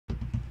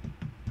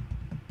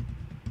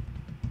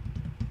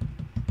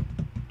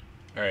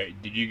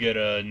Alright, did you get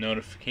a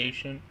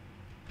notification?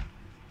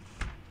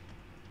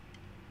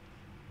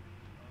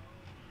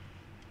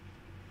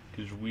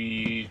 Because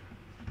we...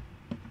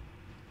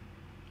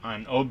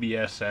 On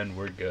OBS end,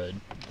 we're good,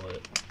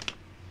 but...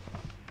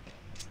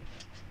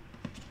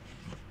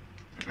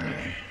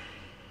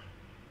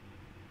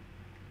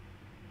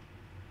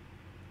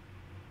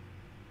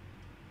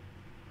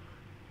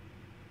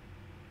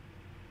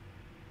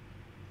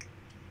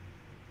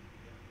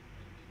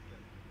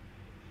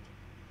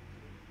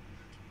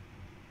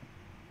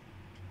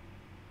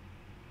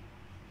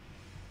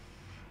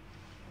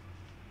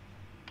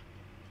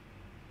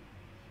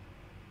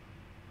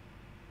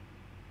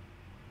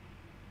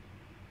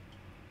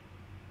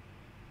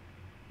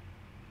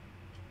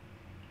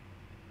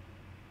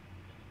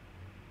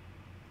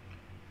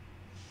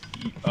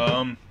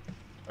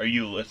 Are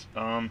you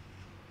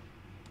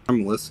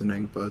I'm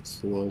listening, but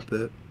it's a little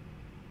bit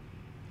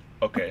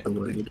okay.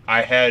 delayed.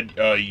 I had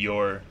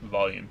your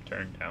volume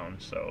turned down,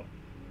 so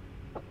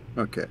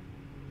Okay.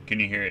 can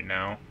you hear it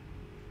now?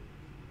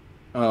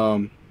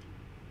 Um,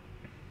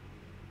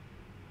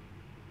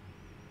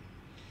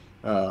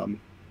 um,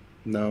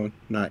 no,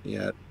 not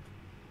yet.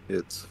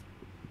 It's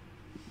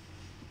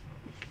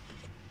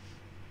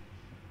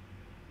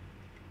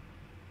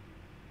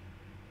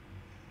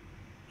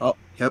oh,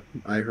 yep,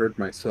 I heard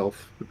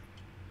myself.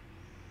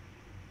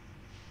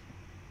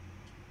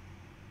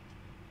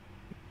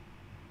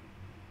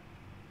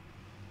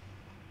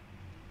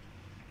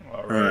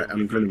 All right, Alright,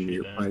 we I'm gonna Gucci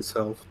mute then.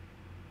 myself,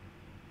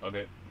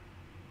 Okay.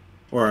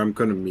 or I'm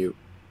gonna mute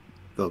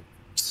the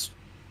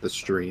the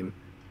stream.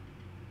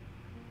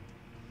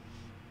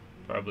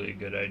 Probably a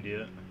good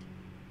idea.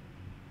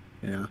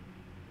 Yeah.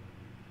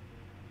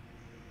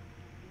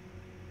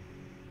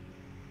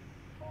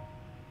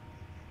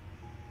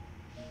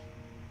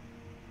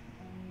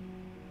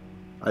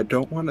 I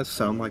don't want to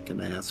sound like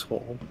an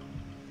asshole,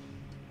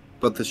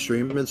 but the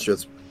stream is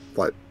just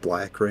like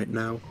black right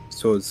now.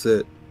 So is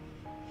it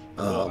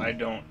Well, I um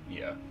don't,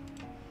 yeah.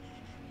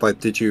 like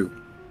did you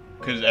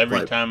Because every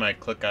like time I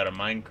click out of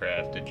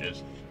Minecraft, it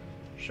just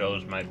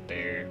shows my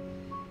bear.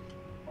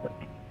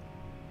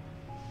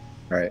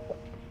 right?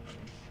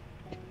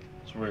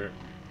 So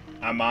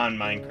I'm on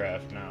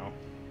Minecraft now.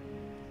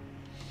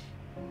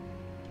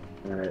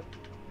 All right.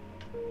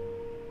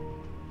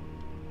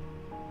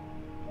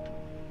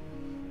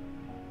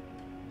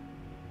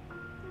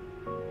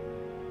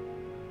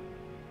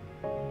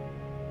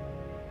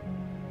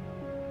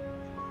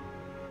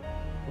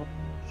 Oh,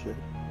 shit.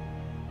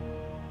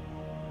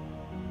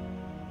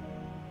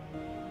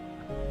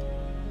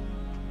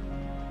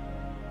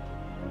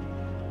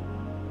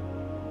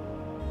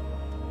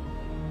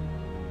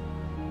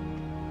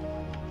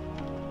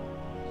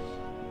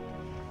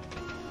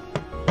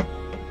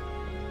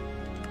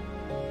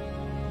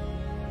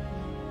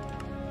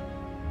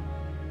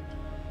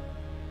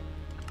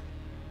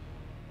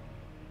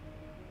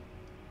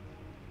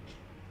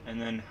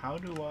 And then how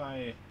do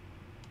I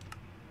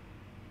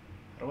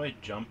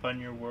jump on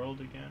your world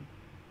again?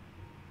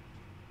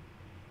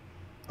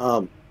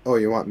 Oh,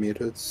 you want me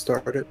to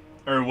start it?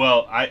 Or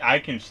well, I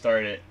can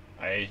start it.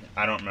 I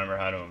don't remember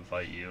how to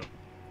invite you.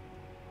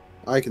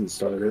 I can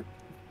start it.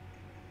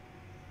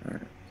 All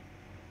right.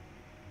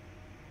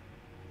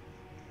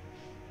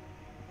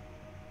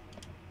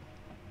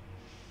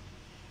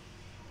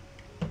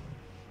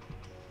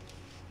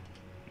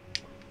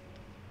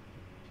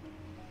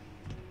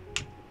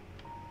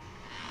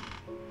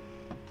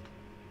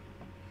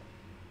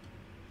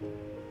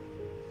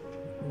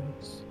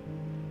 Oops.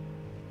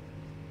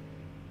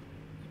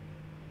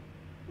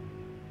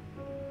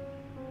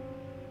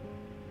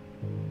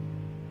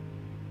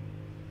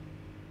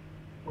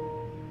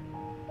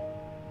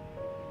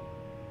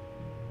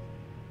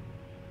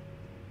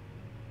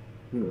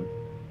 Hmm.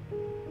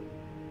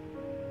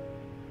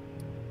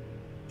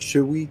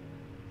 Should we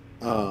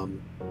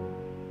um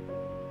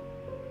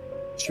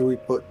should we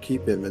put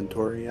keep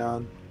inventory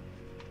on?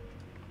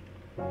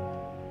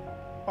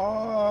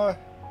 Uh,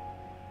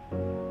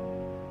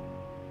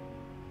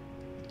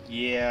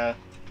 yeah.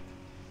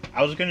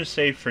 I was gonna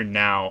say for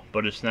now,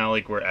 but it's not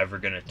like we're ever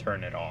gonna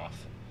turn it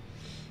off.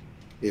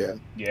 Yeah. All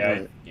Yeah,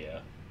 right.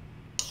 yeah.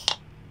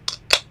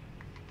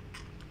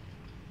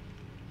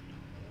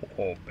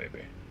 Oh,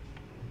 baby.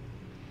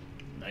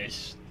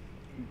 Nice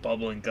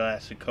bubbling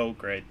glass of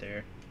Coke right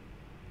there.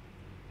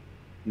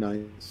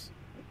 Nice.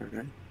 All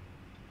right.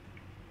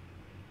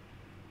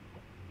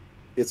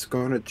 It's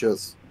gonna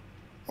just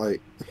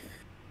like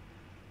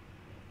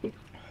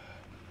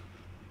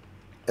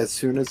as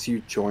soon as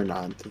you join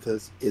on to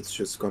this, it's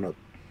just gonna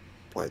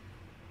like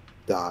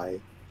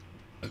die.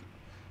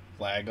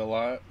 Lag a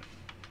lot.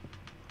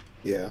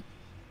 Yeah.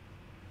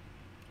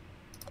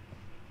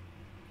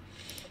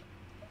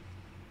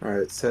 All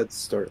right. It said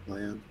start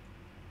land.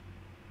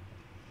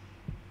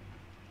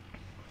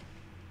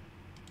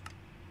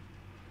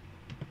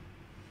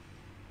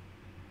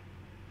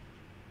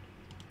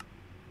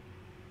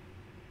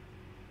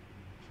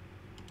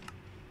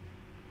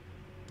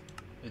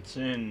 It's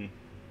in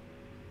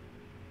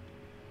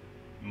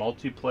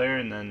multiplayer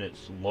and then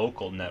it's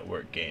local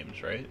network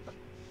games, right?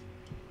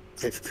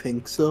 I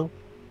think so.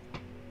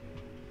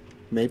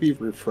 Maybe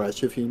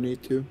refresh if you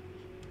need to.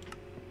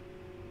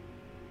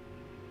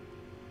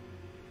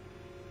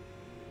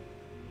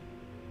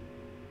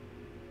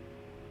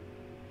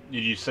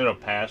 Did you set a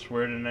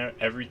password and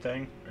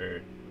everything,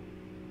 or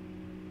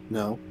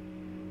No,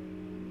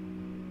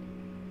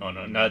 oh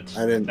no, I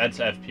didn't. that's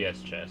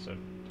FPS chat. So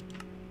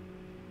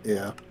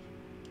Yeah.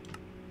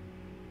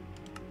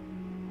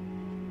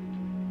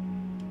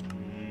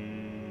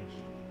 mm,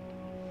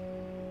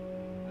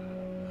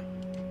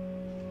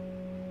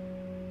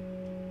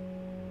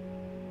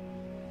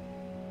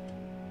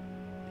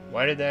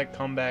 why did that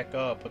come back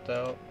up? What the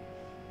hell?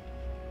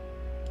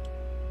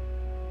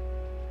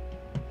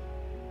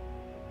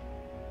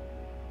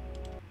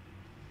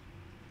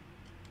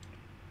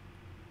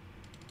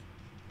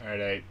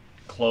 Alright, I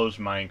closed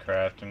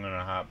Minecraft. I'm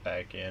gonna hop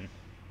back in.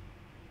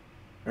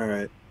 All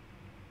right.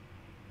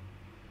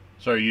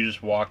 So are you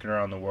just walking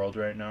around the world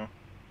right now?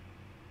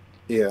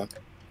 Yeah.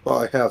 Well,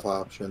 I have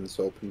options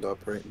opened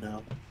up right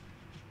now.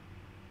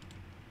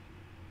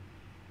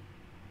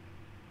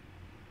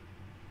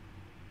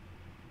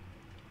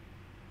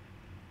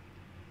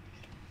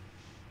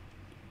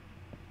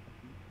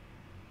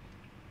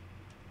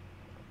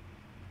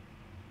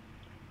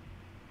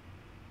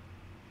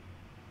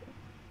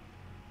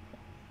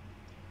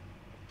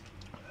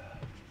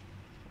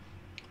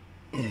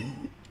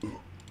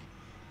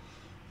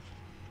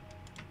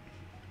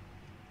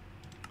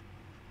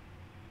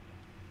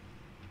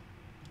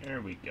 There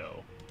we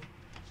go.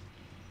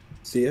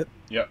 See it?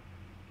 Yep.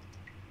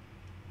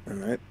 All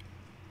right.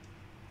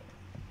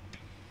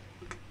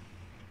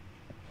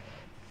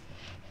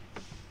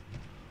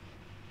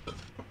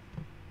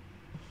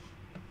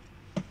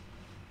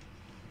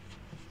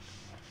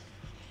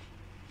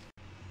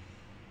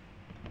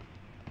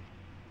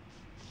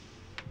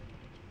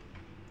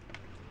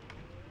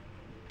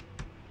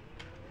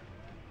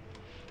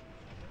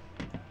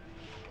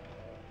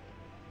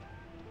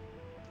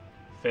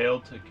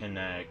 Failed to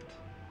connect.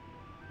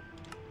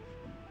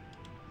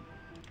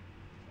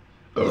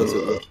 Does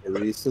it list the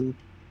reason?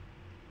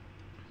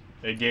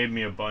 They gave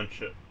me a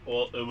bunch of.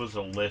 Well, it was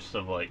a list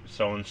of like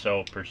so and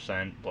so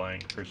percent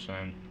blank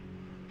percent.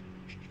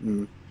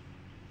 Hmm.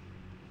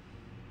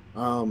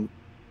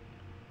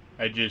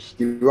 I just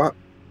You want?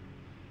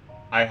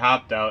 I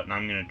hopped out and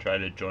I'm gonna try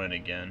to join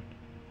again.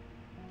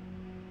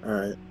 All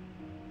right.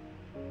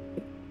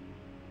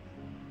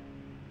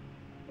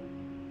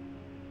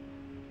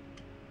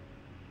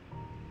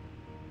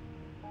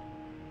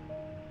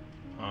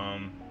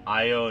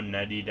 IO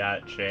Netty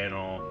dot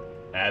channel,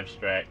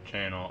 abstract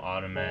channel,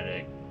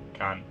 automatic,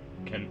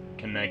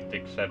 connect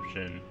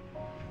exception,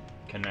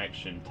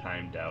 connection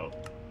timed out.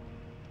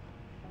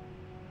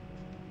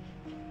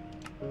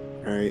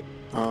 All right.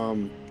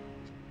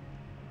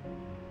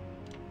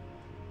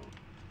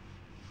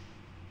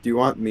 Do you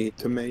want me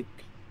to make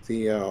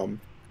the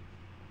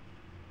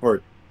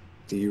or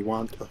do you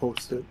want to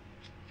host it?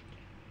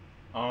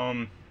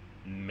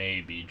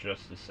 Maybe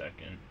just a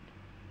second.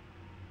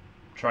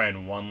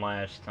 Trying one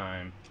last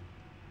time.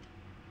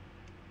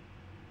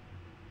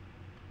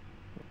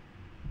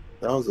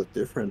 That was a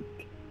different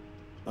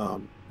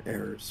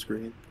error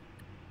screen.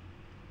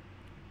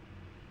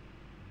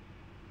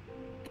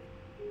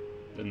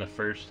 Than the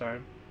first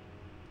time.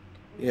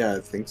 Yeah, I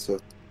think so.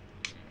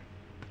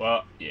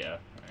 Well, yeah.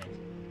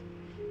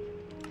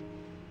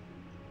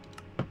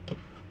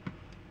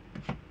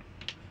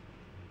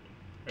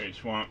 I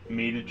just want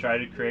me to try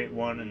to create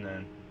one and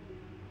then.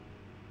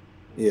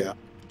 Yeah.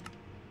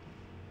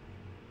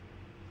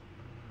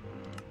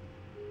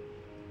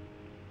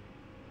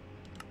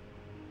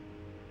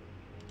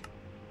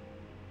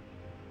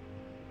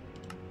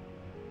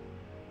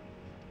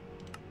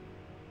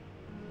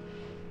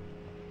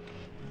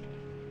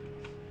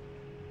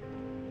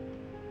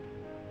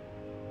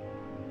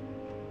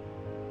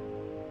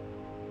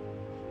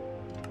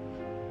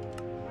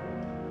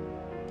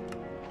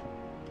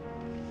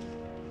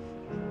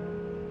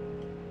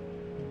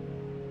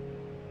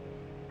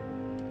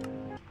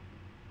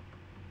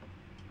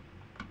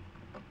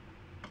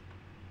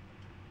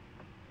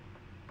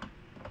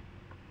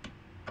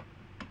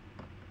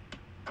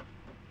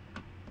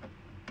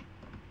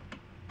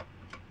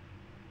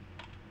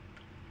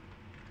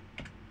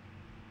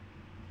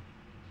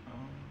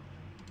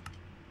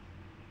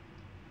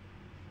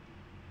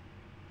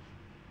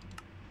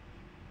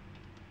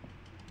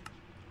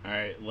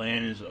 Alright,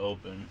 LAN is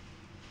open.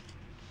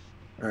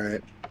 All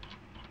right.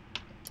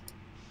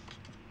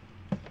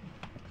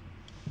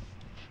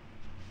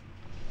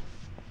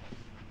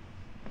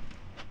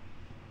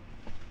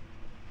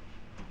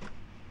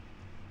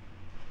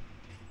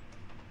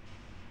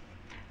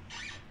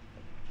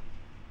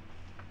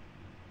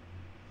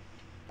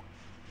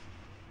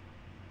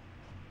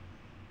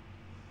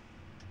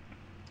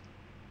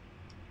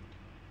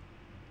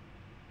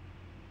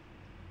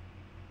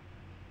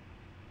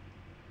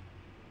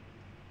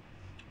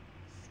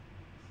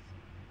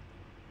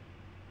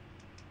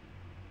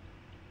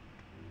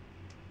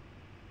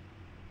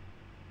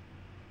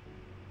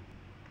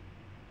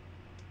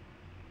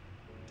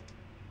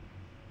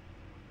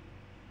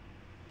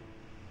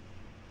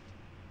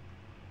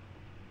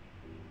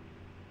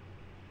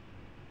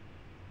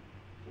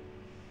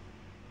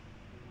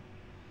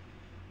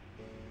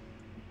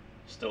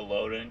 Still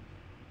loading.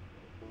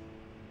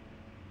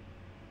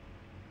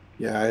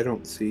 Yeah, I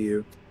don't see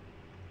you.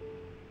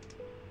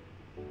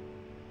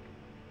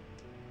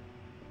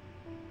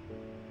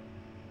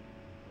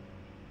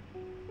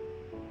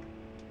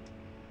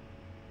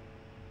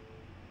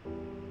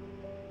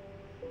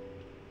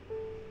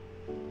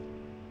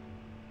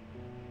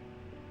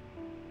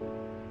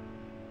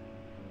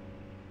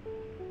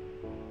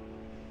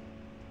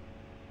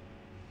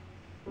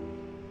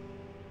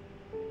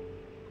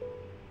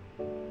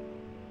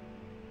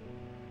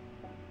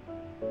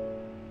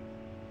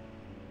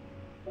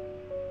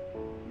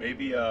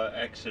 Maybe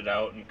exit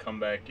out and come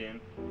back in.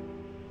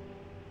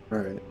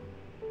 Alright.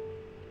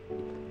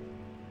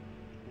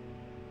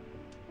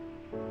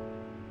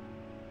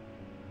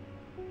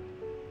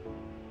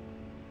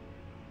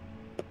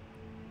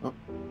 Oh.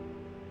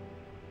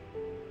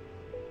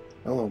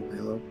 Hello,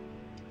 Milo.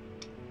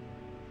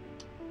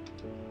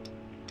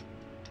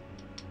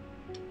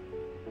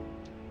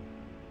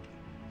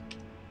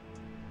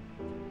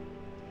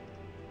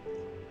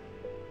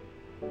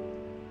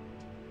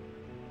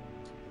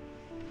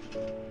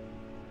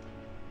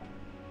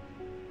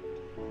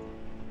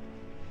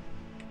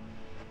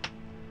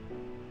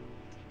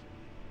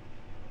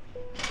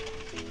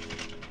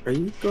 Are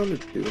you gonna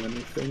do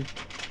anything?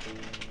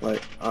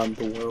 Like, on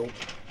the world?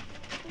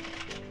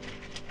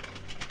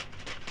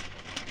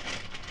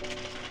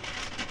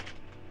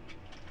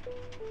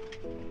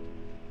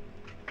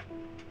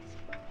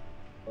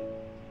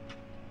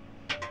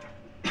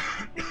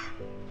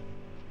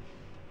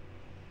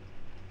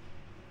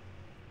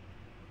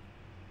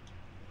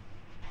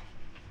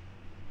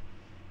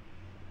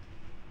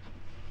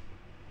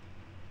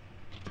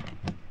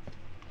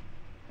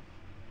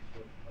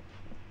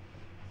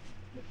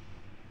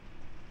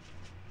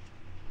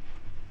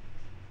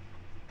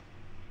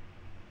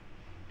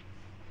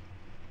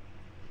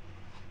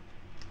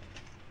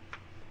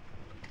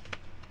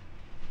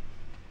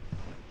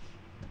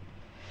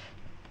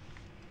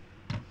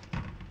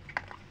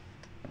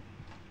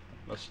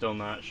 That's still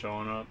not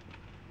showing up.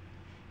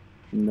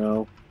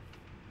 No.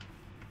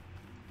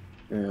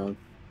 Yeah.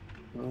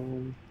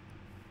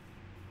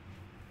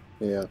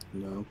 Yeah,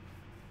 no.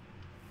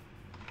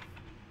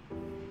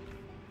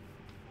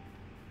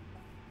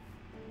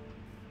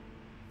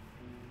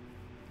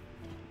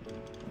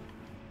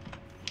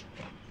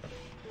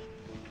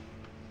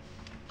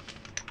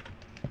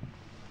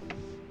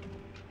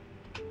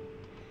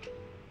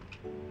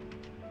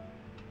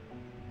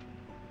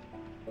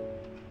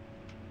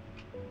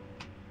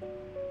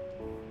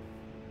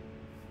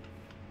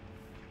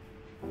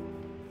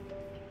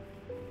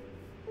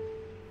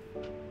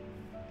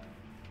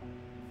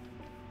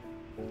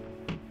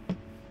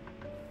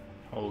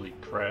 Holy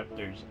crap,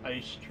 there's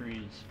ice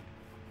trees.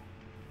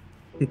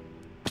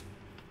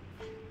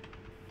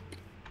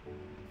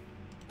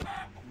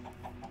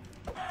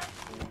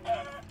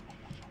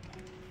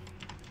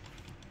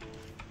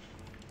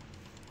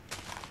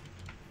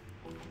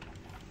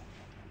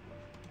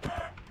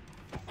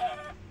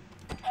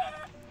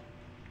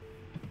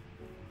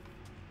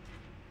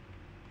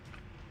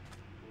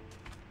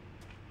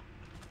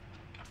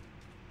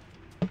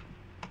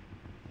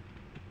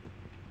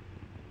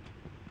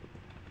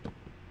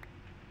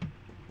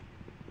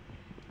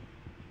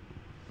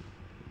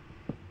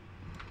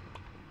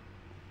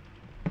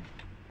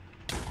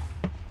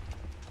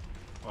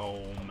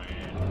 Oh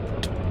man.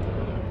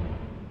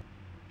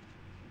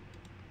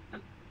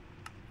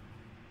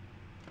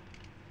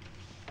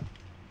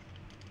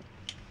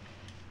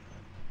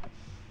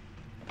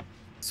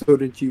 So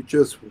did you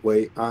just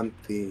wait on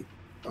the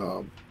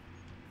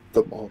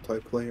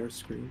multiplayer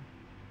screen?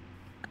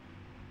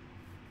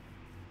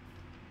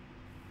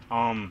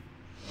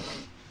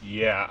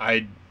 Yeah,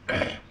 I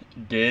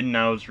did, and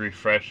I was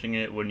refreshing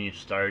it when you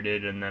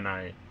started, and then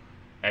I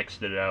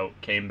exited out,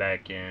 came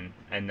back in,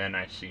 and then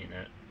I seen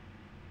it.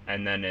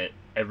 And then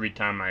every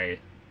time I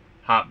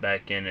hopped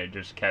back in, it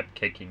just kept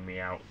kicking me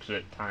out because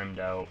it timed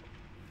out.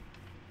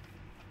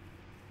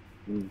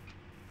 Hmm.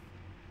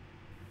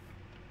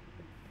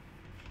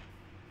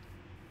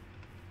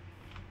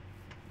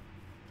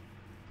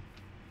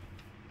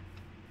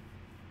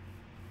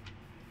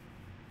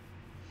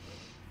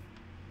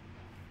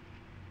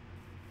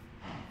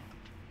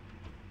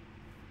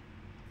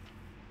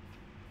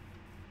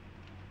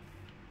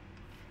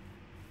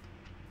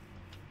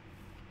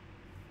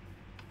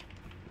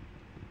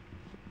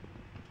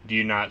 Do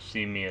you not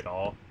see me at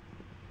all?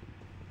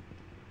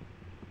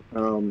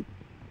 And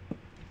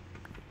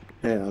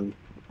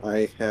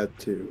I had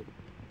to,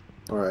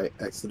 or I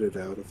exited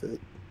out of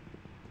it.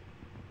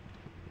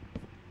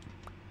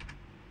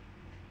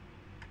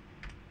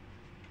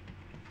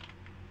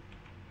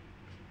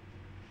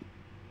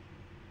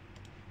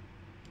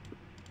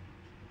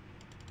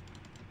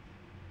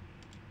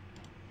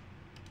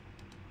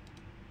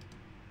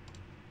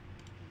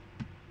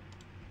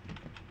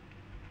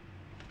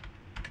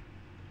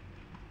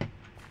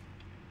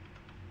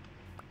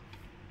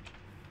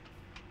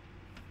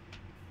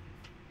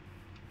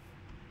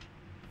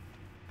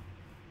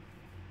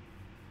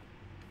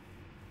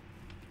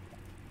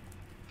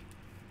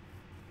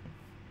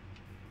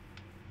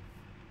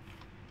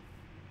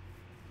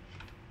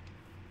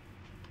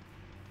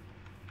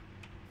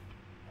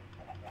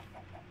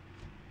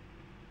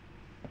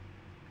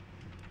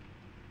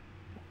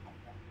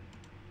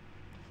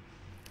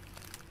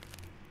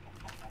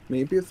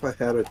 Maybe if I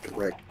had a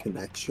direct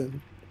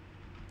connection.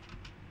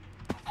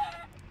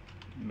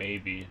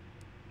 Maybe.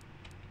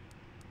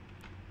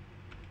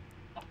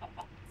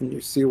 Can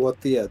you see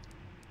what the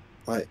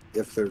like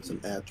if there's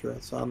an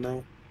address on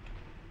there?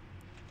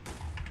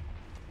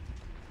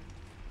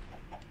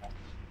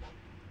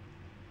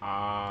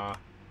 Uh,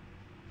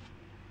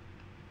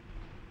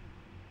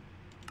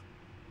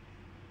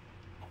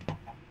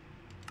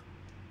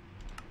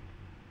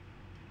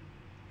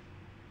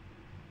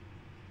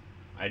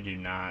 I do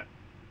not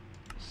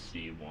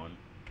see one.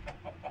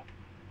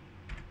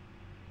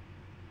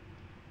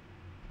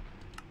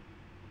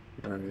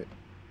 All right.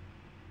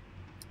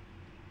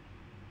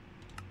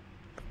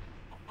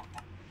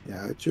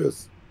 Yeah,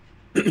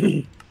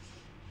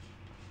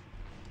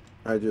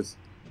 I just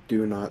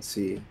do not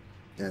see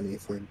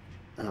anything.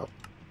 Oh,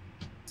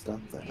 stop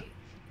that.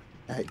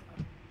 Hey,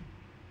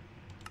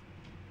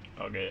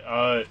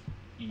 Okay,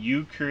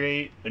 you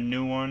create a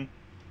new one,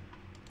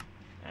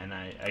 and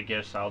I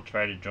guess I'll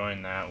try to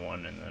join that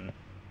one, and then,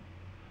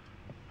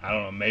 I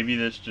don't know, maybe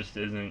this just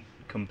isn't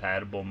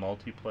compatible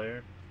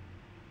multiplayer?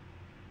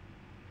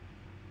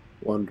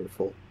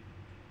 wonderful.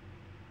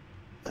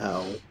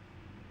 Ow,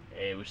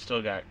 Hey, we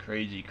still got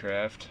Crazy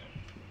Craft.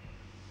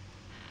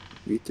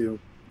 we do.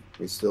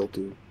 We still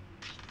do.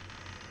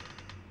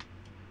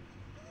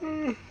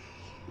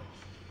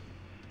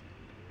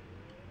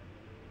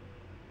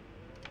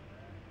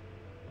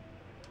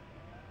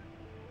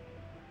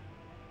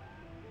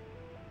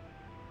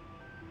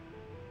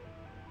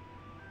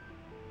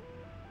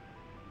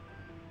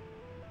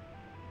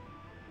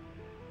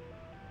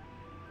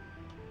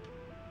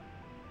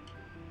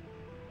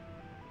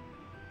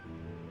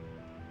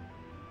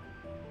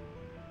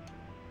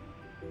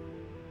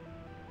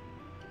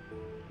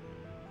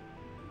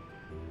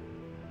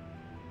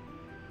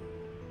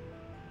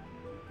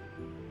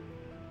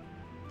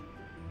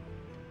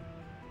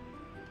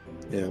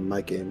 Yeah,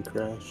 my game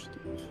crashed.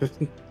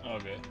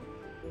 Okay.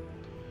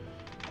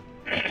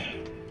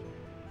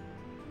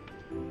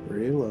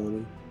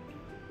 Reloading.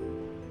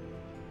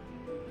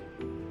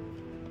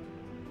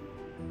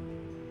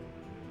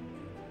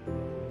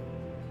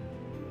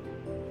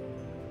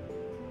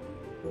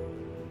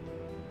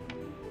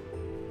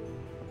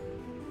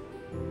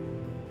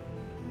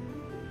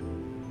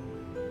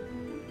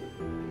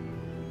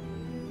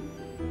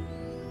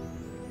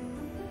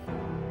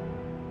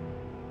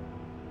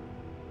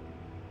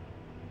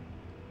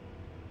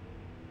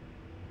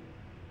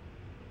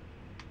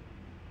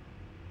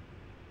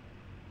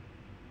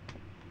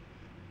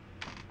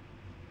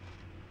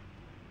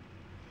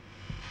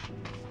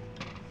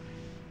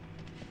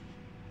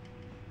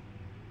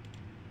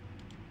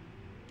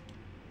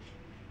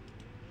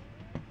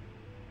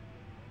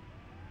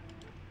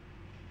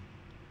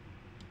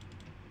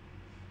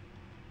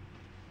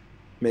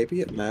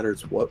 Maybe it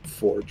matters what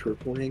forge we're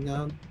playing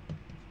on.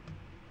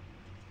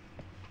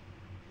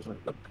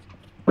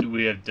 Do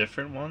we have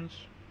different ones?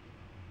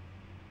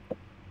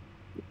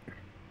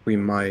 We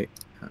might.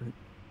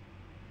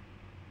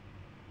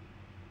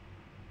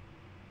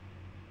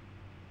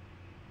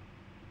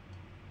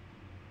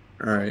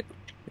 All right.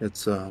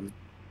 It's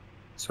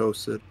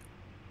hosted.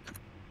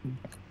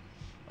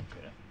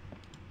 Okay.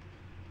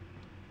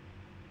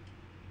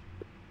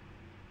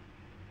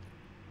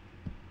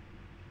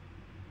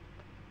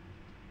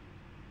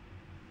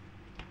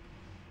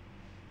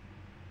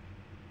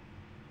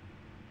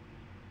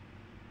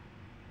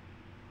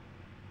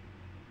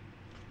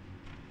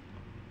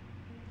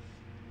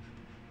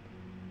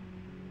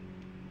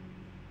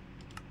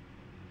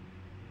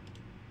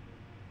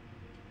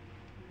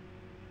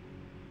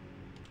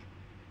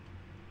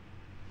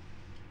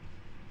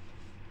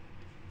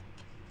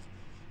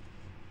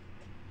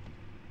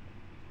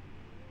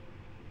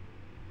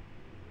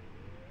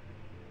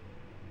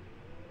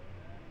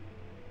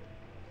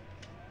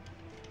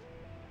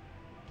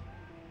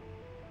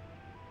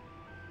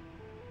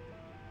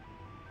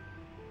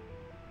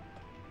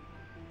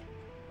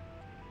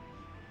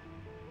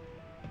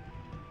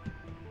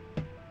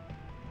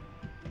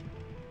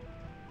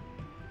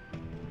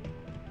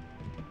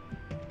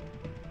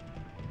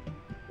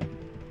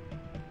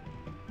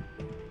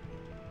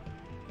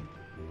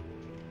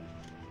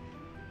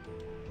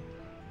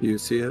 You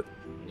see it?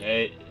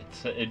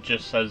 It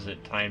just says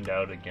it timed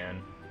out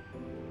again.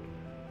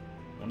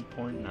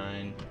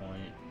 1.9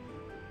 point.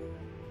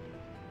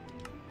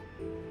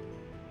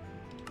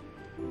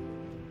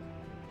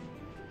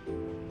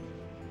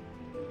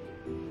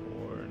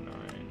 Four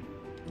nine.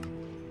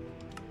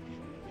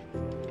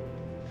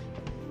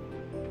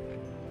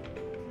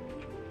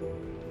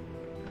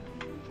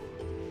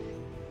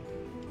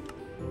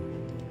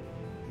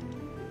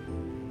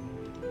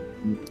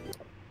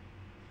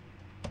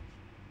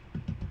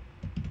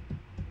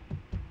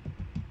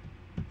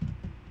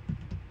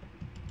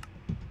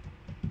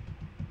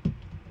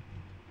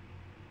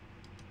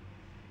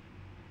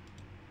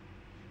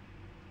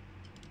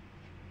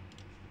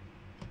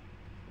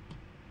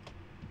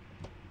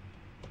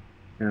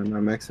 And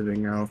I'm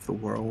exiting out of the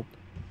world.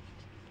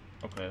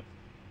 Okay.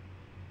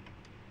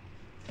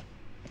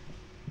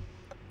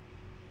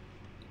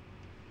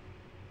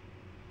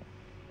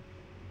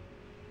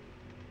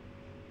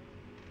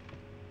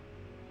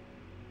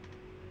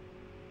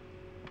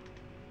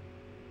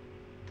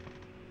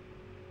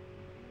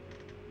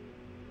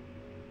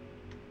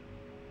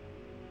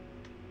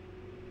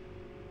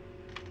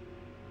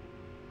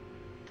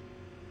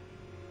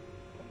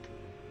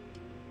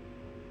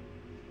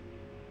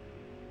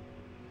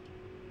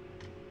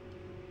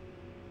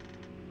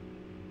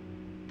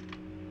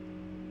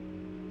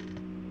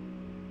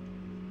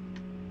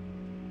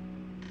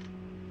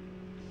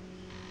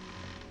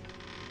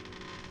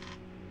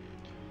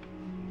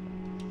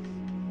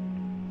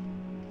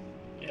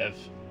 if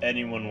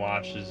anyone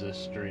watches this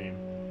stream,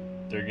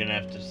 they're gonna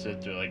have to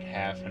sit through like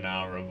half an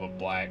hour of a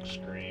black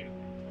screen.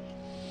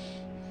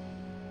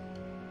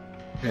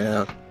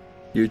 Yeah.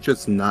 You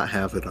just not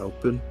have it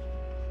open?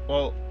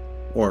 Well,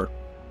 Or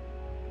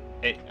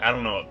I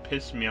don't know. It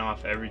pisses me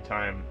off every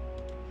time.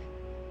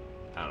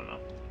 I don't know.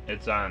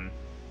 It's on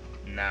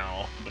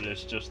now, but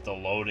it's just the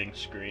loading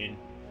screen.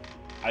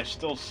 I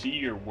still see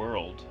your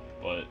world,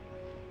 but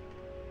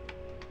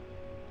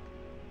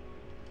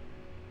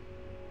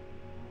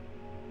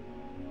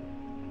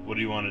what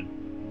do you want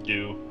to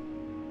do?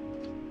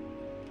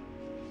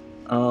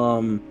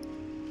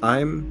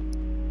 I'm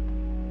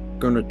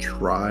gonna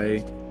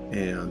try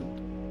and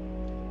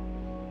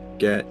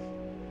get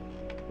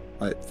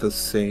like the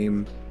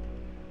same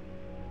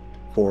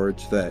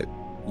forge that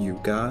you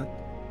got.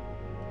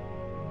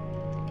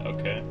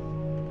 Okay.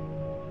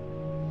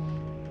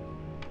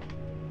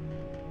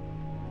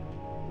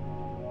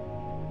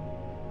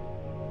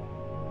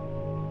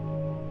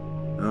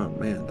 Oh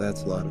man,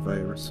 that's a lot of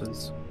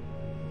viruses.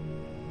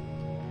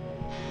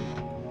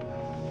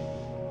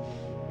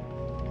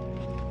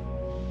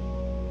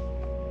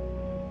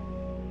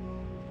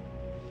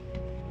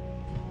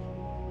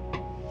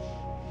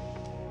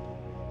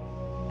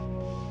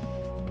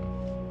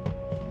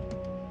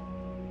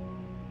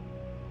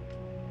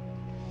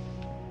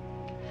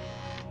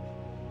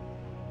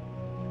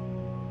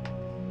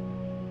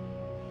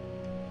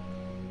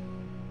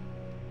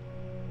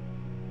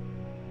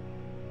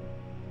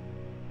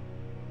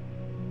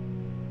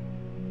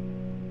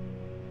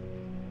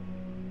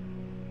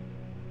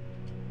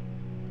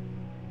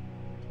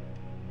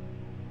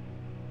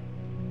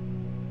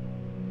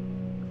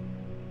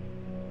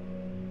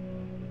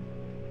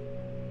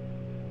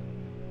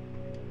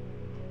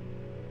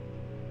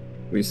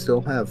 We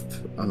still have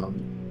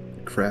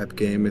Crab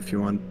Game if you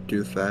want to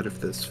do that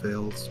if this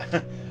fails.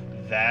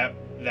 that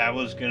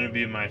was gonna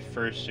be my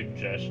first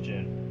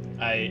suggestion.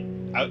 I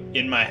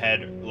in my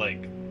head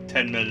like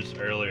 10 minutes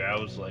earlier, I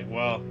was like,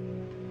 well,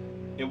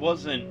 it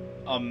wasn't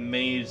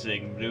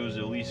amazing, but it was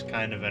at least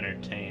kind of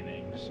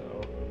entertaining.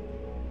 So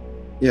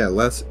Yeah,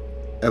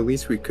 at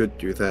least we could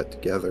do that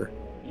together.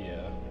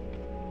 yeah.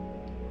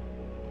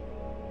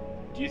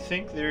 Do you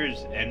think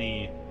there's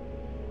any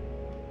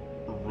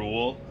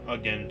rule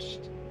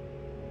against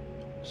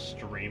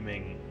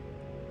streaming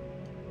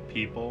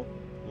people?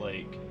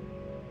 Like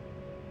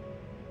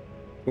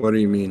What do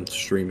you mean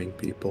streaming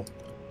people?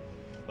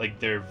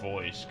 their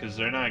voice, because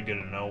they're not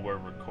gonna know we're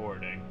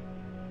recording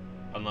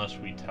unless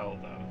we tell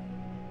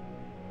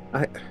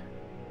them.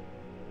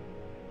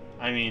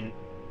 I mean,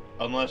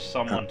 unless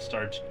someone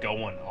starts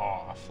going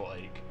off,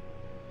 like.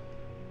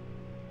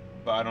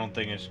 But I don't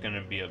think it's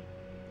gonna be a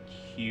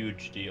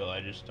huge deal.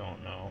 I just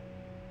don't know.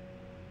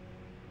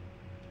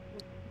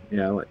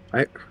 Yeah,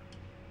 like,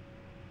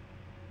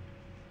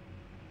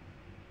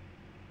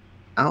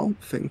 I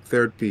don't think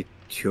there'd be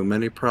too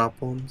many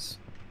problems.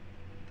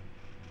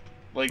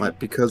 Like,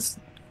 because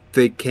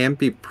they can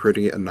be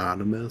pretty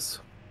anonymous.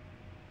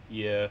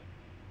 Yeah.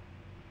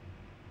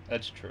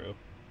 That's true.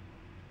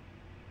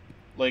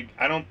 Like,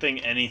 I don't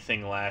think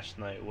anything last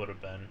night would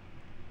have been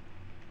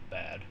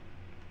bad.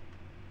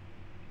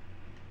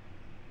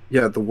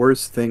 Yeah, the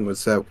worst thing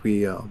was that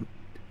we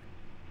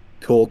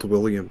told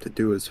William to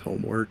do his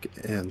homework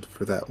and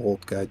for that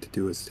old guy to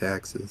do his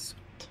taxes.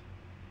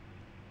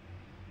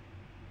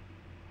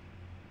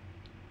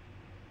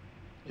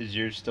 Is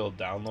yours still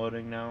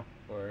downloading now,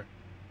 or?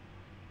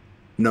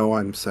 No,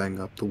 I'm setting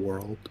up the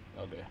world.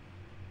 Okay.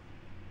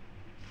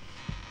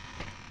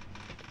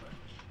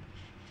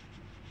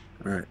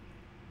 Alright.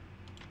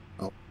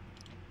 Oh.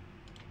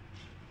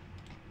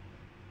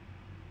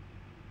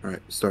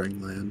 Alright,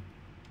 starting land.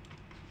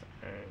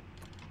 Alright.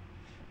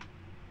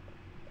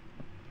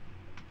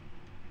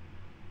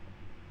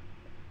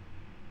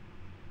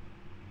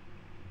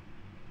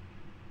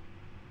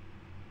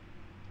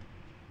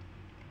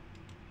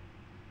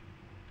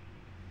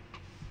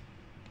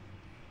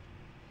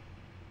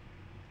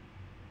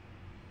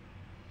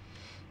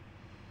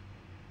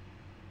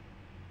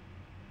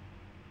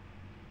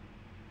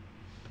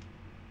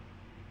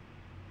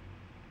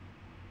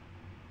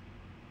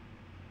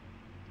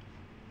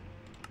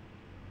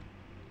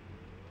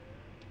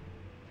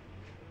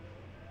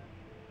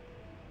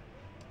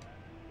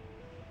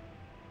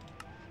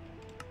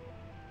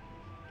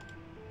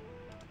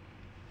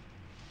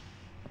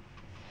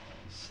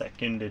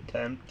 Second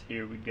attempt,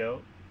 here we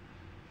go.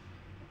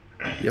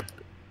 Yep.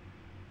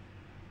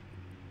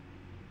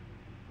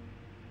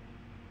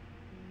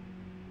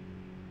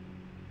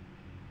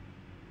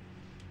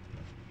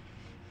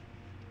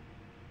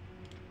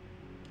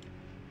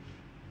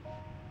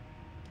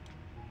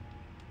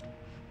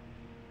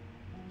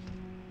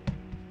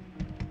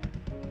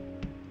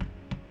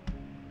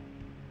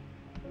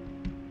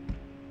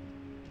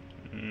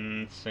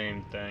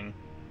 Same thing.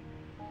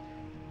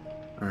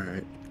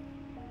 Alright.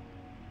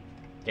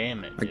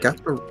 Damn it. I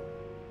Dude.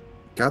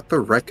 got the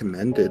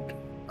recommended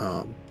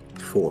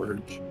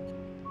forge.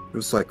 It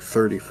was like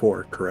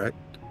 34, correct?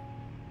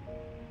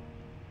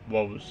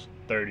 What was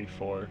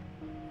 34?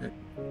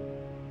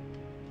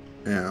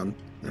 And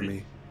let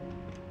me.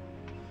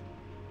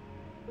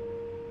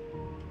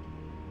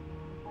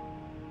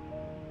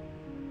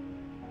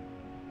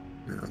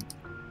 And,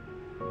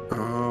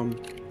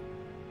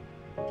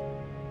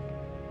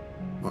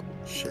 oh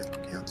shit,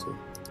 cancel.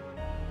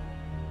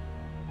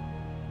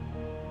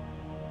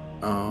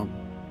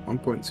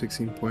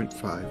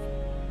 1.16.5,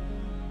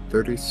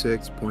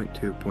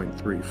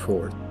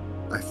 36.2.34.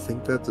 I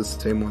think that's the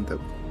same one that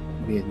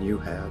me and you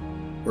had,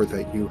 or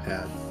that you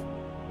had.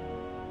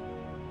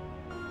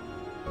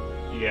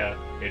 Yeah,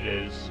 it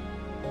is.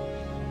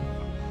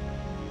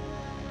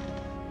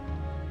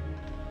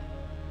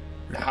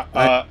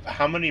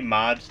 How many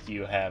mods do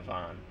you have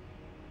on?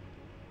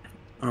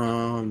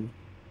 And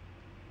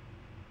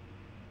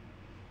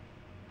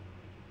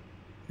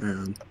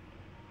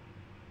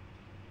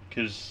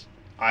Because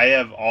I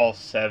have all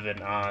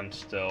 7 on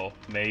still.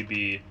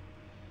 Maybe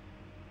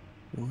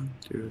 1,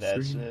 2,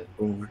 that's 3, it.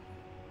 4,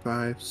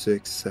 5,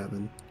 6,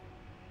 7.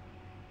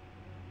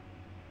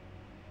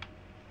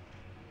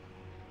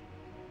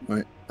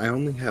 I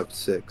only have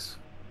 6.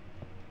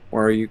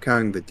 Or are you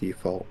counting the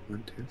default?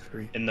 1, 2,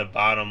 3. In the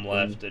bottom 4,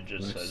 left, it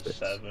just 5, says 6.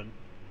 7.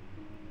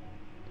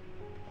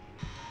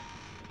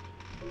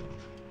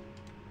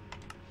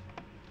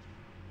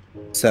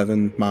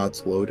 Seven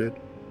mods loaded.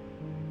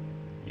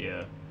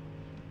 Yeah.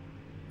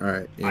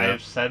 Alright, yeah. I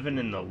have 7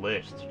 in the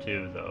list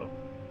too, though.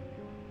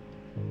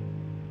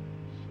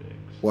 6.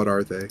 What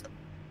are they?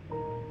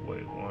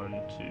 Wait, 1, 2,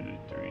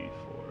 3, 4,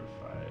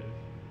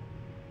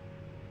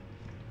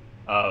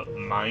 5.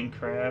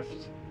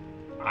 Minecraft,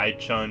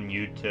 iChun,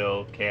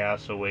 Util,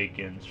 Chaos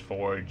Awakens,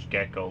 Forge,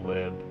 Gecko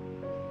Lib,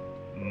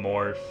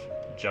 Morph,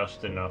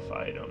 Just Enough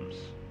Items.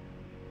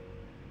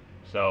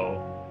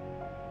 So.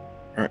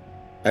 Alright.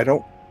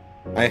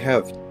 I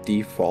have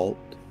default.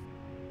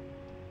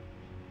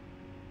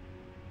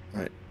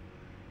 Alright.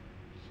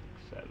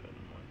 6, 7, 1,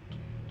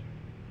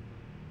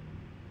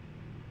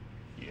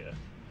 2, 3. Yeah.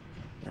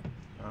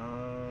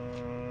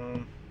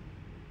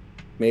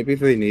 Maybe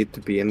they need to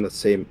be in the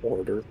same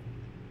order.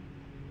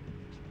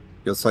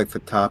 Just like the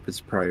top is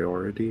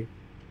priority.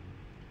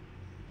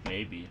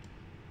 Maybe.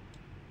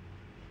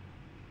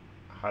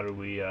 How do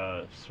we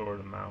sort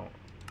them out?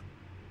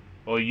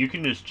 Well, you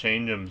can just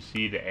change them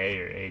C to A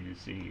or A to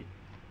Z.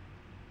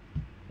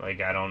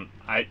 Like I don't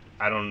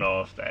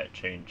know if that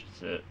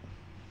changes it.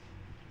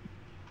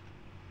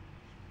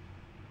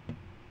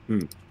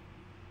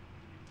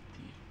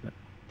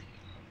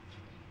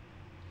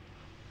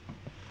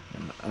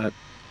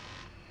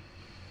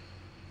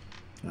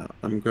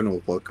 I'm gonna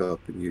look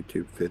up a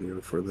YouTube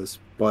video for this,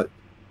 but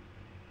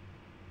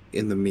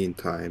in the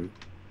meantime,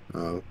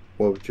 what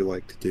would you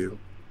like to do?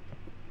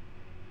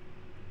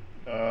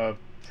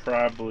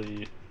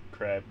 Probably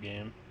Crab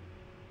Game.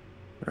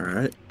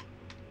 Alright.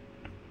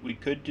 We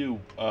could do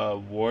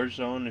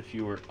Warzone if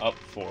you were up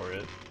for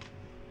it,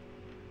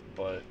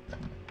 but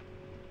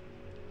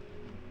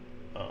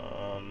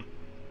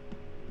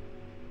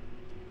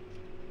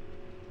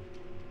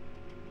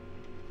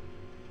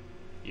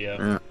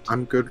yeah.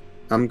 I'm good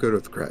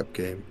with Crab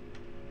Game.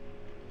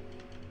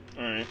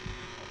 Alright.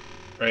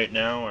 Right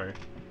now, or?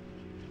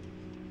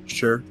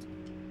 Sure.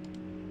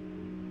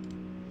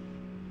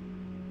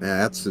 Yeah,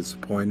 that's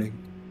disappointing.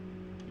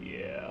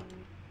 Yeah.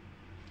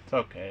 It's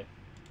okay.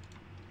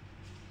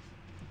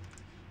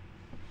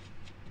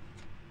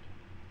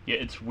 Yeah,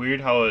 it's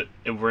weird how it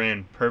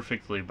ran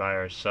perfectly by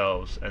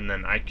ourselves, and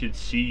then I could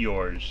see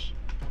yours,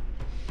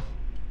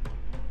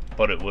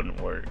 but it wouldn't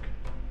work.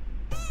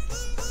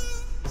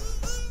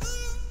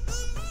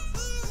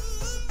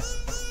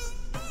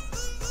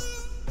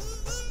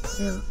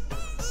 Yeah.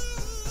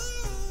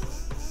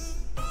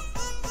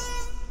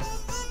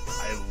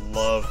 I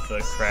love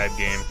the Crab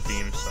Game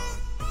theme song.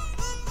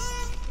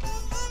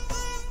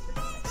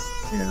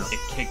 Yeah. It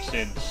kicks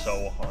in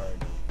so hard.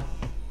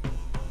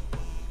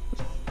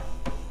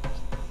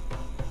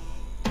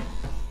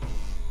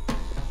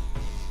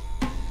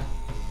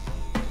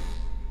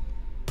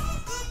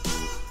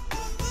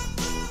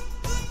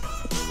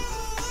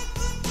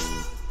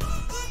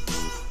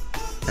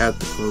 I had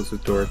to close the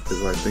door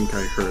because I think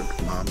I heard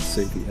Mom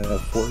say the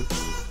F word.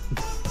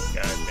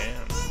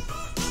 Goddamn.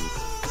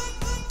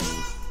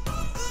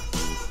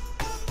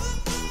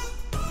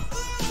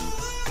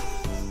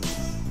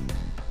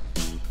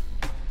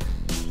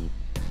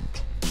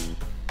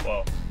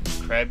 Well,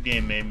 Crab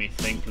Game made me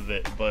think of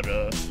it, but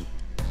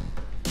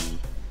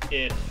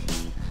if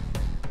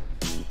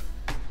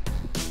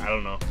I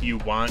don't know, you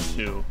want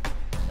to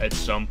at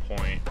some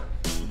point,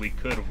 we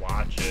could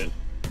watch it.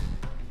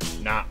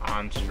 Not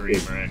on stream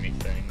or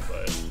anything,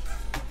 but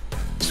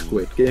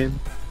Squid Game?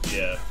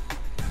 yeah.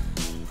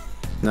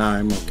 Nah,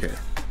 I'm okay.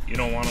 You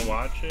don't want to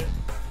watch it?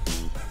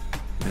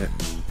 Yeah.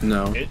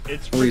 No.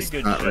 It's At pretty least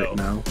good not show. right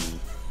now.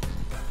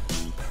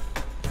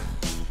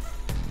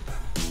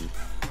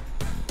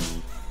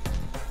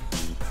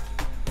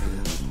 Yeah.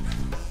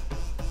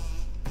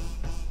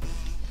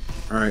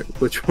 Alright,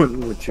 which one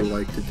would you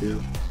like to do?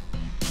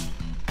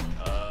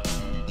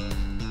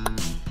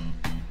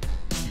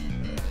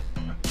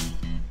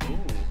 Ooh,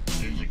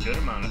 there's a good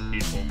amount of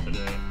people today.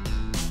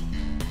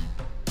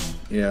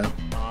 Yeah.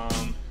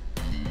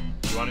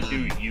 You want to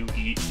do you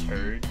eat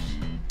turds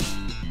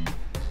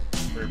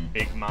or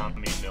Big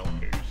Mommy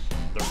Milkers?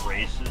 The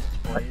racist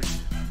place.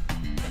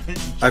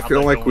 I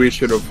feel like we Wings.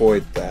 should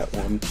avoid that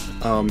one.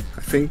 I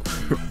think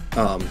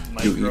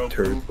you eat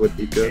turds would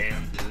be good.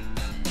 Damn, dude.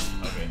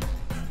 Okay.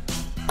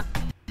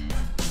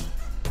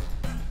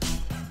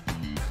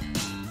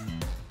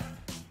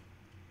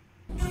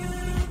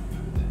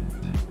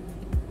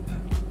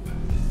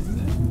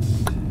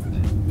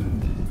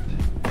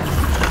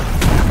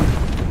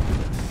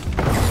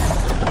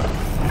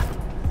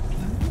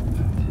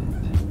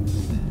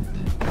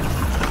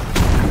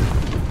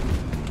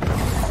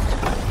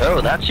 Oh,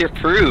 that's your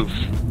proof.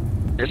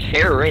 There's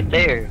hair right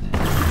there.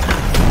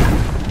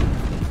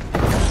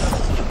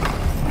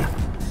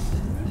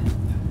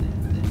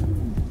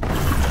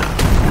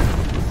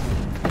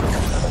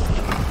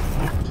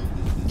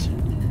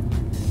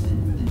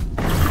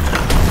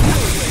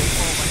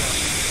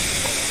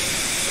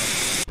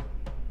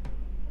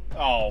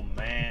 Oh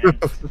man.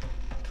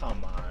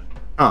 Come on.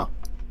 Huh.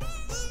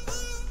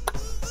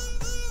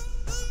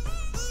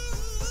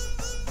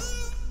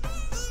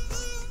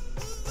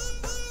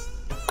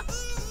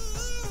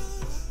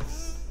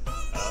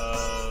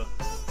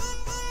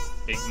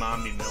 Big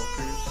Mommy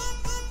Milkers.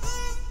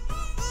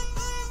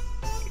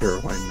 Sure,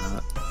 why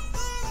not?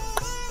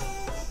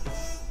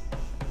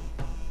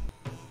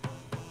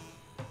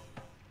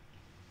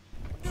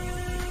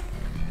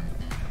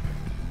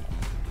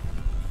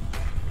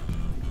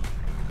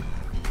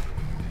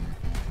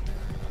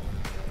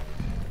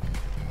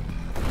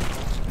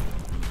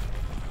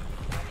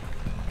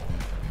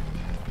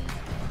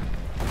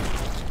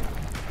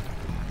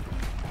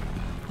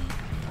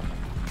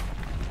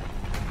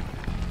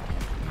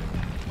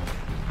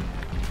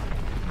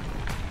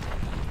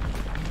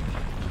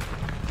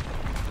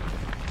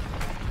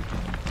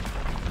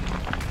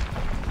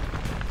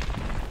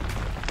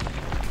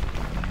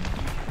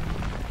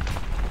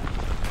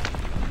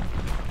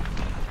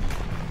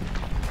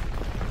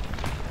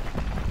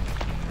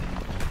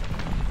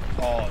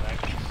 Oh, that.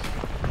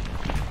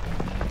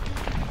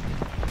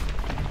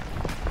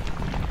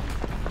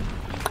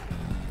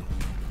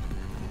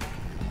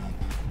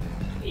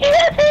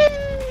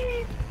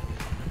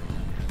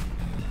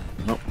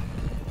 Nope.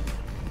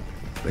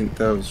 I think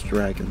that was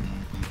Dragon.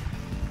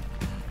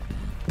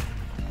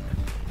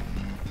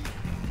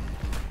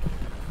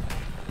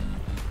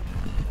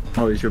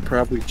 Oh, you should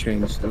probably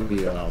change the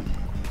name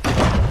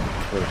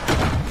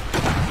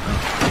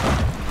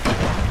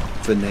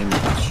of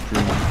the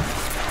stream.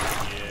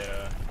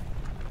 Yeah.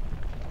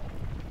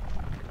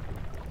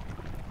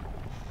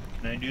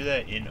 Can I do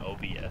that in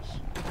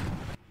OBS?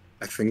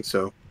 I think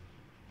so.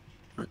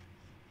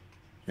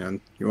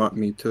 And you want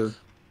me to?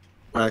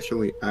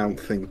 Actually, I don't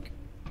think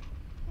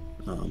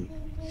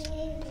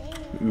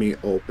me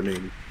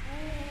opening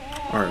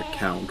our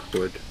account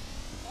would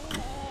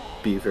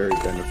be very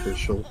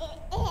beneficial.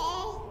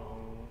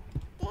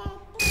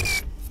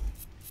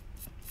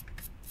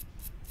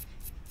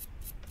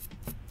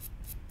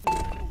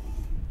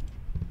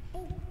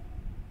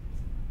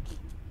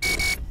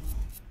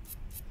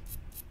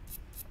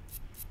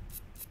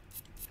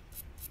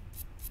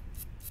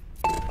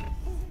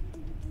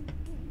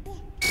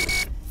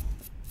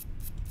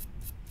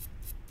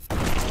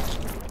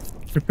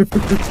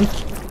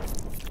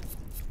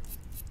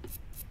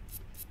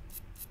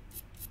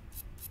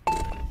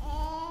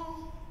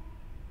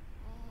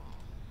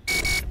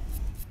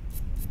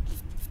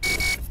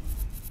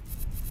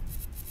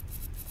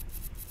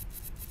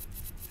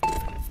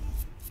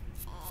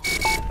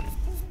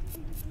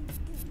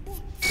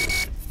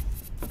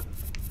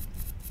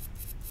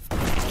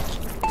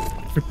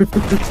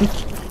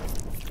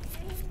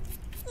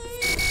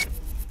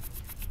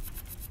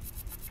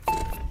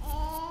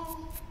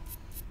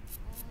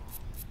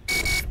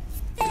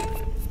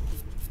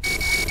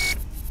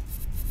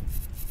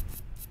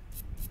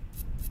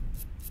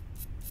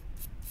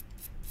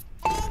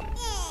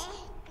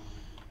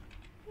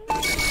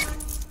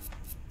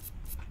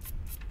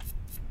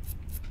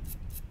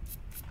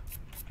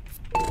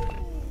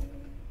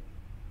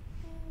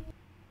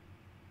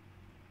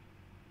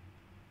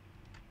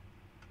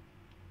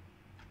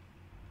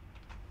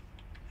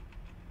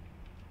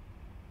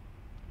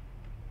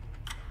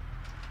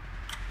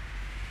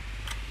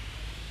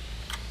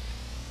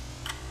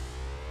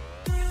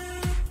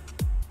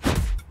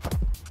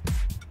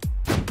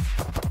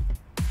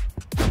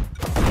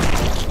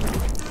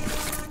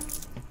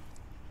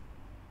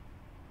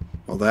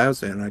 Well, that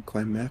was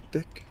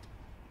anticlimactic.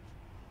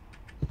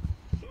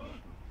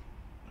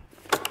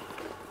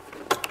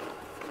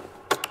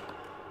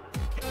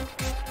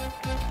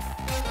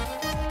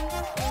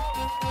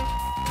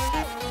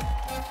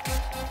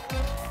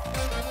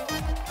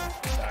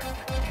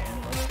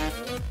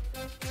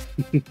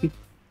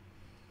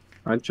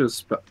 I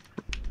just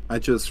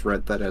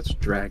read that as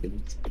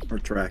dragon or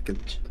dragon.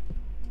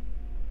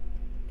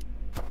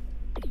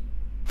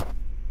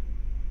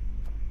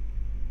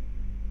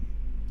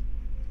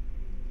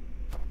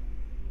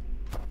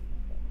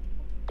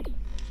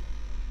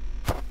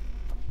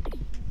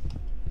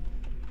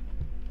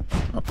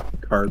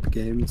 Carb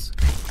Games.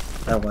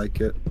 I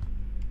like it.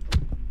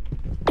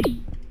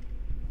 Did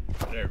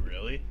I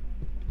really?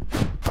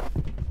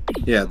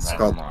 Yeah, it's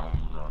called.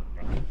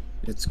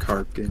 It's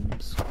Carb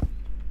Games.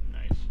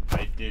 Nice.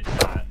 I did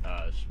not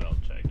spell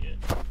check it.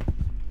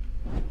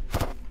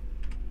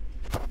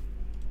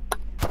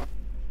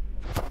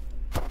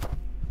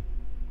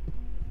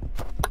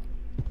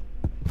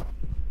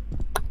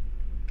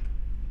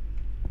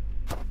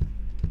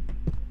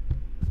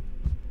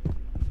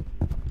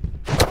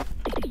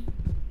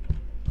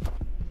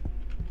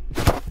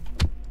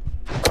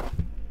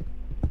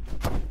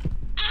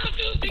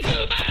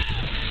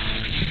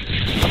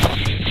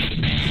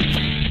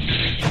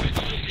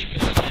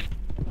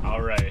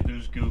 Alright,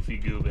 who's goofy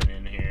goobin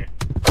in here?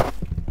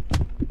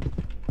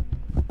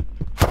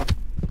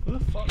 Who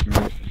the fuck?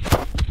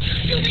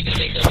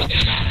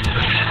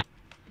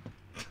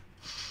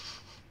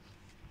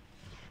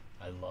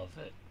 I love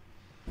it.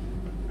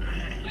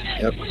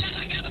 Yep.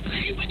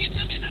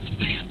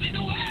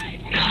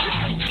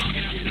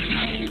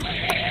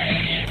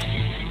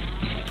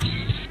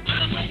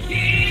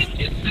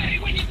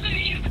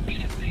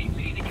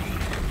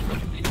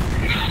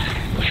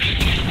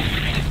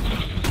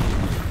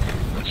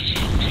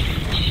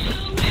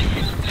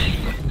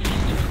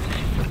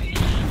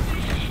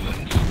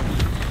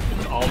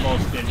 It's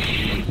almost in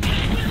me.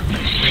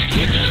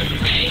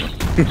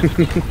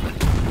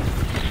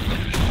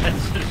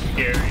 That's so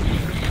scary.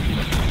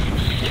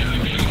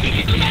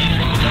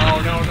 No,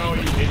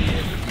 you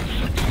idiot.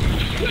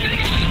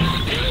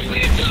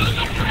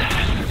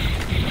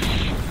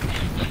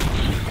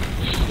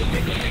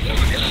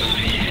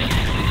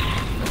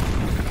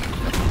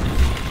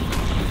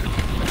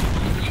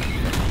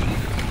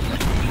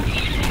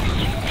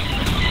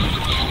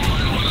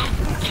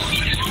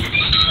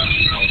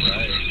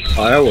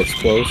 I was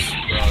close.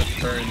 Bro,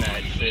 turn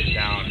that shit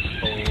down,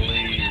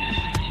 please.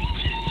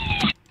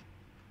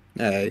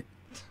 Hey.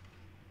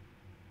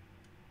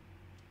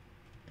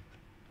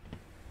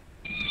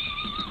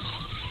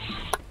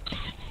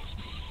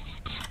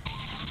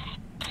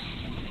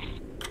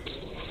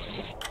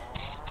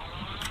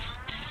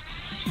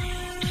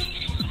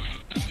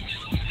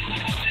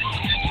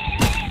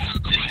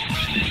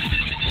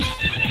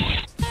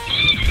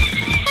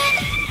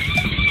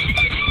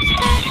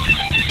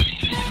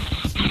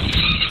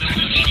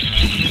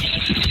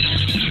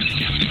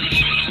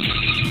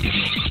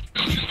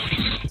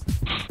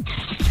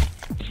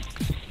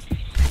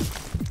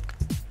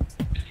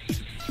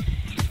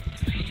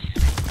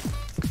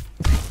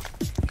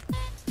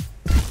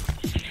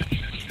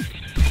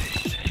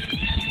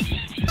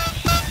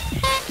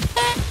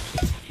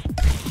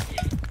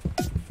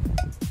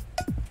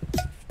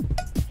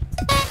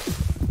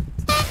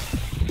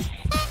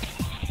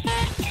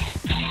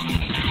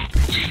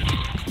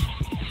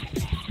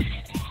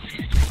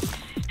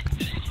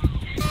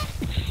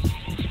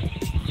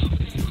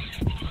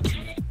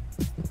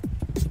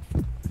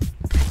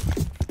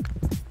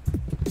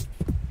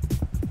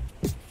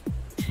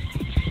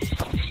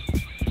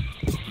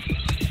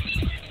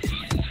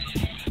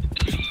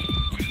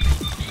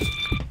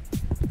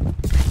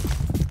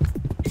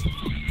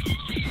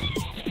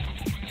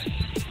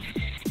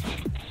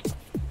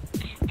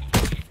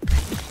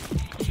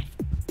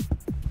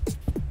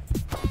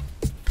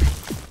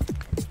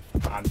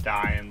 I'm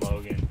dying,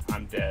 Logan.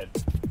 I'm dead.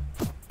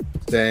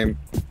 Same.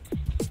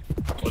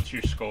 What's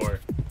your score?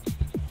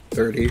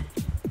 30.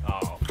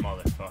 Oh,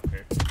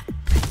 motherfucker.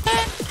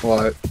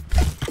 What?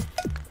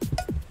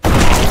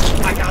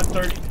 I got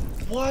 30.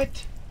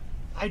 What?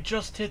 I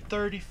just hit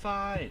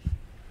 35.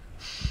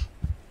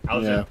 I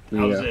was at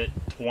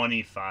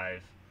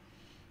 25.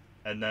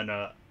 And then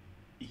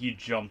he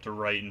jumped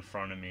right in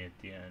front of me at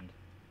the end.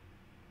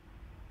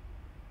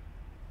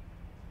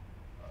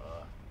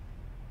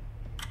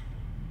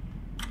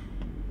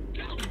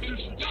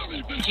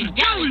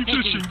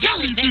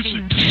 Jelly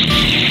fishing.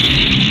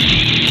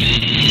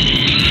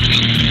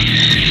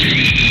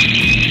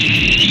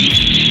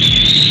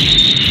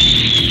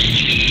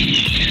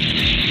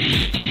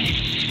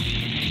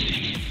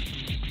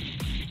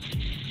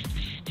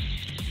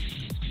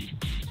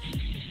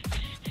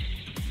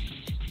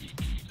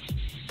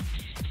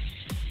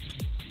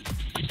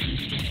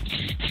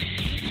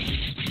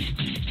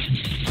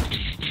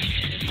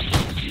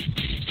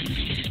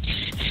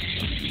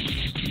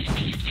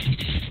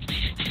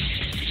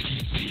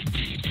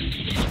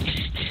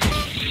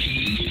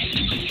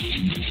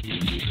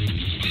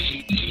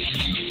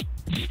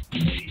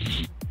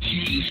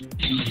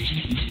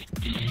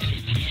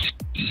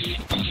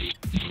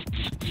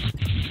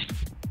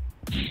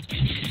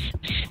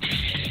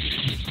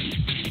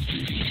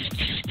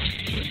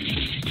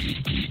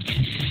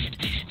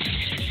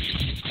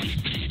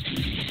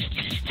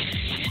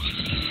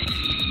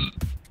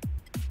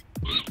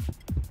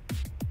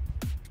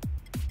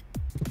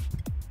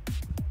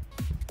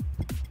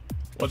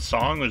 What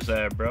song was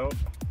that, bro?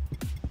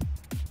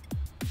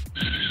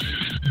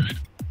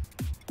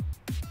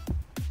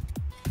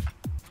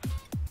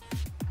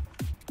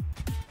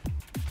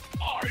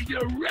 Are you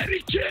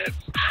ready, kids?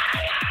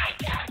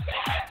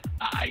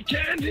 I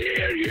can't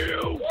hear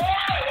you!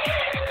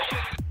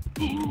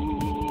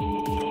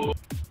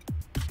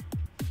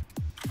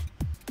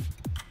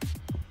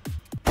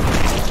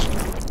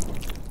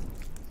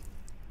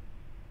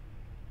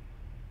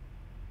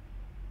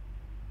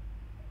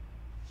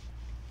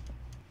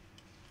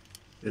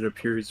 It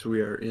appears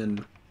we are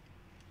in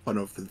one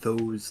of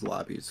those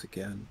lobbies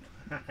again.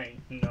 I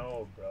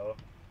know, bro.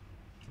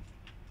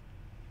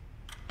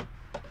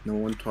 No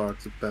one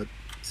talks about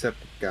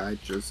except the guy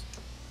just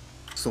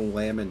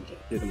slamming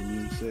shitty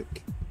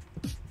music.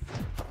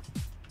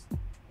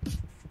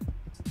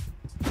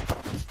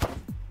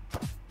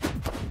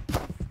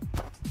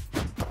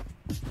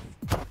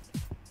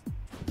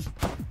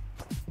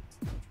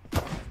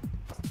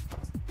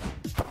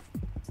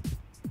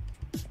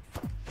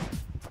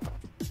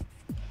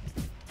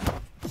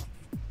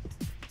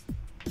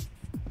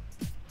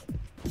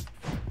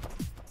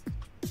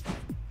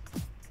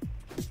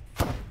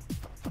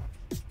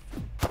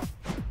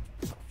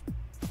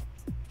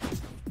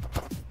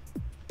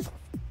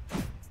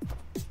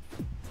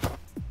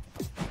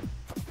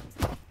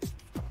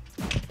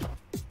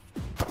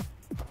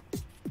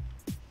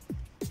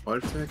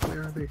 What exactly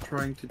are they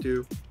trying to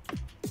do?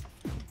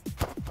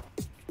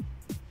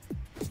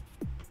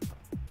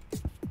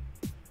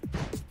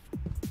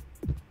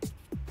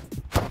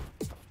 I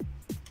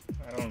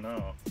don't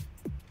know.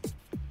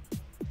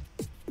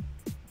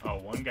 Oh,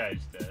 one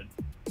guy's dead.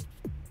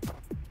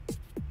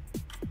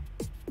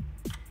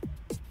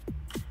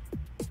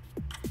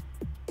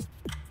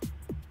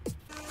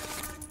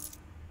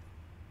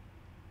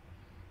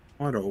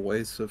 What a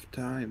waste of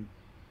time.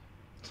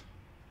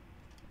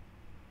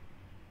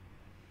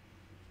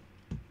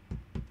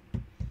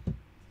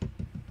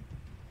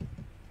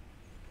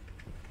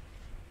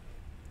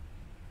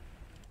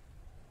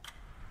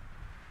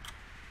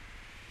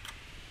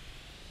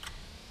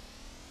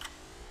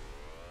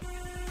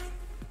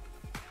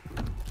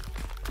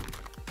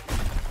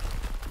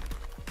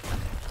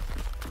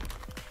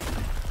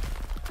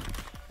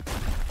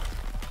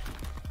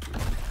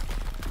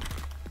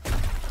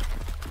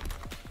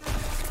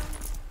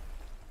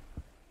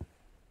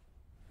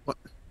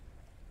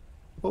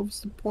 What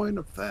was the point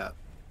of that?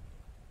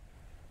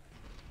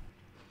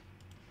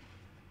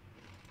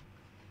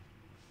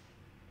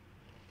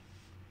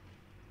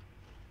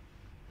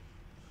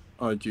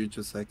 Oh, did you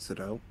just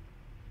exit out?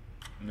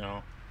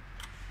 No.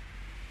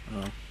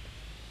 Oh.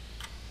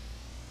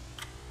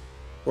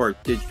 Or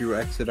did you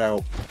exit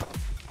out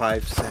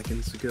 5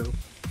 seconds ago?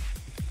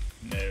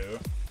 No.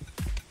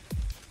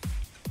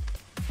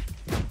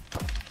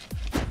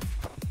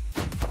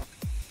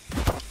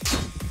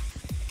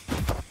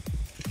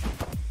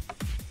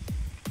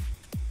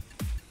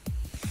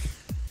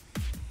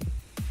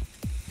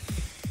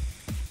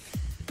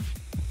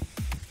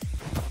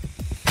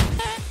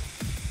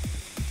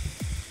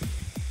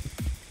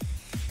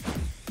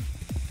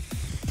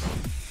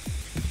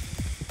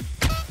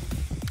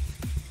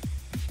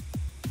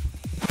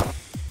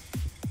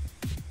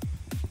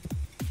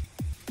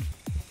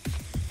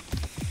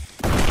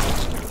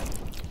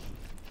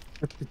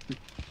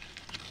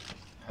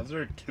 How's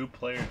there 2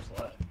 players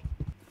left?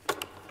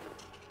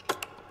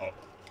 Oh.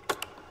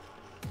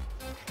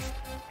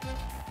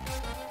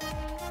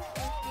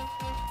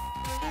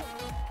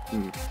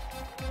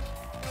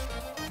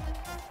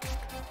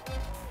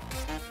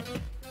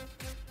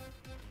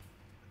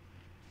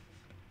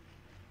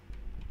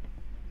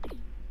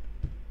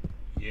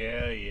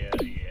 Yeah. Yeah.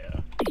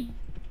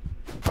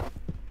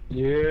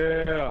 Yeah.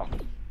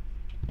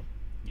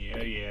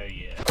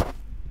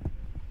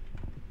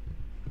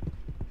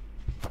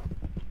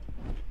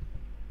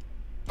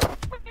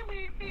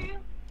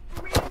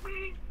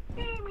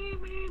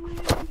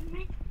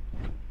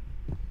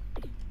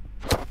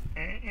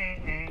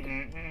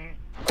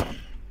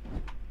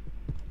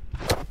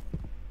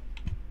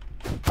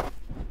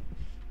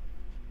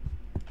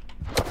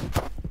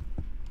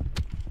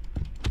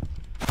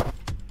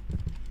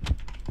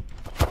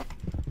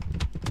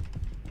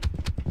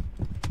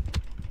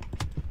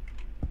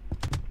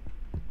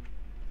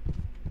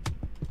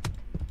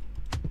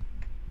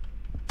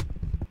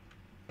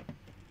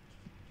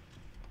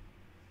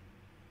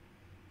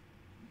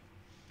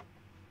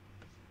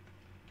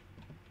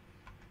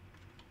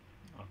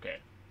 Okay,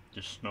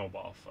 just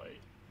snowball fight.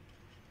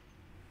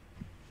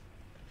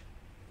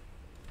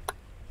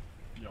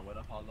 Yo, what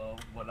up, Hollow?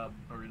 What up,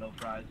 Burrito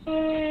Fries?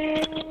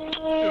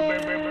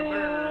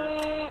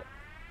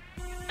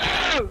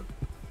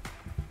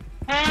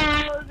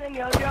 Balls in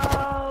your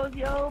jaws,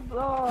 yo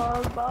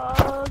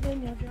balls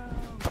in your jaws.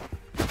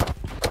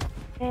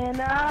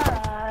 Can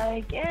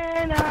I?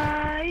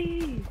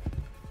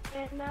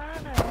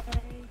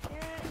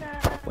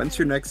 When's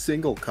your next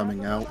single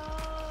coming out?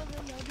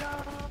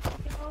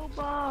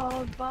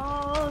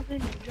 Balls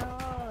in your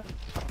jaws.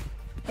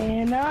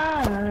 Can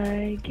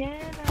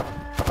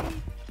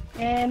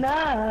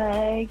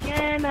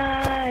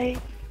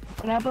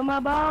I put my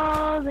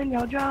balls in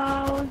your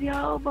jaws,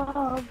 yo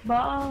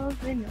balls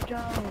in your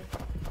jaws.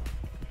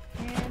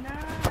 Can I?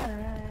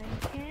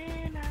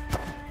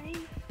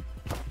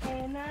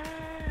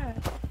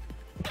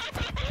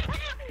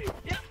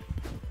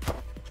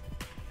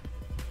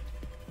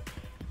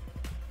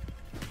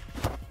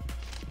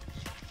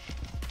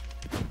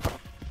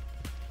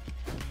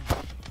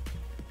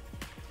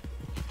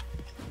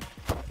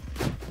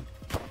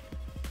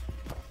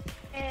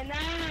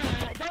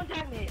 don't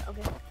tag me.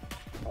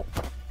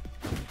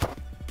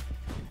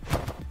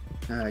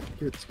 Okay.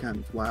 It's kind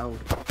of loud.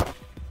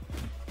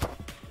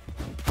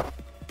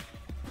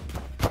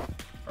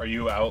 Are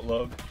you out,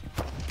 Log?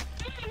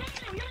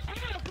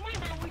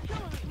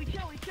 We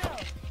chill.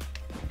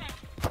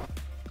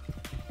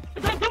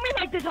 Don't do me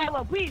like this,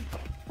 Hollow, please.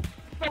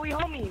 So we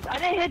homies. I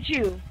didn't hit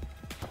you.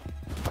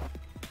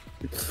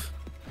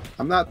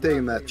 I'm not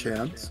taking that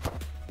chance.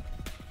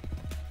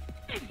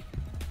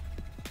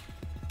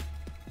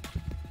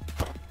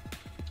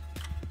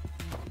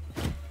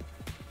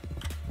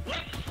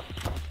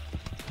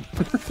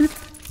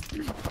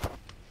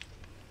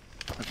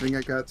 I think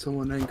I got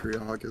someone angry,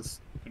 August.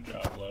 Good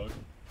job, Log.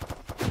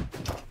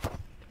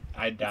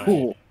 I died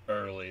Cool.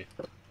 early.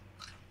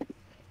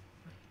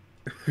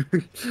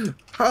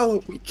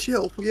 Hollow, we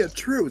chill. We had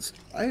truce.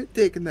 I ain't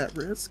taking that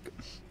risk.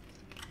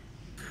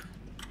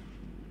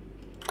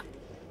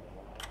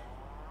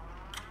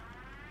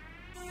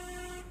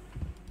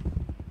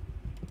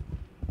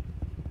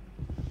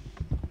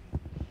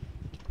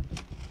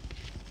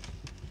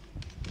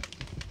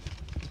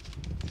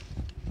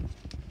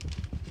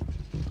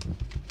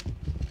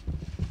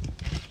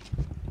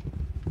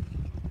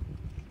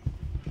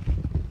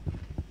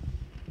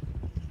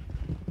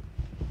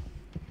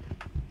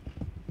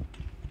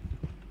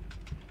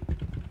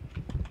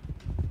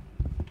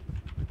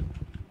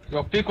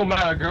 Go fecal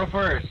matter, go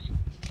first.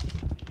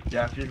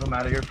 Yeah, fecal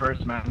matter, you're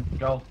first, man.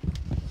 Go.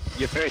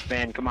 You first,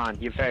 man. Come on,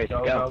 you first.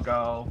 Go.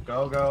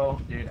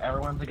 Dude,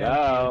 everyone's against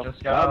Go. you.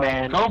 Just go. Go,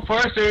 man. Go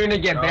first or you're gonna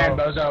get banned,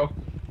 bozo.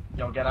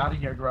 Yo, get out of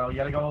here, bro. You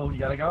gotta go.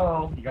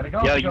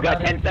 Yo, you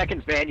got 10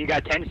 seconds, man. You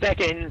got 10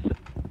 seconds.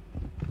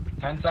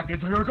 10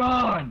 seconds or you're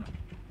gone.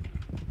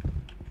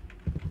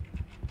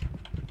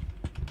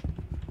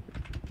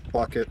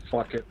 Fuck it.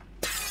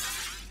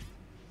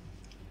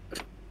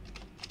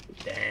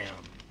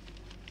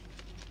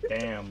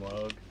 Damn,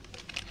 Log.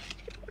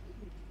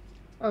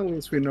 At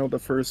least we know the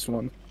first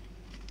one.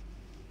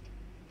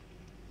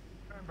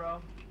 Your turn,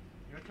 bro.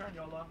 Your turn,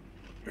 YOLO.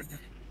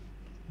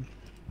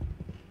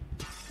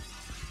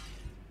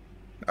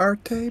 Our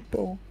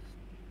table.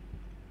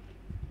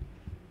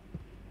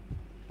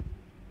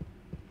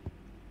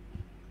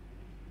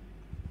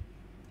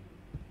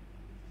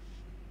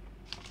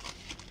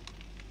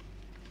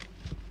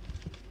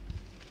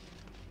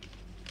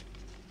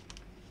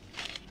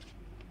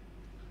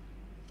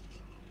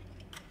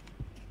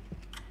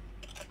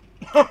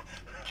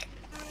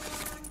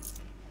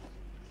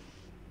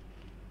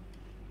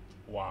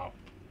 Wow.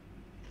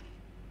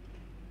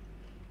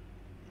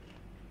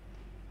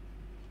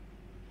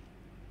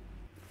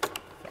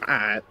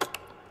 Alright.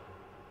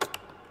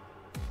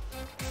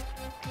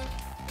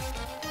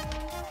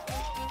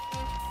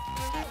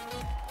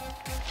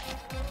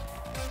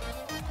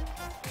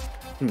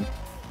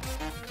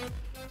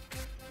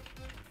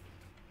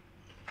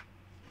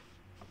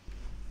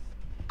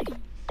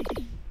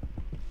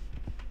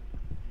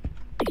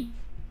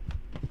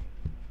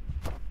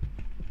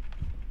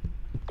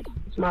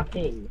 It's my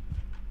ping.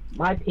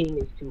 My ping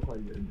is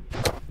 200.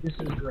 This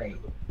is great.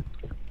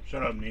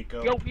 Shut up,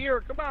 Nico. Yo, here,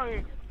 come on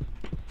here.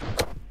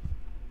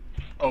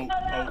 Oh.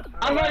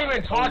 I'm not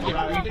even talking,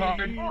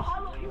 retard. Oh,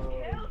 Hollow, you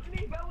killed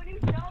me, bro, when you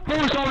told me.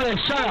 Who's over there?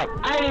 Shut up.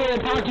 I ain't even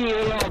talking to you,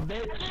 little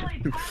bitch.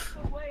 Literally passed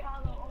away,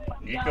 Hollow. Oh my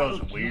Nico's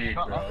God. weird,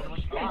 bro. That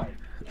was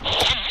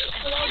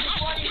the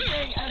funniest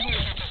thing ever.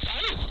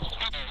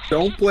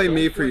 Don't blame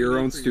me for your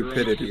own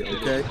stupidity,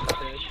 okay?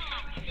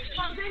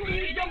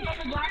 You jumped on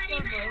the black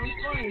server. It was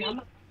funny. I'm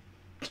not.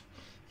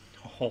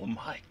 Oh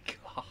my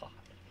god.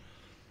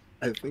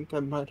 I think I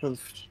might have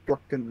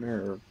struck a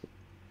nerve.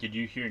 Did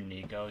you hear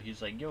Nico?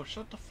 He's like, yo,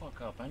 shut the fuck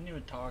up. I didn't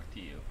even talk to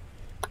you.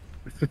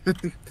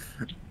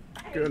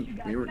 Good,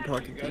 we weren't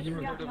talking to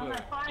you.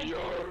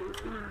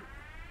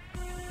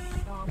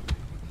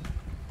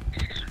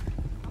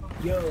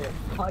 Yo,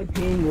 high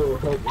ping will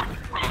help me.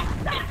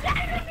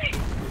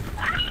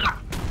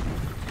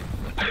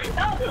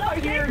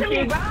 You're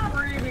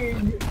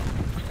breathing.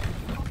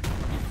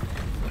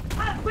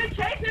 Quit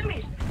chasing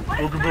me.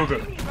 Booga booga.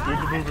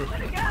 Booga booga.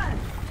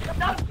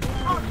 Stop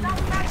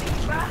smacking me,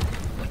 bro.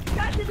 You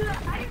got to do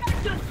that. How you got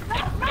to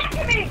stop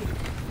smacking me?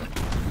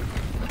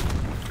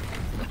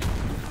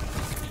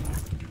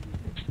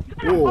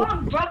 Whoa.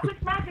 Bro, quit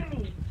smacking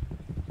me.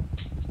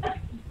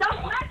 Stop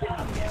smacking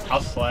me.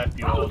 I'll slap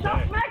you all Stop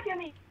day. smacking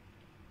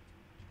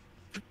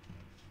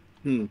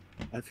me.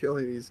 I feel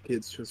like these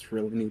kids just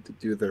really need to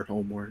do their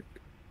homework.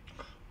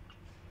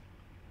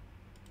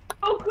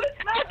 Oh, quit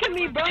smacking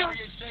me, bro.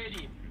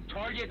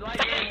 Target like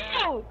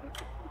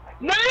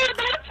No,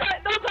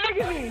 don't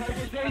target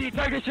me.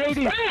 Target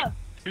Shady. Bro.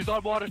 He's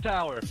on water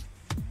tower.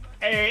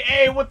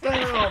 Hey, what the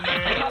hell,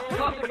 man?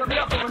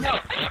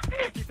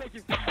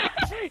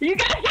 You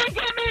guys can't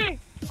get me.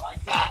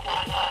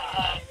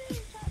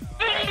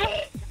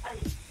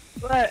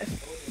 What?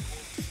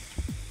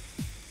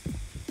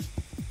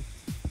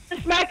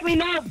 Smack me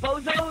now,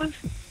 bozos.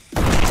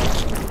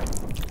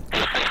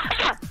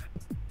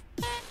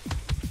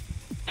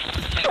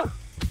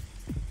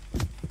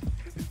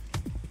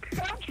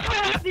 I'm coming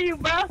after you,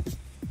 bro.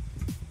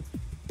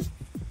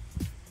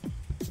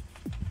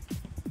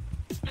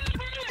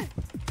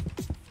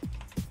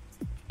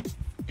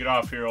 Get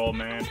off here, old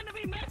man.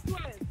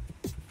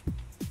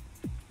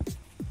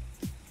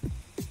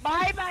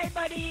 Bye bye,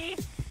 buddy.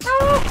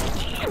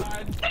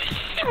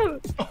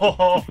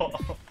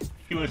 Oh,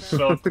 he was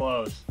so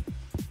close.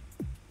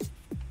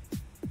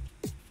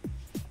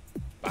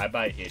 Bye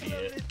bye,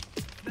 idiot.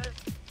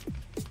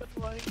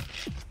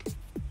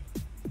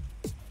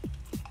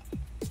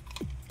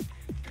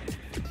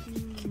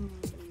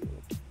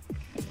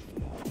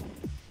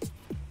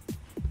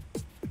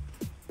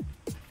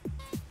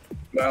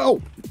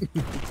 No!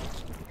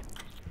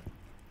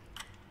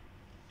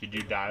 Did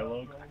you die,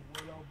 Logan?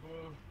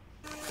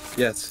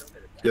 Yes.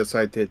 Yes,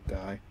 I did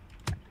die.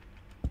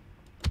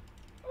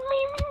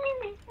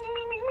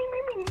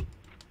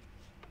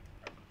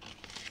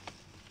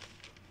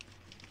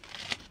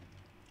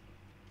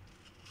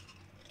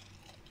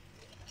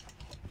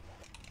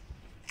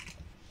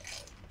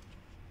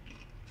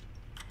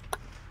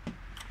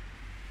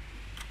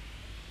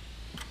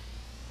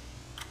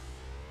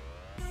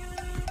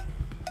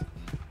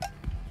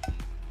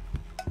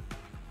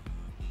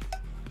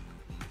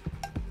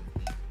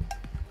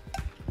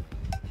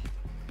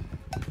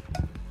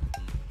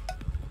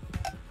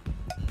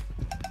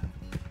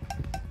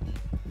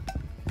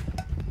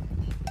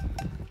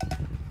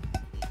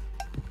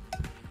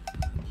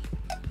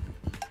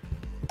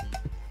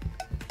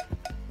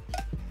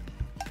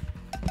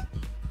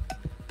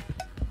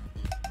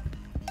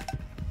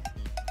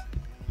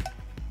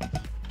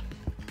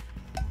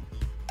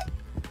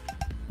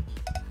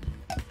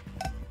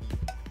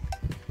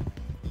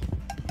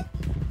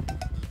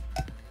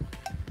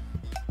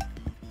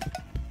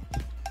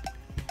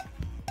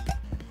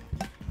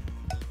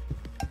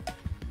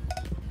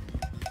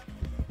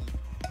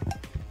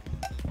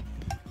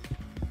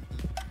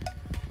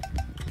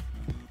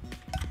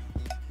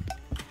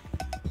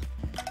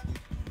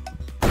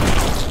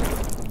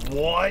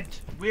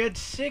 What? We had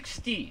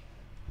 60.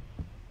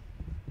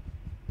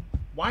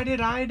 Why did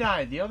I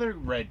die? The other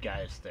red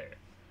guy's there.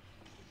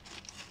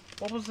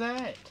 What was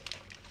that?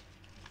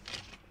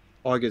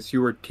 August,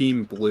 you were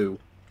Team Blue.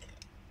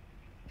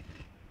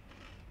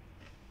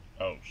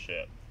 Oh,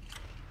 shit.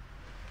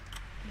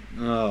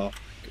 Oh,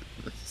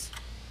 goodness.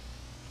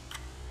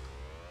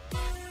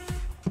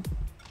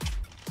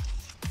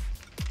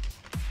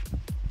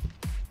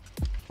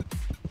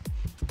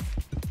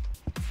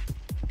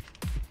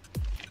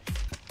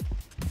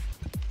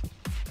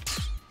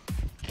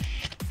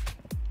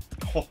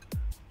 Oh.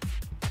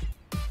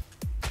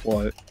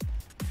 What?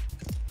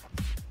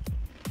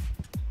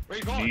 Where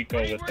you going?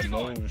 Nico with the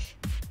moves.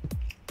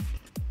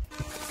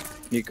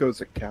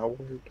 Nico's a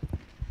coward.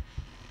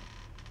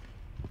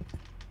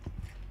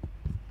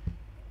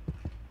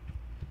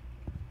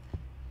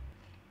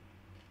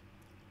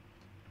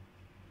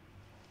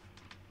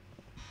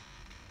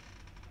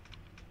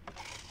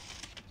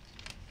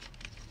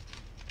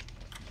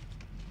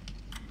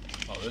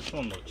 Oh, this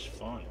one looks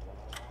fun.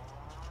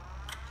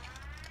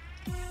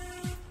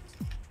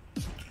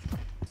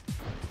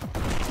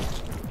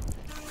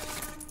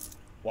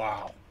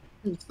 Wow.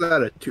 Is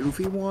that a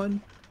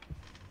 2v1?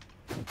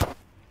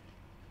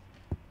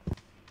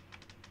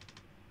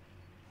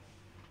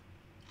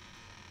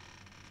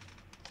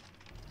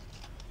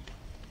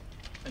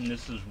 And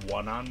this is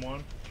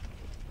one-on-one?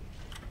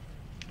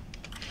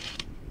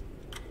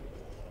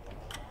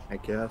 I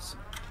guess.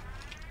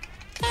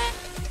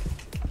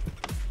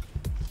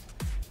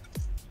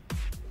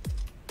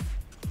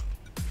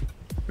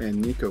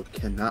 Man, Nico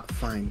cannot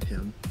find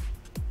him.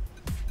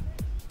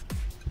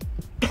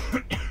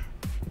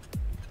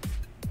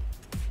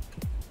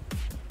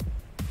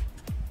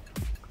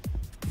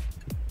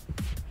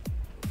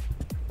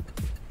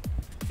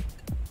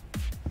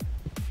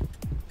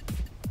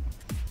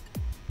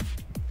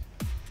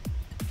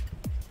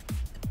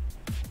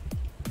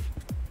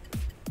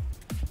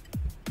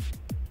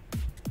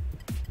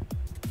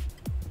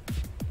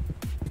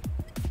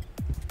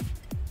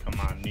 Come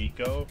on,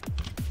 Nico.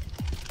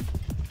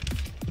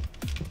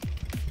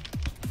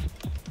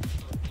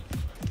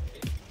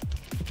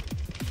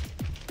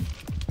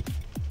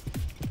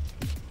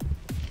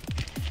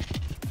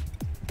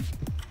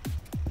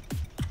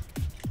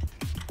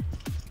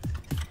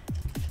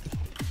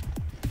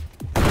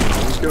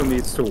 Nico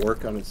needs to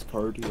work on his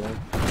party.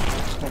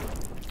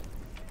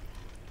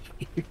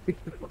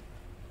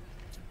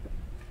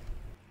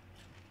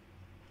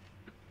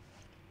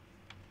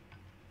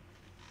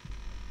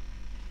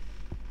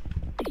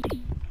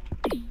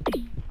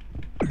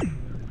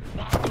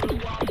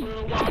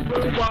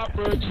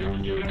 Whopper,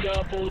 junior,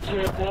 double,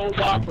 triple,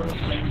 whopper,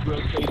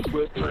 finger cake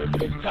with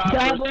perfect toppers.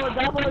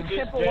 Double,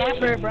 triple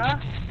whopper,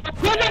 bruh.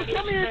 You didn't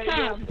kill me this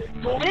time.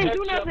 I didn't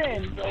do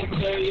nothing.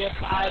 Okay, if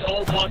I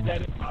don't want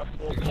that, if I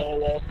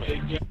fall off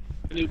again,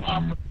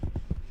 whopper.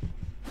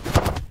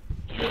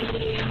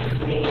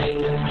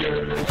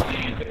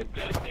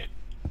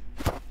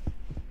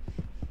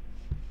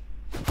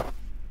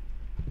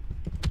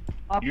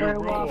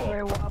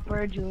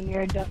 Whopper,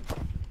 junior, double.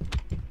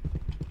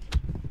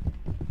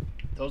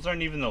 Those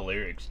aren't even the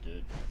lyrics,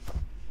 dude.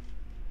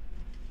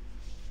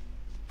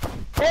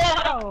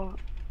 Oh!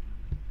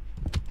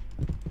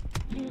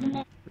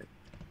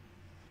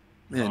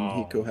 Man,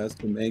 Oh. Hiko has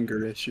some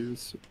anger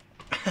issues.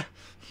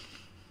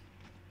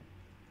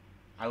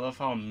 I love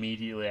how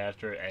immediately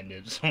after it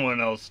ended, someone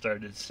else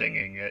started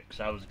singing it because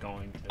I was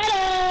going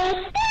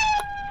to.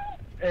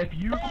 If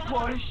you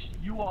push,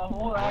 you a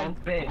whole ass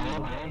bitch.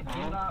 Okay?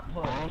 Do not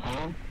push.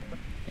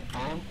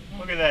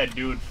 Look at that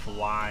dude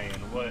flying.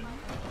 What?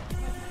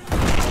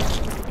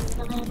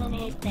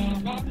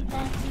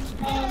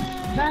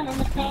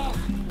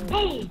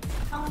 Hey!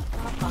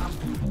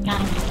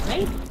 Got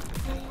great.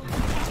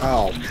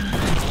 Oh.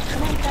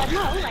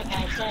 No, like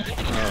I said.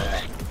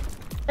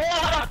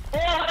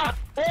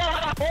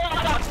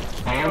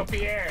 Hey,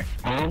 Pierre.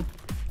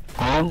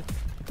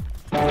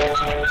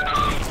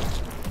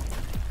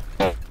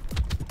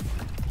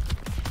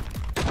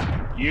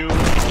 You.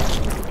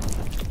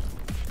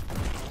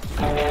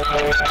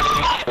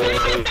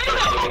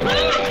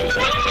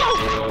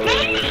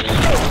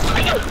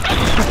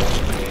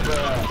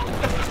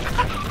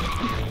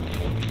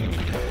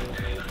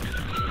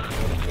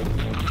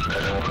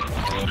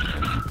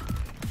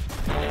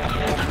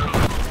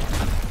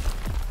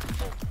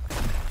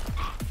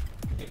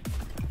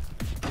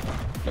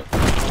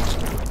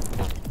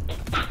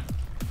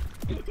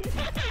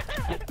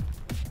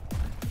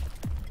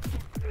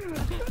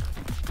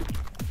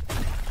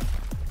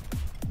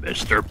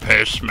 Mr.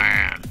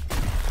 Pissman.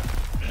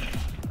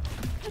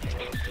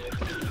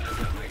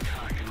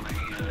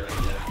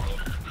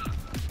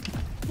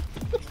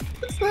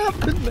 What's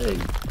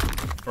happening?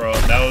 Bro,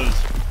 that was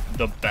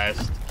the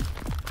best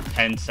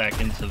 10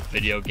 seconds of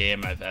video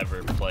game I've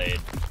ever played.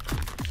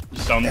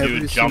 Some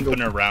dude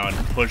jumping around,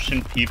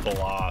 pushing people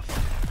off.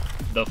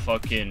 The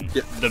fucking,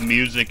 the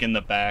music in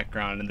the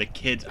background, and the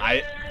kids.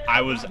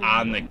 I was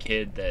on the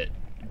kid that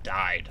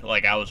died.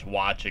 Like, I was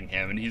watching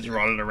him, and he's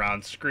running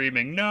around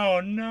screaming, no,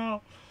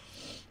 no.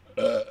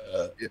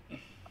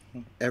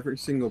 Every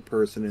single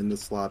person in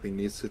this lobby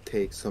needs to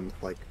take some,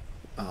 like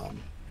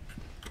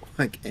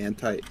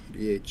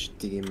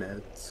anti-ADHD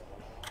meds.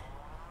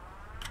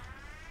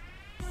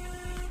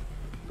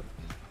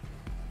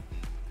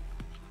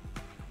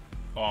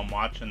 Oh, I'm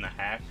watching the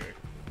hacker.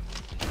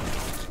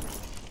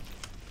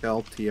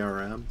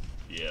 LTRM.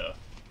 Yeah.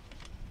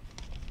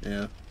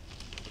 Yeah.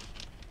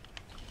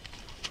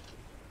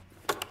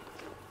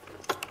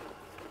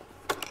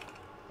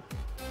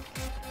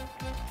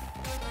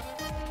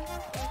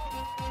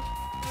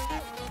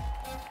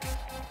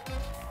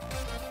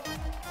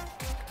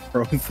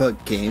 Bro, the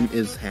game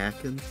is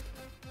hacking.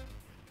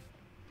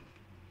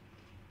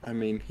 I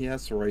mean, he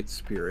has the right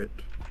spirit.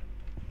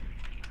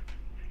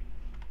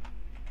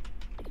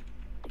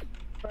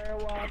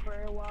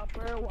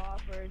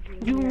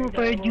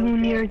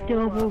 Junior,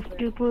 double,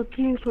 triple,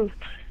 triple.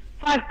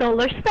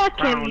 $5 spot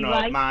can Round be up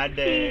like my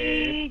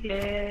day.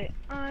 needed.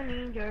 I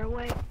need your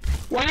way.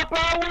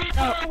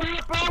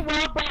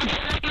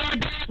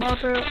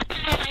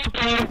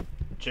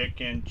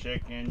 Chicken,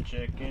 chicken,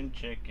 chicken,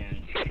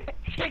 chicken.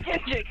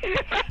 Chicken.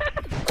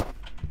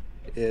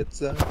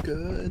 It's a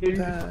good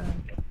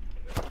time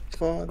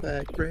for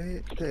that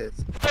great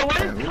taste. So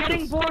what is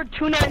cutting board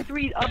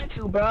 293 up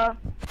to, bruh?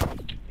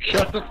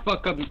 Shut the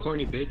fuck up, you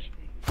corny bitch.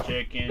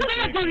 Chicken, Look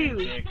at chicken,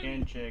 you.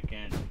 chicken,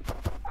 chicken.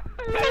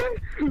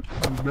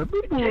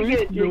 Remember,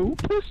 boys, no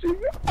pussy.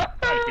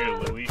 Right here,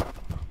 Louie.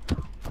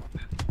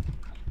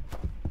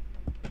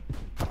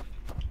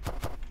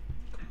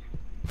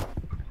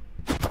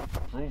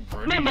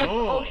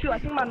 Oh shoot, I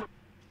think my...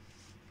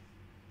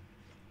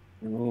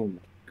 Oh my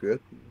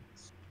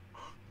goodness.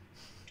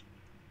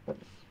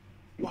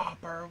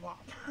 Whopper.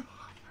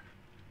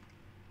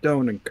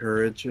 Don't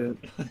encourage it.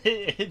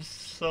 It's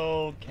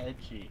so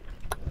catchy.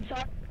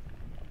 Sorry.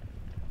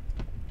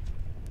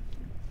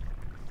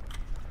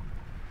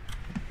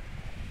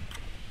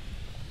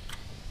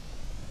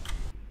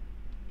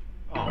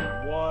 Oh,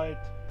 what?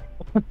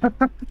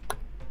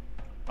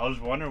 I was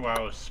wondering why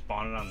I was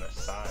spawning on the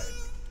side.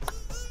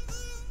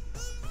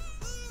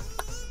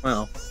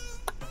 Well.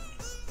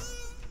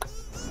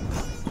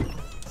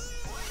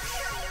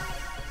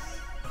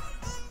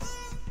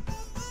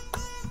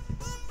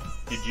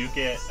 Did you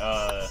get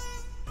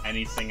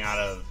anything out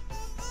of...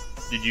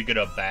 Did you get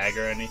a bag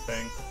or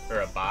anything?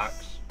 Or a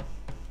box?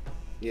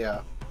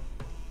 Yeah.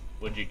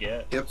 What'd you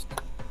get? Yep.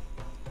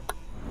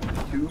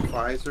 2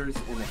 Pfizers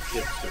and a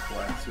hipster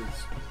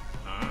glasses.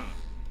 Ah.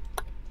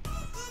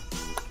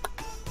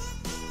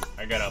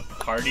 I got a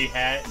party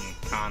hat and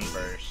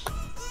Converse.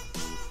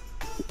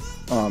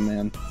 Oh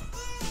man.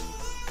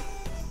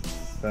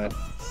 That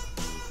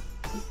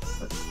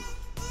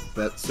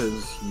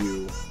says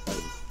you,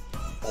 like,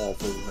 all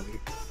the way.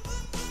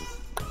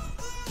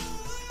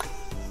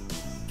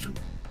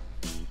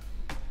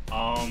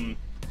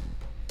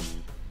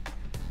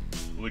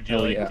 Would you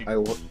like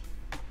to...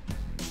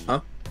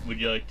 Huh? Would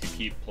you like to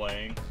keep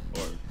playing?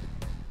 Or...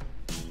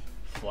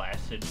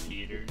 Flaccid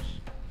Peters?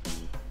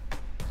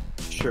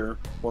 Sure.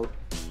 Well,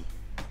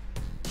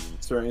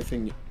 is there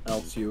anything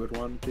else you would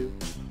want to do?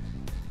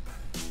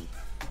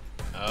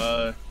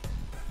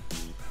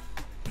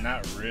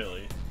 Not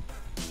really.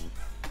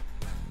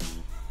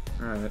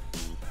 Alright.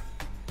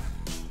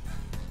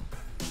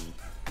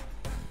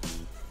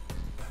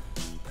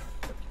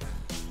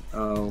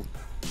 Oh,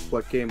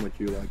 what game would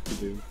you like to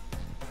do?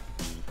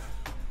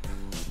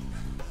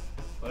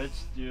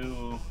 Let's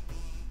do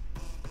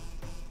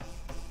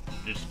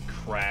just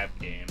Carb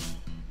Games.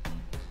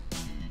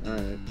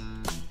 Alright.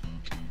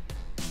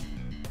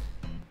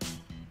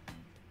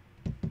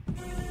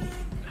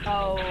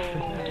 Oh.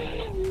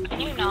 Can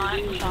you not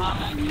stop?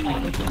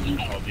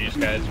 Oh, these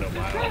guys are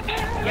wild.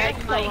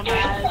 Yikes, like,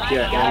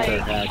 Yeah, and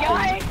they're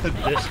hacking.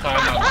 This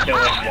time I'm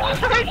killing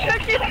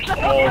you.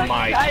 Oh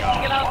my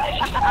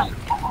god.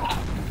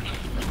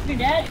 You're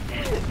dead?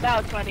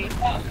 That was funny.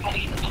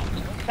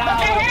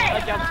 That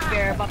was a jump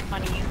scare, but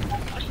funny.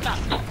 Stop.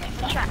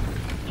 Track.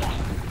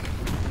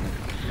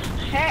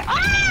 Hey,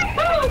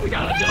 ah! We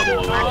got a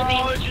double.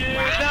 Oh, gee,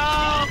 no!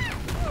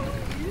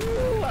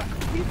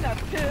 He's got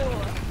two.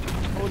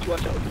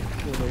 Watch out.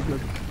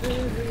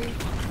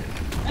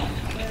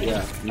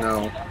 Yeah,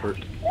 no.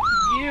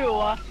 You.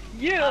 Oh,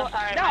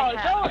 sorry, No, my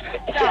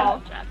cat.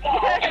 no.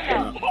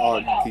 Oh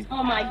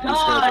my These god.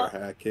 guys are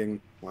hacking.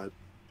 What?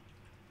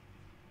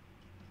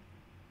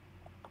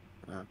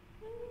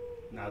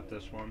 Not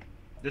this one.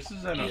 This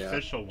is an Yeah.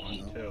 official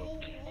one, too.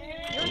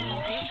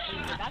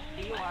 That's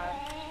you are.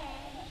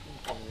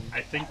 I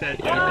think that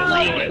dude Wait,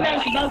 destroyed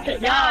Man's about to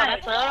No, die.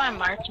 that's literally my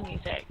march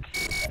music.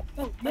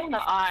 What's the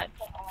odds?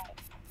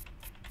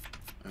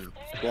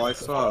 Well, I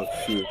saw a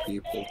few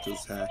people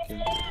just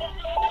hacking.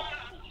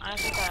 I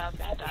think I've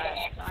been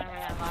died. I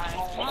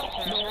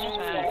don't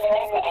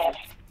know.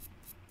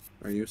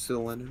 Are you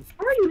still in it?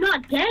 How are you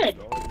not dead?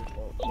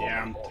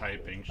 Yeah, I'm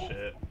typing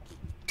shit.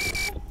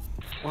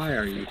 Why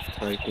are you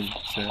typing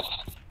shit?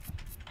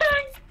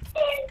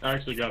 I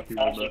actually got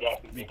people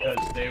that. Because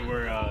they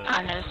were,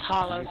 I know it's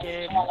hollow,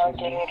 dude.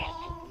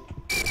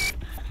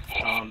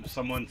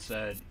 someone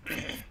said,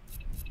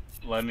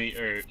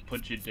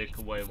 put your dick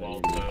away,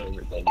 Walter.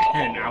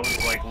 And I was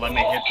like, let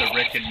me hit the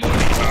Rick and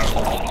Morty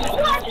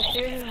car. The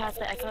dude who has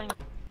the echoing.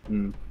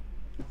 Hmm.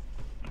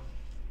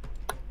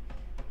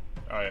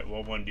 Alright,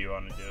 what one do you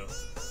want to do?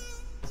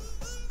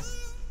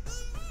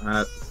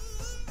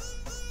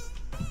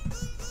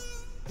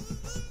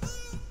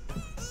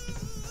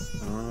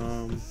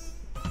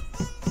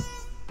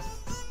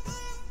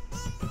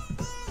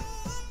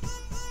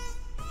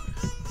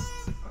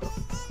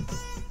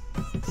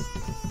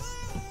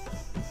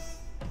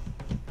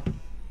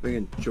 We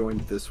can join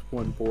this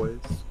one, boys.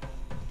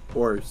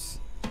 Or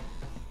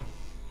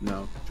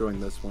no, join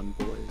this one,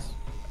 boys.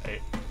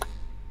 Hey.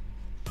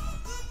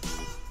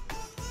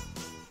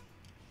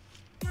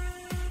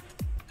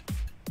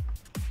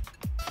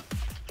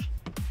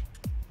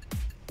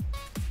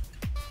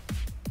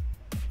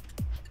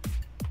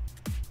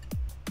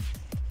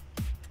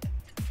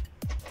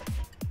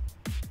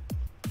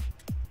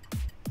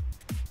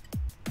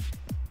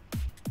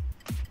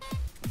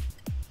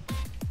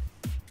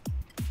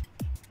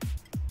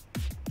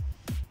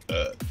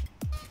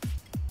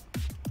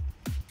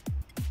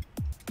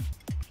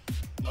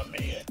 Let me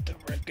hit the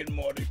Rick and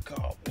Morty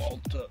car,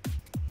 Walter.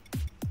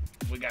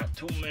 We got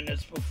 2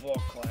 minutes before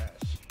class.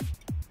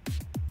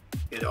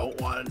 You don't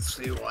want to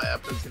see what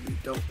happens if you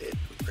don't hit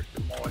the Rick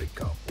and Morty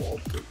cup,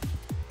 Walter.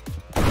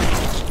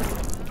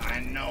 I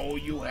know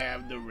you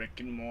have the Rick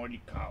and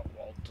Morty car,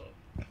 Walter.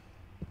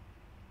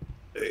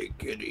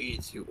 Take it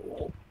easy,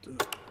 Walter.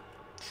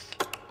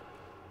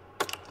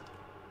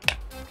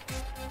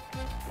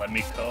 Let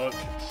me cook.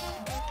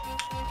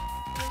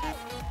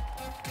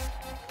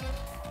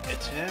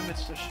 It's him,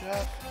 it's the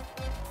chef.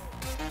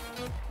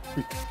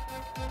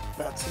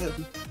 That's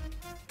him.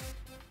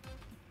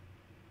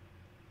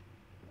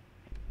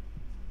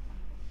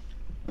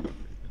 Let's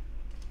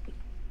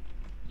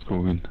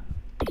go in.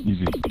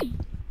 Easy.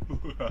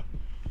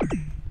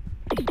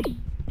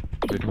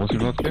 Wait, was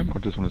your last game or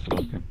this one is the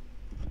last game?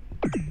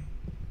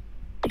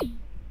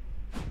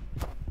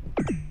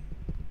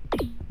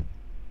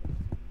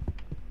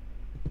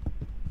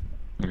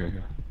 Okay,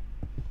 yeah.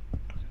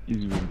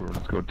 Easy win, bro.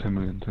 Let's go 10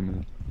 million, 10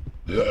 million.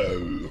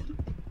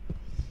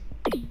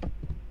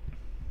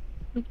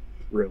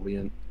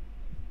 Brilliant.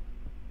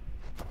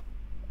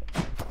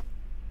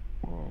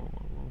 Whoa,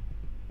 whoa, whoa.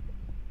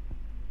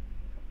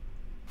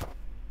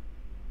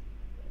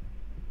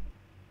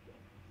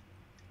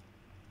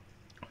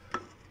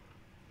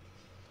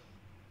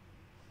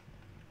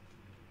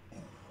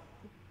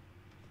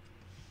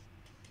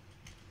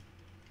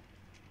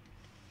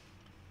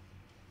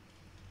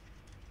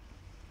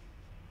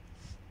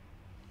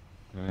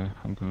 Yeah,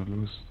 I'm gonna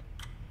lose.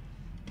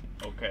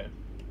 Okay.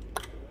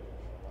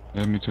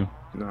 Yeah, me too.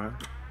 No.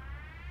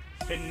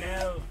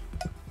 Fennel.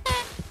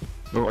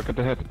 Oh, I got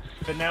the head.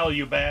 Fennel, you See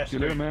you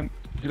bastard. later, man.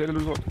 See you later,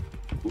 loser.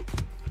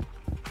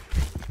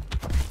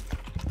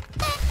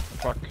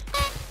 Fuck.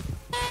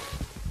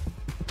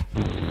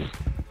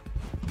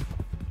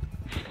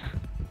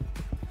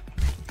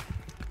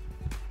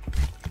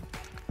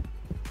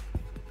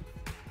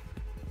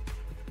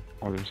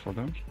 Oh, there's 4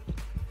 damage.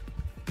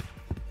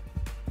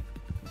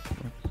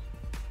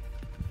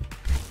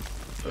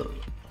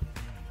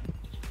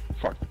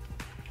 Fuck.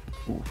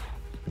 Oof.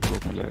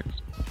 Broke my legs.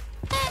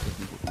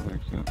 Broke my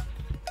legs, yeah.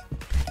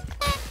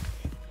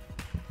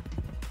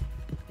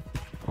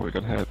 I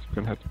got heads,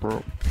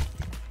 bro.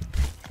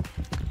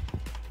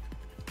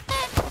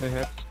 Hey,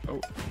 heads.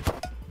 Oh.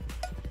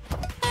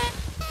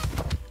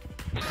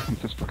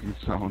 This fucking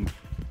sound.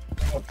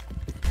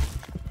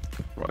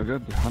 Bro, I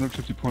got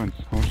 150 points.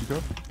 How much you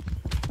got?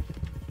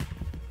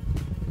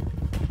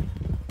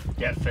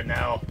 Get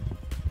Finel.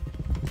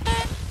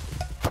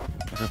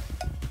 I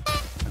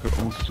got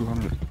almost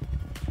 200.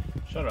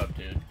 Shut up,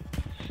 dude.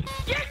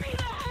 Give me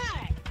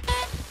that!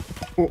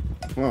 Oh,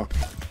 wow.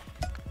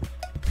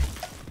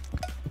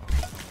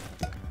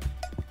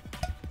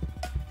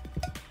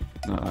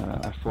 No,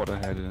 I thought I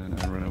had it and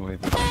I ran away.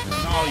 But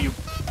No, you.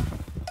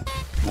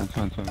 no, it's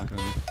fine, I got it.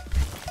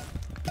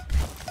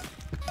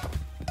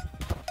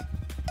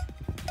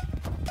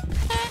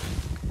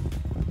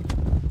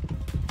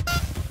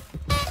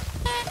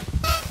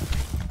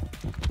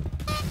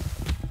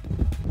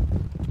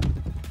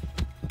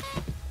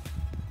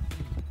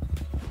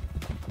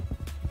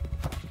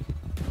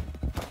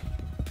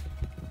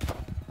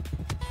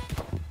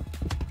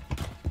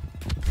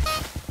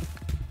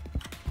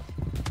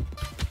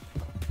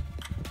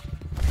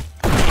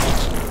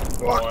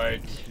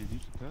 What?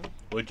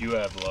 What'd you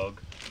have, Log?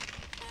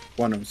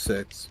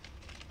 106.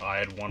 I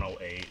had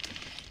 108.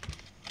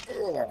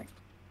 Oh,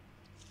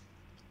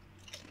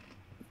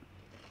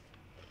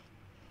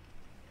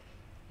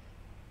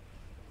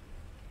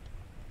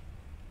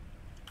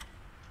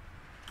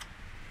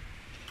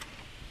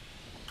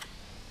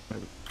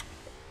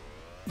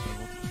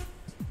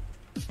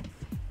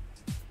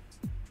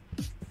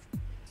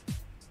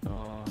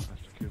 I have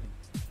to kill him.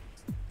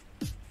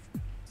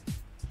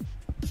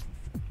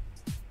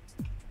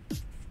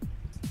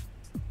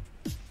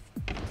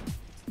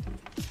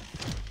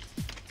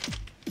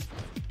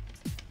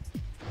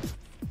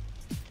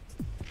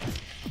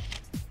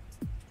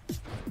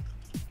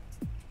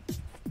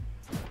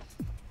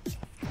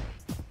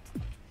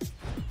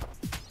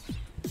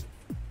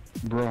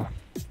 Bruh.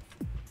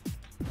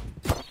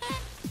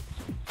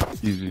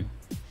 Easy.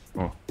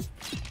 Oh.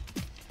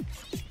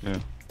 Yeah.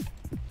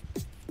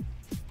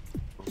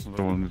 There's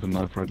another one with a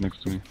knife right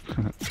next to me.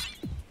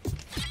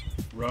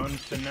 Run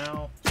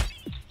Finel.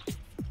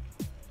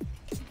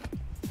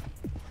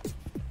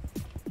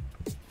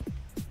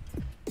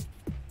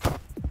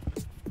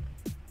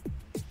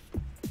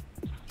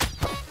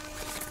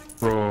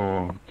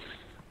 Bro.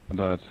 I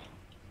died.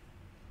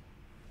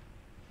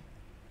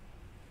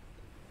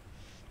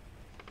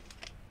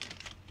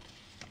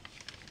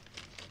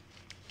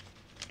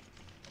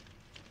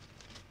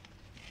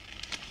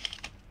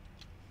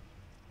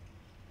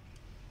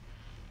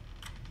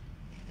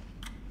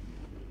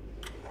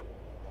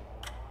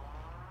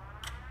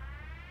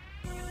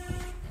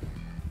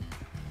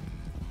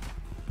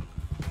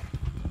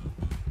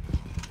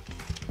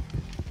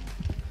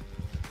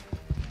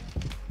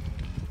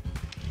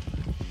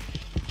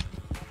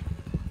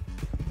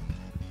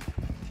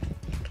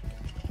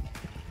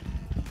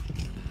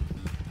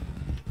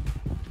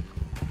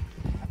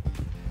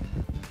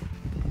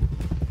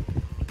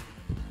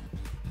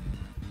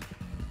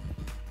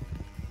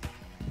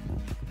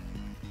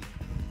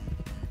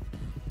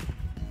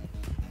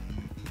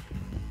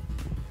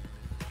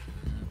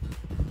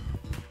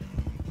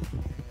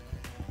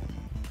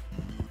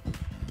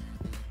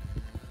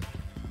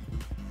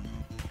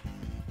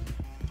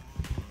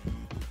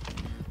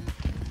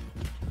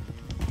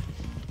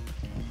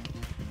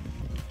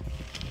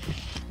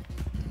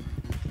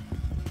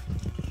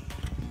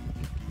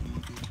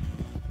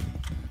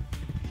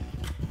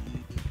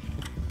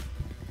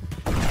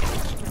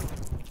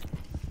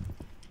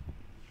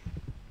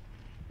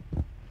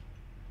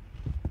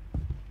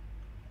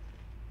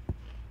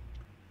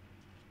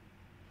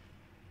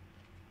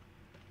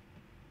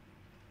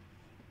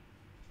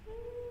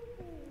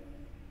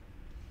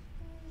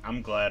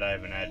 I'm glad I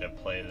haven't had to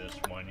play this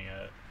one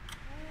yet.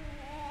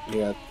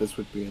 Yeah, this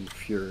would be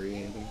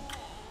infuriating.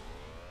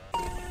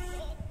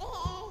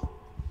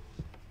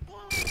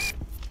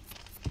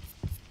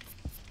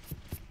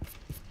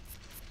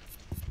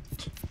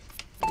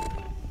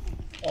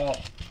 Oh.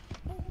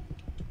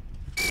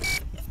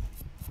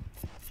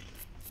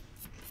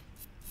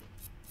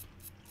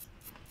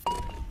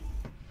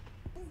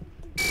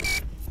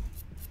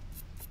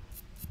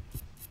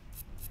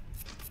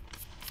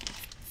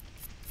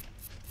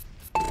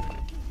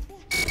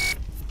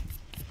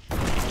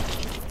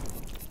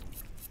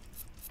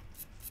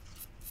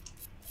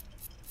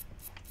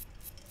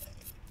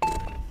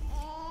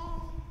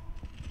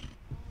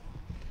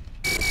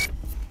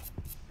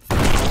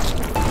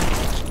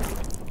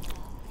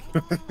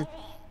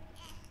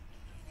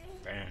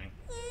 Bang.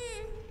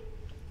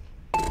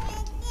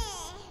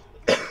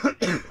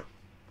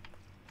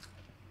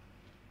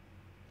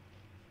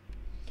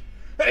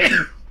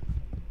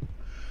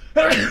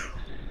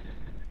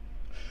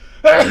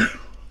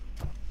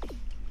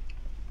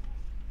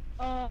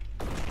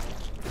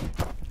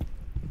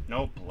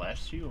 No,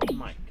 bless you. Oh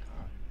my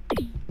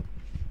god.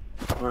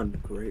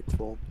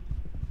 Ungrateful.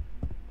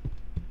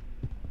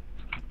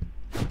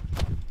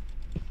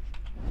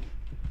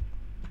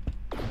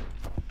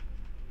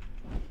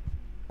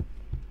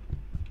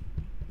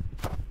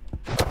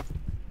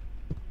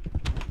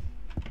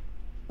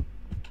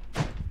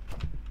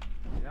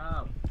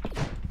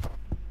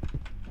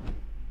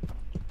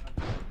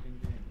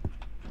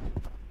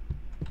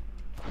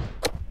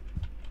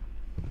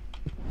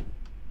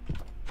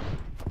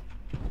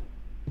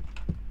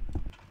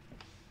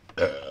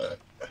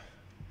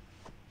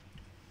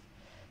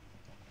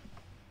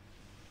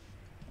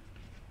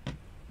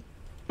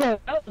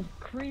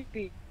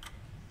 creepy.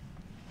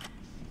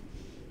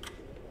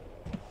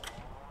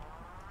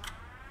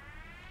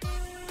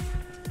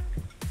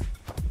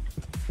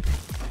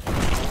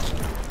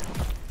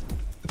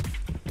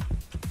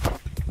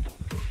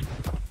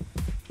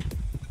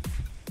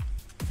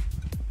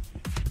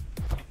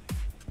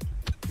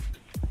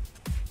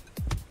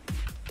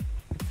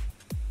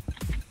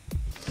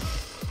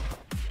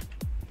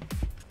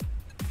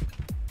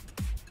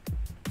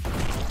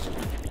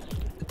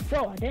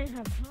 Bro, I didn't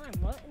have time.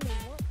 What in the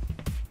world?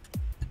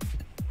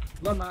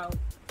 Let out.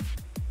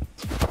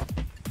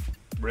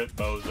 Rip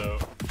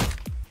Bozo.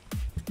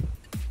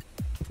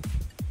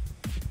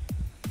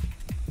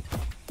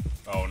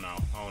 Oh no,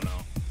 oh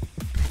no.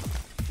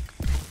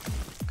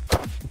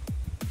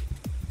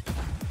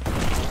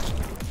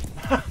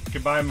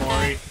 Goodbye,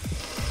 Maury.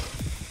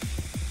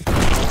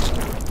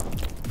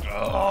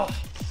 Oh.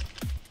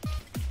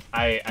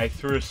 I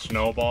threw a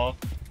snowball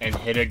and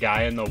hit a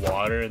guy in the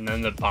water, and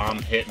then the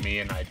bomb hit me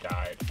and I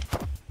died.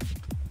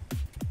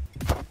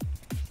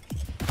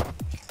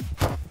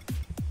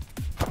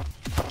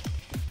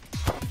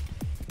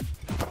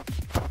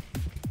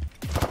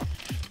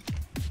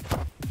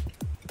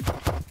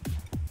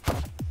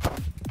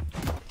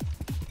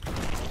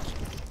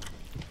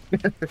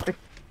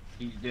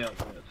 He's dealt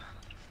with.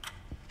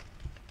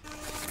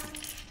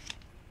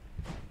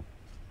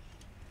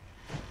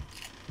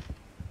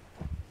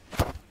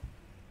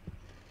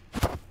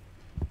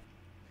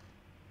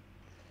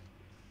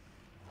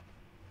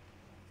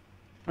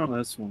 Oh,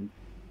 that's one.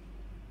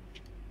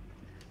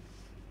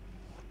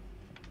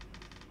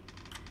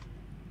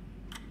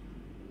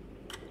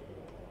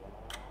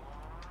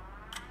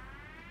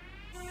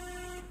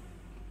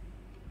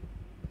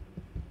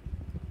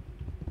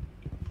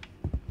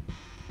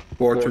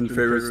 Fortune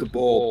favors the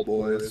bold,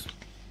 boys.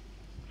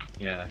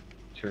 Yeah,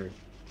 true.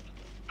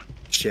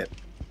 Shit.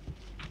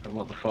 And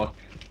what the fuck?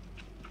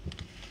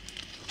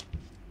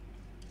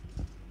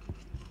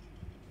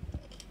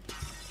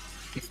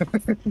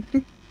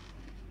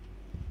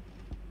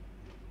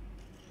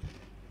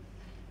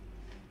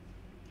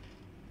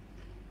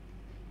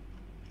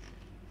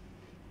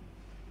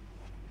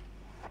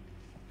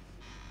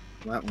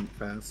 That went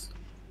fast.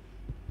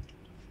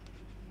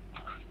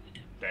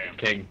 Damn.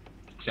 King.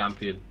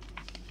 Champion.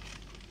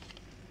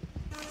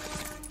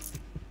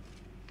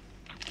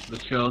 The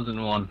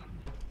chosen one.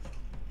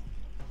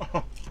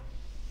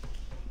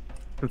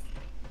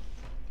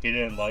 He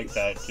didn't like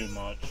that too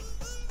much.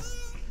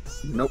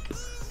 Nope.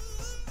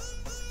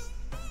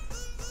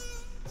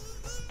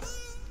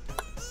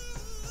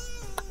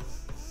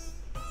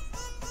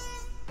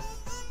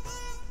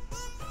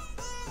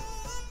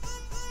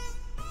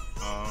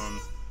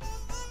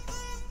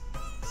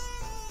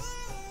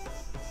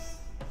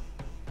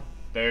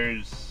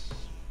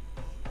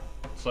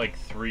 It's like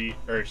 3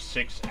 or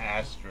 6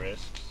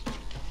 asterisks.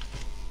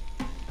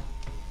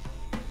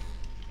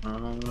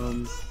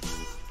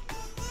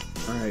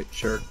 Alright,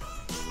 sure.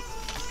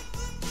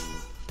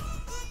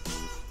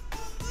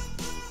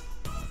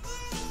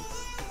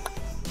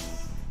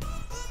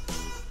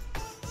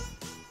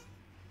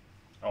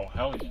 Oh,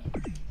 hell yeah.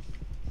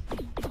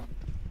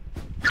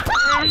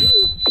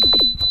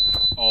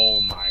 Oh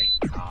my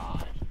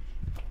god.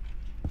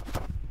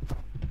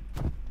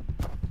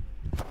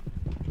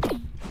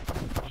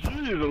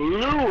 Jesus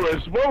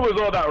Lewis, what was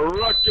all that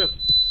ruckus?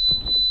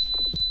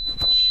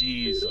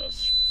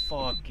 Jesus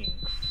fucking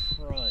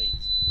Christ.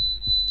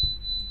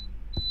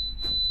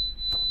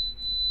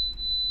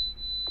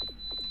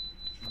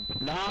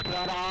 Knock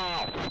that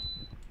off!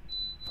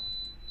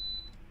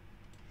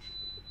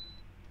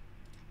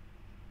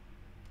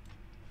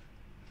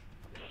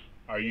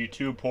 Are you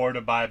too poor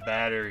to buy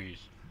batteries?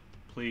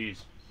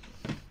 Please.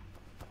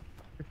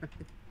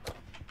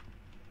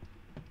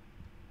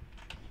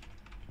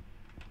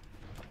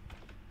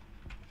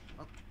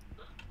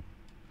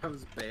 I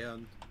was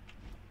banned.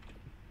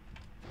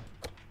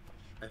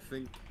 I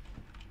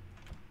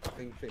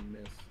think they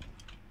missed.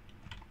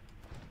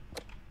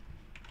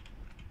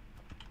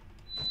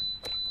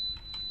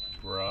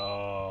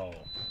 Bro.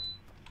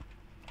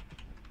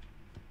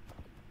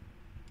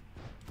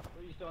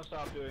 Please don't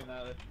stop doing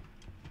that.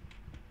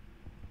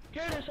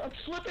 Curtis, I'm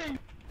slipping!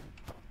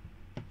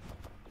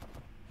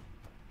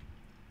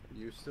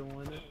 You still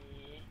in it?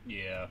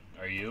 Yeah,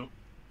 are you?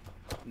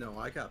 No,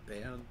 I got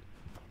banned.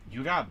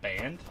 You got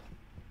banned?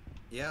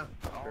 Yeah,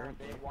 All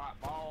apparently. big white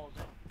balls.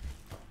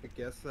 I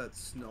guess that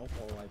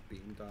snowball I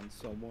beamed on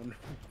someone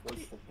was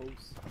the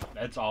host.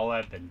 That's all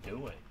I've been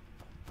doing.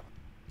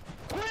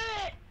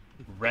 Quit!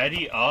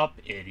 Ready up,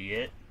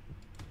 idiot.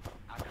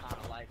 I kinda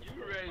like it.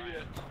 You ready,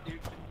 you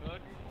stupid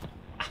fucker?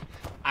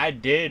 I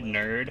did,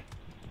 nerd.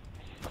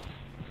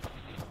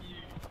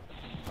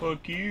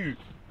 Fuck you.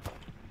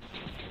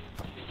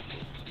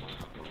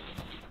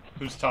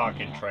 Who's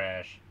talking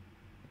trash?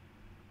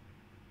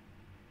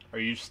 Are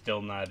you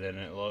still not in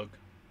it, Look?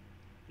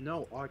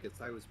 No,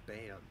 August, I was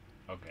banned.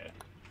 Okay.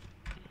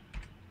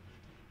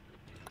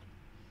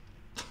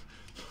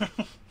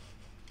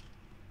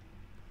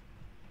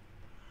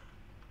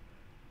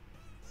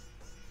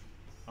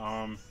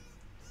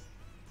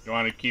 You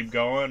want to keep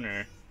going,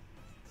 or?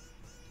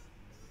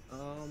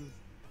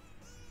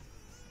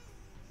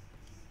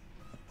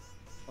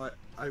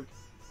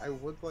 I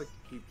would like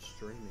to keep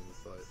streaming,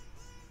 but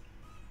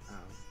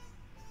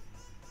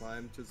well,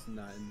 I'm just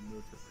not in the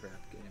mood for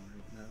craft game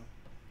right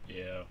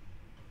now.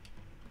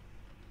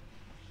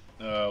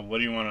 Yeah. What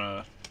do you want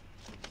to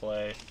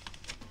play?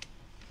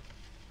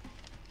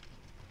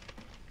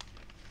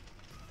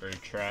 Or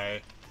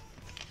try?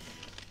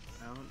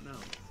 I don't know,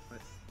 but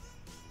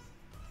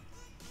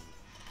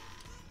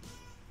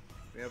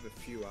we have a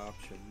few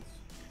options.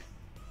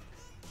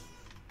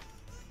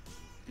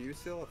 Do you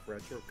still have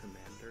Retro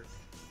Commander?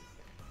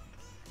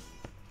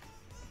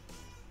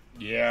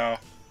 Yeah.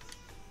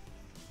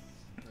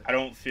 I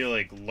don't feel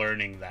like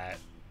learning that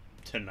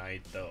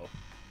tonight, though.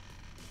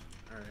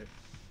 Alright.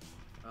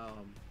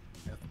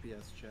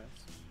 FPS chess.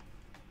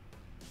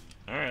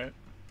 Alright.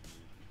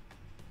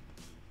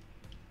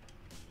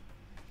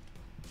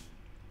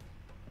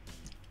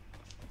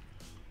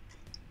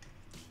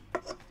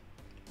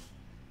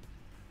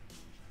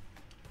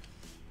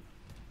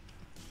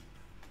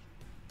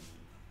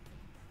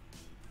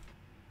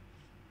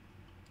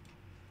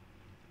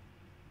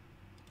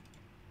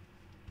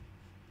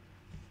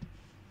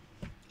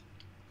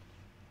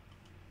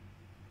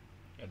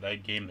 Yeah,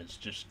 that game is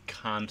just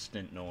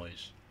constant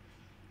noise.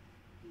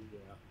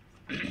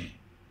 Yeah.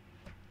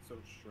 So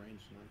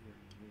strange not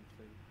hearing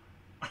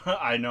anything.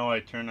 I know, I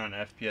turned on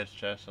FPS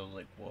chess, I was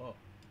like, whoa.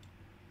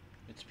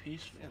 It's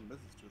peaceful. Yeah, this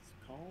is just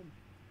calm.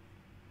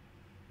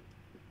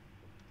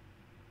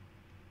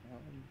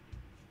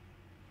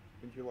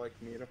 Would you like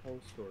me to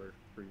host or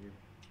for you?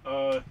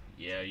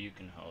 Yeah, you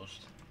can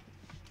host.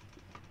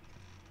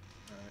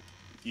 Alright.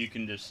 You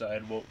can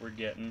decide what we're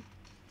getting.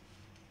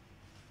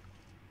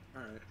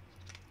 Alright.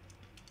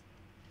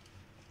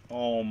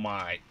 Oh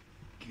my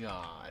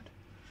god.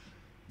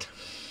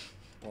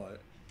 What?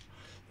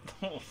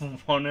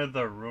 One of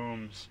the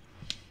rooms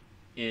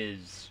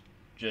is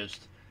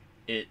just,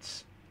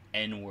 it's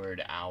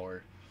N-word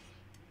hour.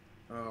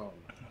 Oh.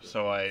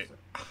 So I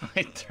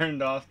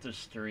turned off the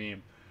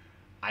stream.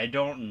 I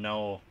don't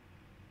know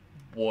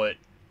what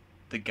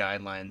the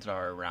guidelines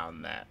are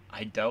around that.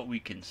 I doubt we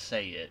can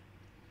say it.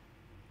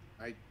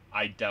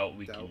 I doubt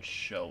we can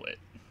show it.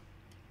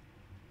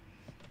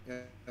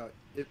 Yeah,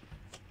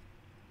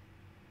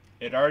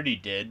 It already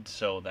did,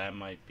 so that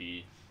might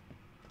be,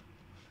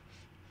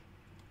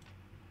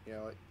 yeah,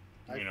 like,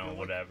 you know, feel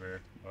whatever.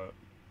 But,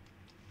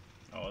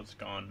 oh, it's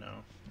gone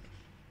now.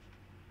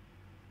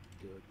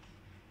 Good.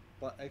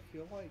 But I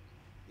feel like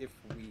if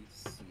we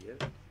see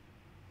it,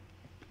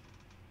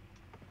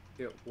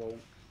 it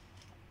won't,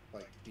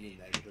 like, be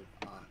negative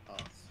on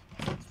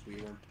us, since we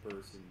weren't the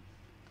person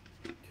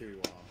to,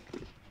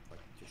 like,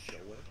 to show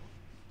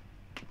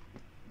it.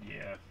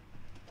 Yeah.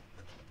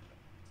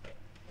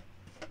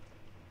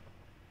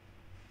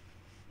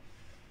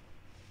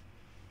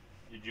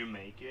 Did you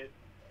make it?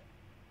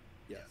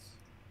 Yes.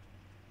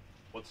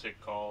 What's it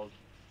called?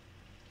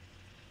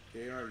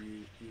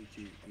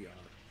 K-R-U-E-G-E-R.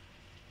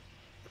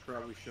 I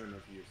probably shouldn't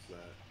have used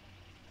that.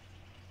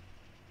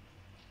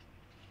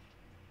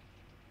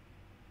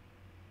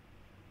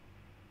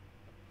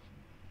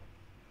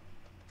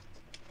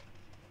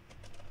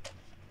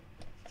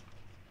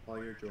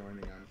 While you're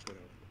joining, I'm gonna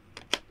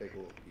take a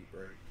little pee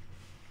break.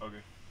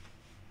 Okay.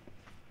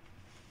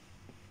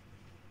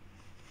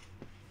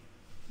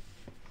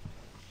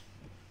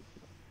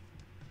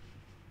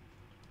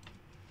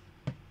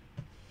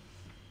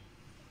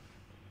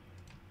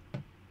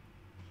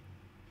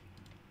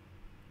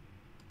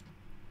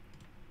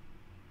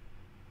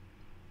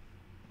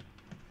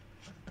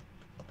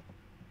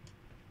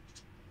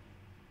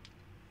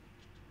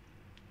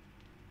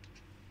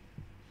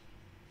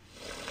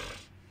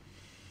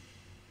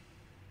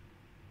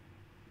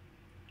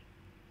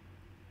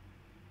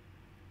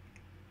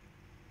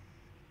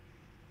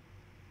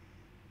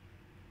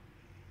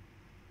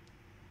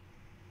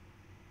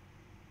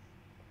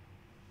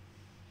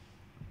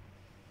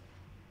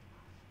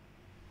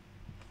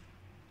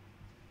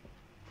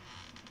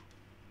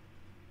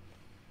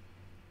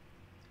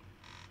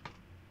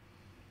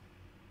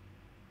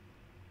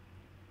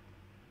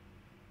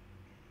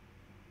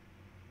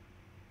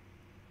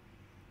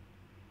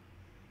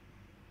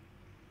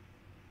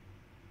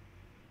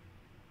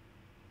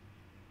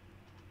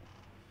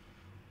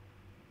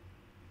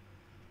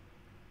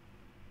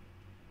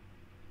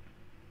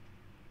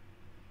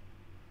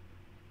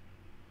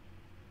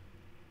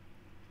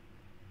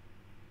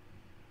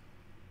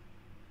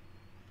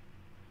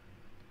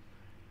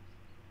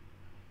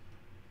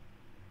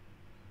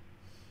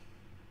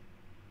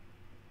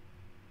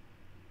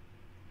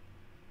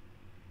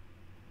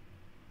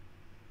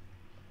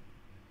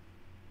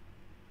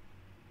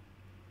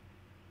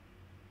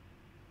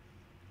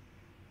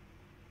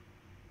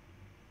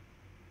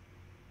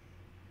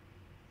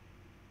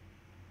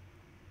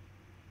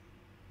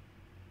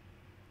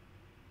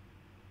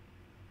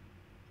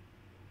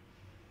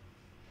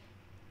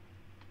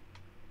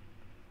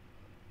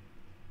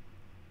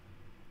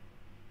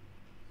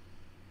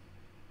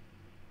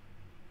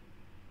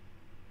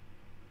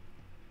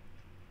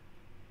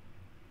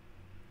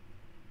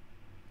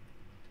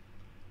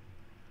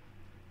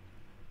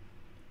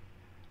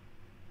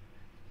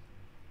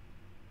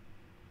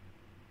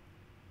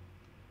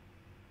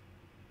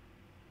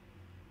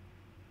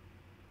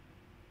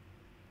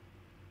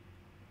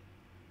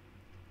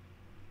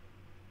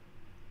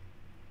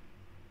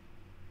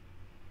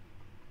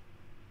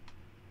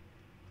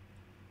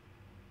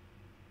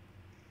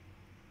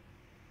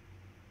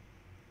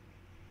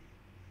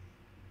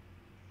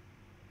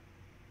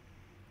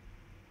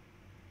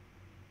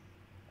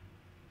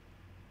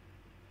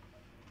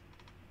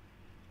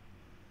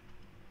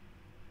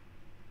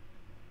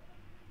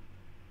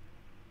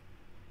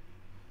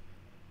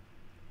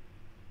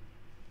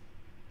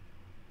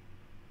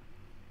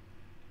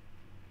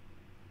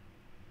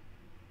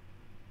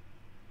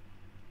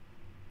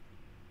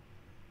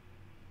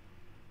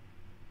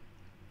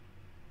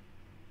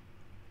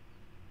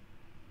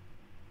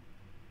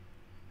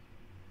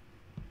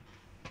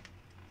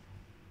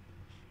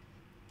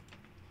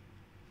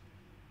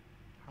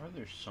 How are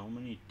there so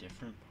many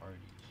different parties?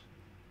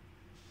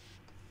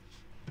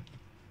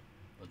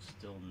 But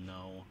still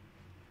no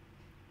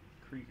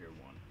Krieger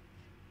one.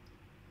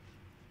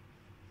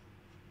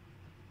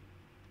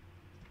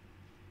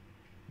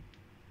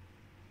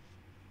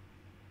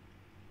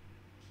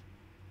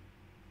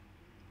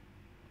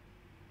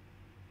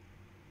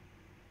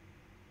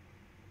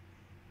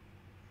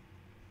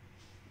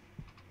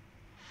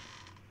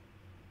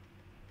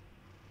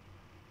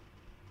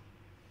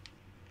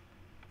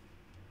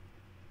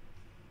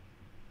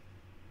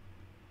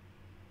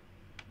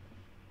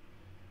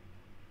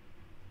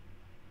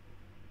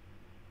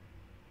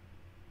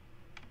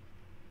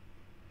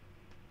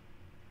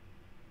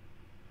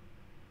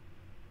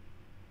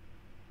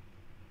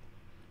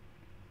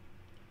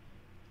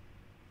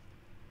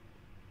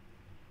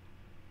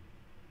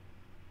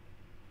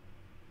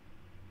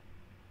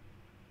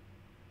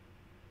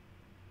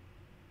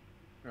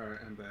 Alright,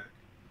 I'm back.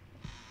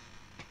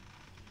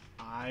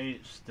 I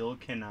still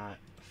cannot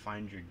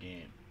find your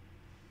game.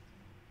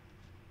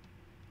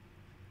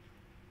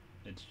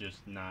 It's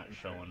just not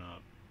showing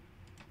up.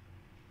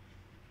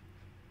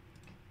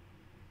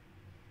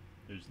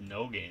 There's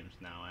no games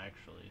now,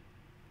 actually.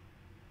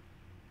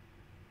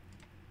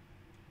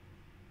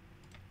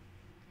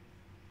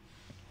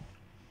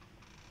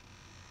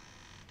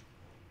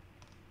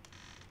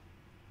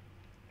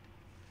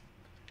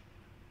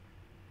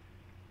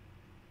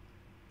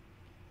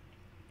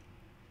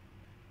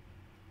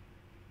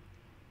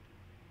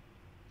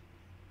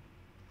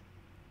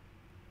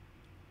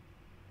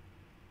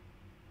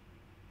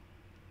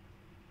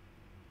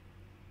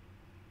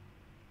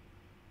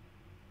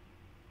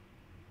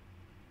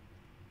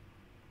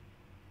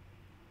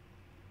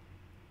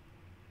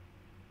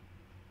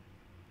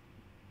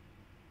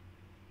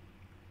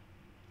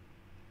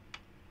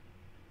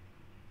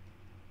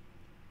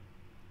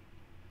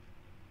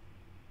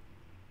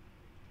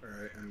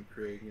 Alright, I'm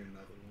creating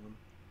another one.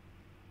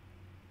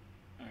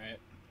 Alright.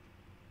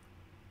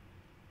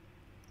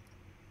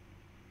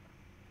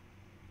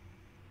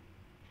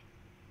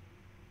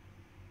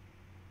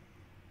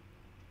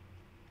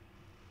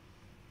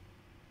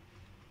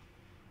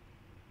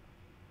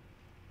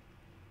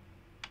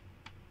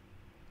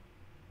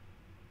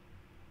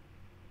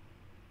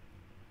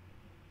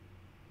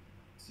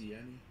 See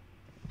any?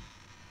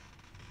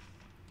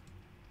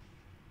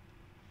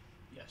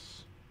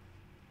 Yes.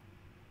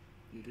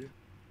 You do?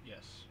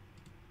 Yes.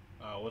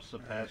 What's the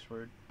Alright.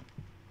 password?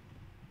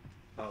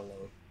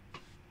 Hollow.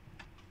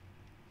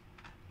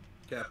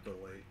 Capital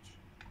H.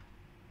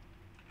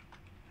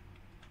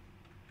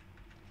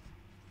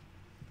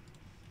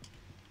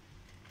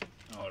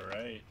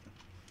 Alright.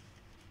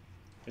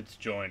 It's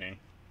joining.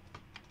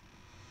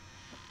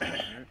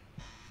 Alright.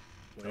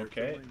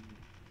 Okay.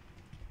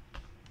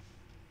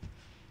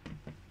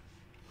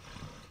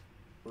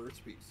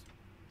 First piece.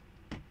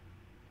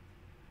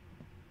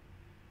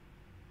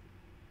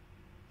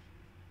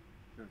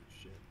 Oh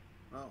shit.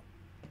 Oh.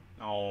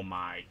 Oh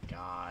my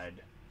god.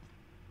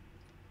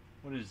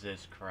 What is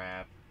this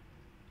crap?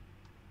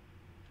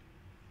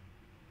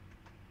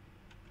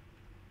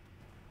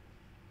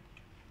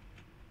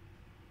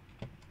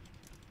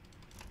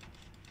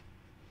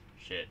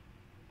 Shit.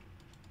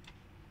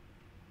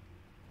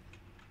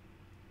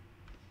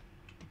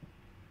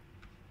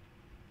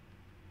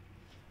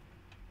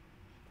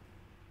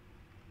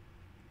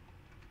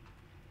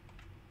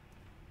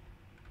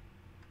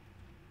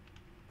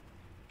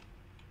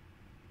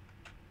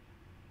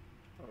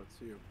 Oh,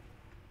 it's you.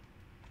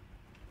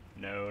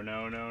 No,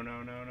 no, no,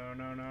 no, no, no,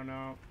 no, no,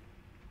 no.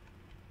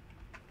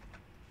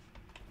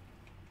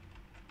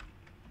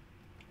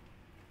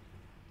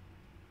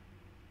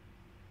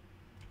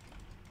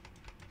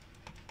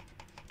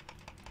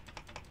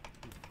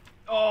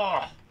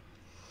 Oh!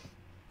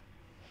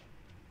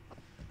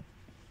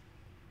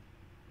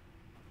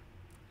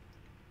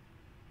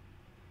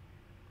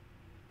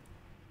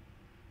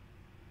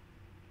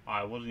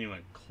 I wasn't even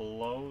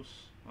close.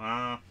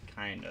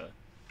 Kinda.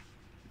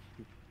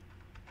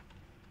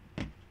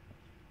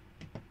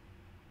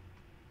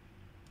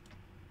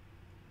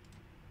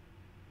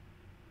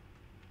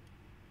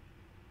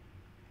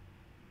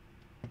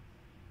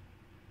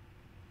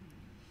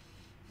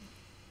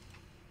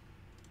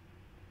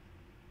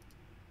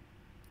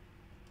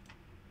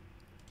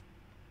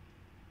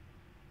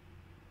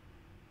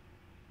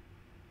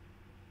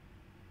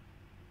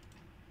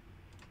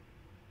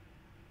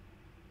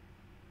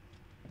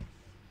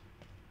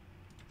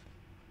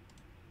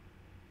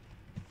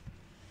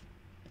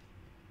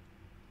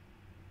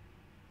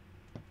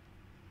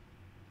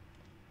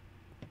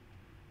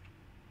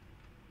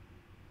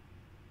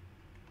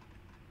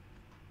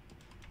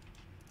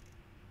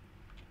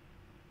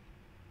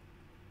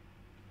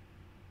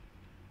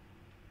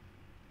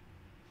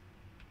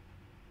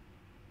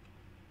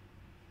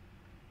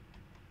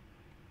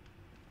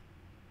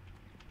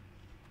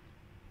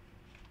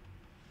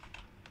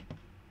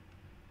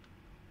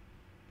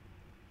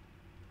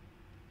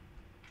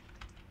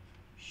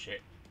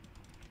 Shit.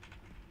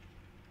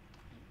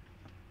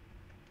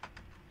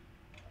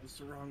 That's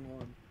the wrong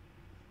one.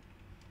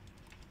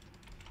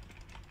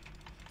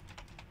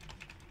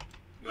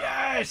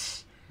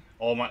 Yes!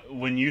 Oh my,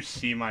 when you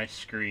see my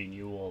screen,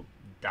 you will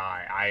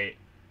die.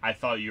 I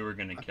thought you were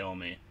gonna kill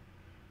me.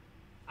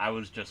 I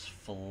was just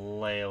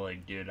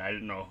flailing, dude. I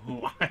didn't know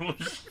who I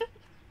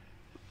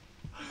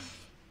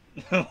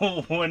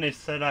was. When it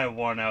said I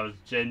won, I was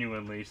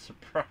genuinely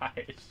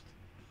surprised.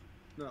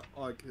 No,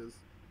 because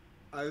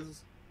I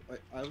was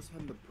I was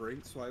on the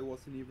brink, so I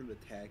wasn't even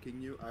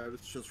attacking you. I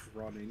was just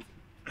running.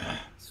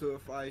 So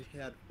if I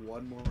had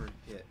one more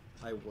hit,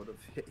 I would have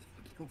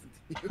killed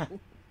you.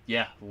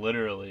 Yeah,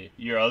 literally.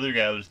 Your other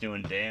guy was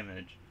doing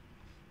damage.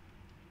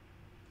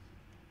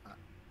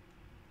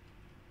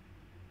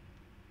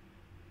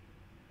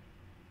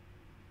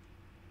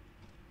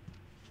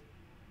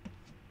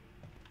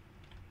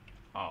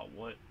 Oh,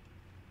 what?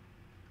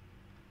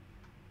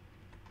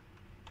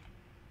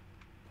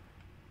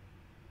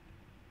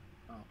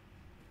 Oh.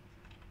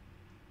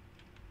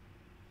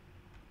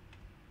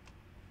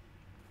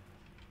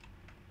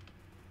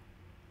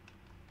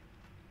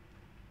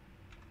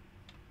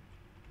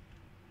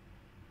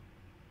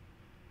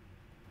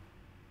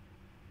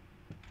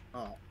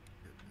 Oh,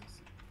 goodness.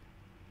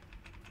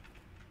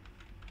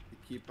 You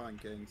keep on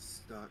getting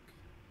stuck.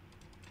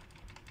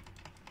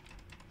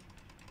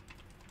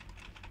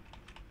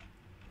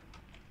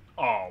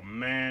 Oh,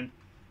 man.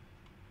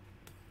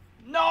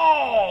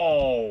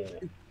 No!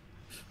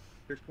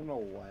 You're gonna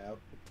laugh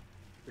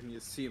when you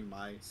see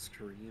my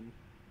screen.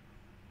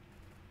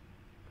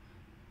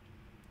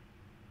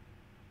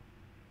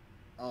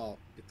 Oh,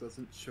 it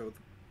doesn't show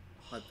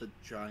the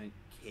giant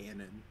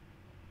cannon.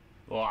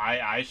 Well,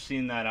 I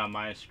seen that on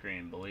my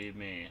screen, believe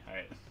me.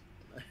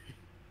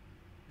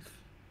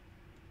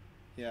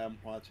 Yeah, I'm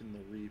watching the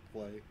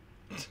replay.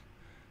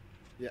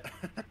 Yeah.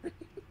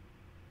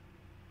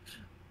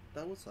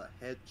 That was a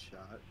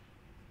headshot.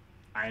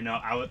 I know,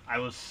 I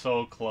was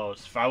so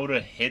close. If I would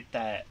have hit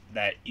that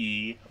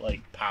E,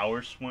 like,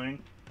 power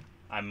swing,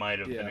 I might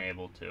have been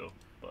able to,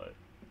 but...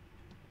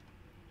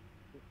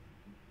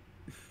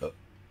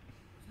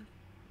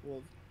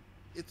 Well,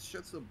 it's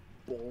just a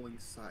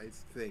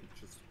bowling-sized thing,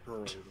 just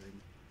hurling.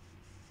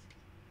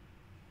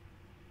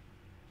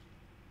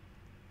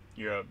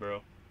 You're up,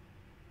 bro.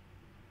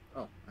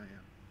 Oh, I am.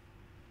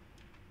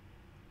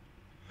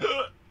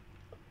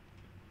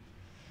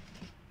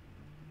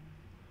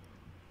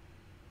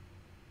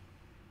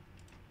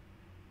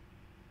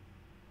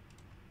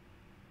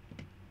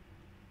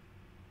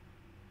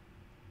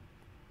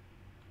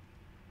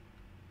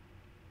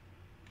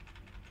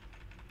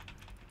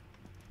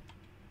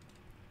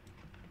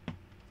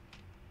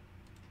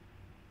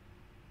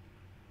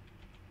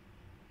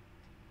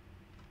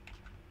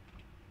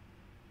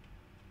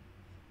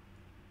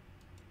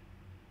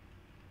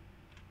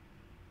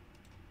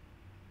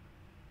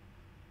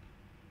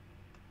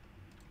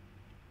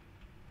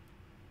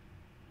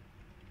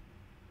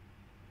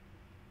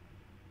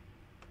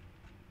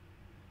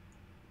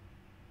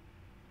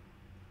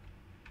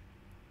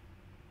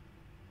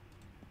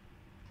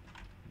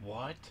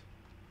 What?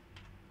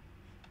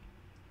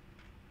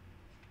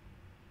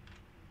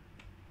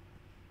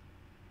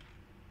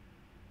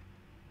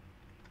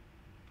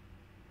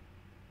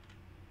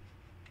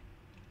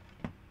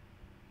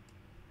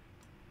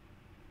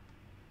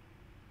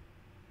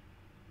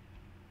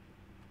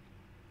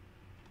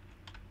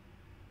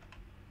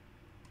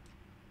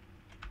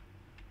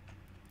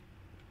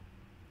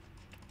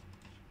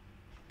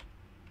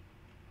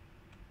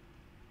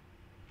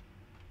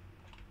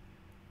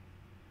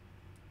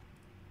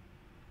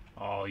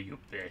 Oh, you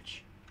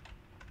bitch.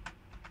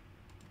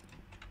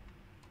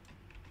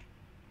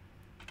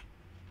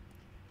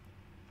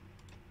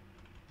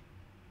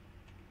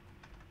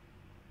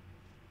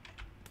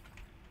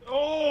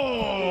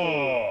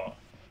 Oh!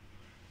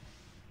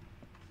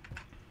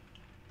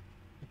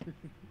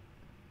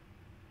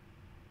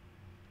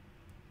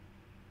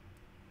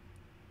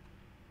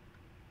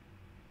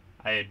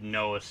 I had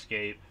no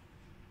escape.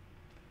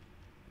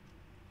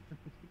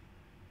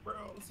 Bros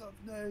of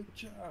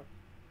nature!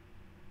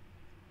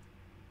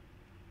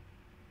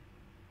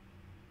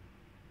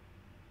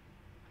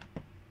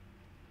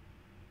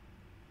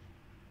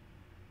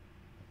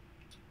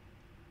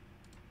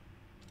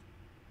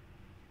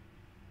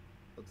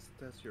 Let's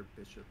test your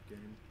bishop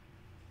game.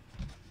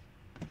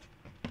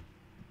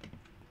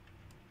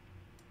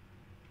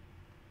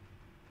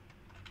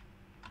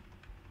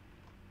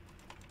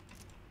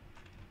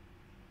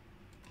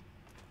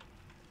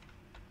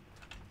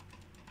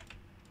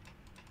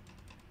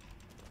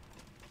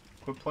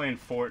 Quit playing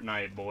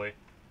Fortnite, boy.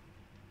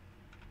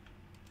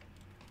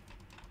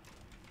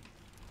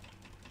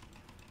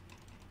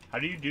 How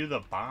do you do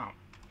the bomb?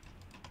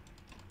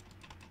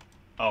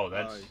 Oh,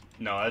 that's...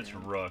 no, that's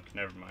Rook.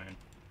 Never mind.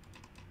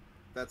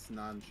 That's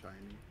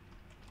non-shiny.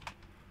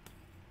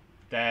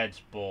 That's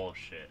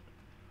bullshit.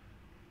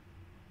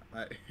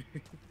 Have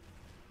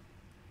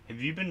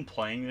you been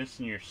playing this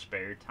in your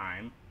spare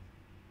time?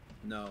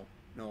 No.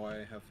 No, I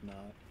have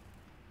not.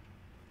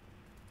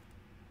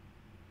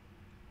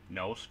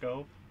 No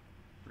scope?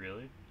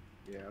 Really?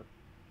 Yeah.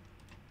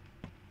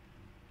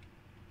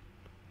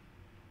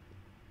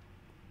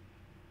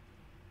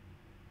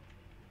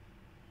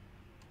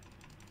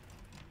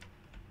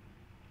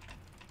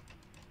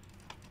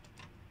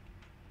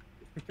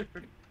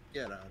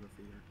 Get out of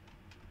here.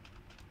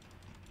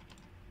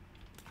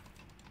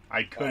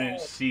 I couldn't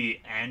Oh.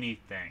 see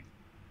anything.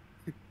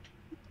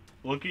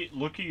 Look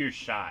at your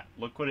shot.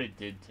 Look what it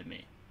did to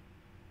me.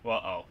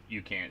 Well, oh,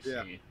 you can't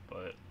Yeah. see,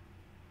 but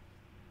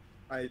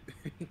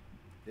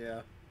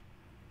Yeah.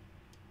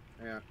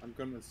 Yeah, I'm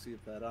gonna see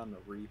that on the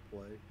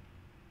replay.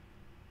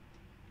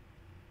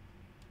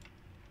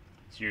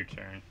 it's your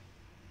turn.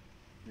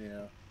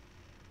 Yeah.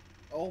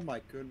 Oh my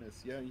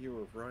goodness, yeah, you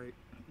were right.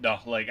 No,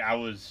 like I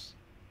was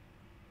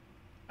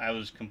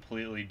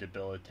completely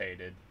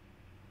debilitated.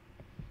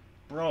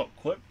 Bro,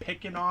 quit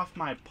picking off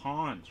my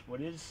pawns.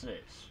 What is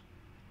this?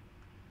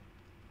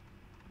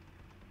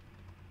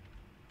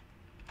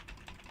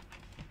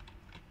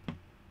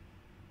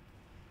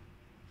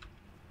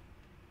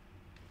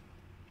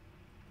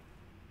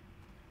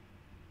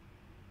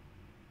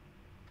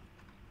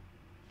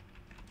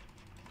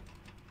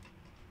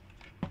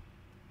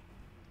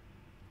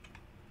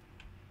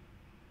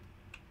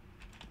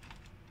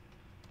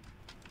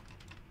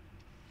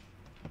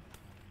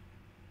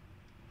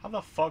 How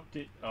the fuck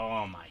did...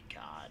 Oh my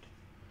god.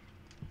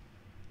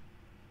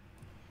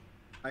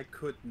 I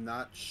could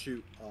not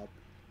shoot up.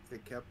 They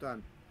kept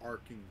on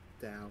arcing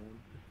down.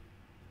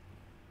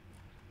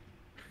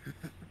 What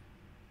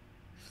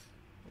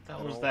the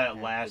hell It was all that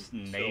happened last so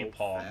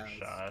napalm fast.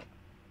 shot?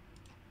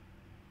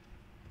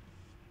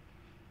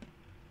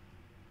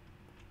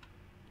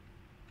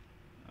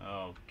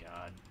 Oh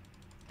god.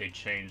 They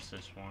changed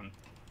this one.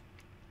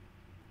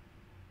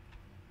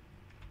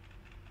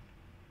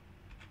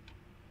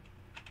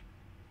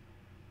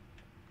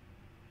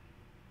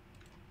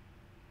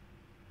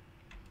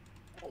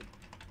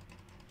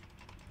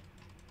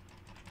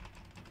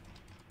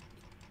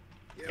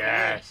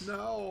 Yeah, Yes.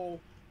 No.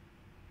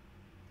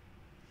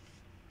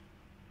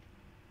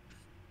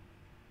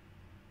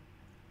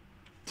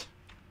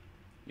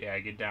 Yeah,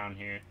 get down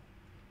here.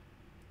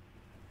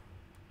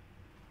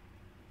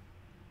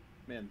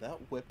 Man, that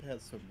whip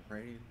has some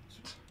range.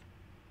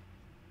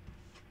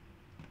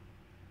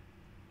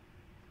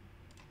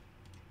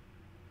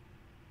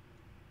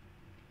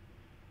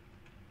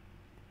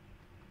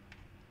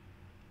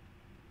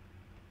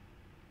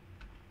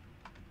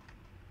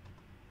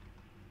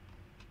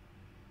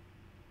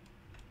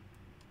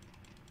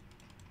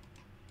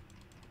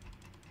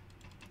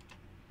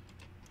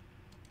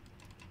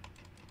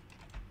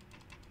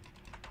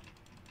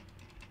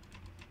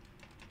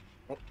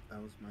 Oh,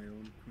 that was my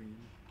own queen.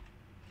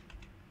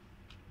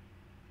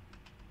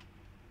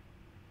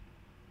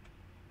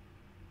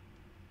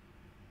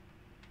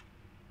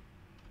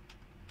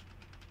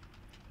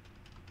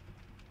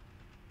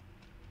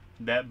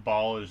 That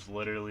ball is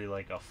literally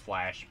like a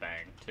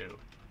flashbang, too.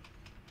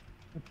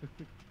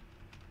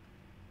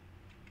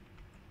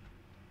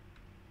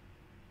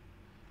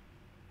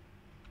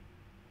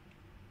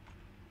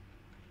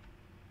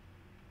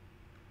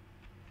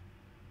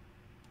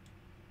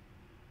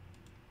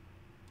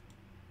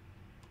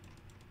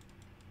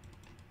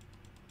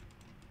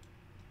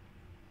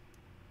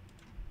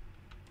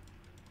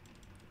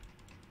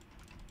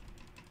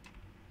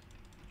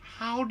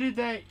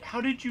 How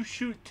did you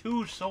shoot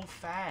two so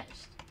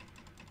fast?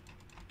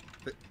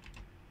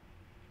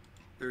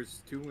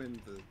 There's two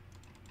in the,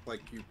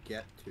 like, you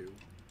get to.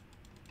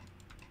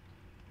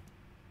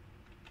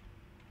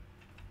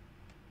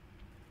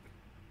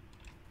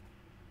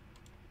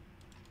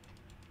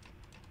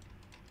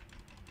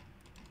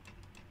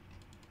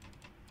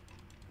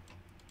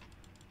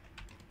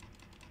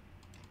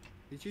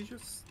 Did you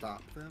just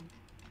stop them?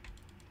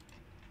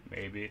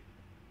 Maybe.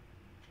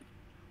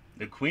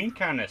 The queen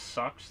kind of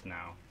sucks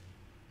now.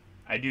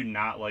 I do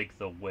not like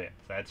the whip.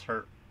 That's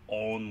her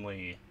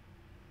only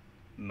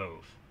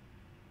move.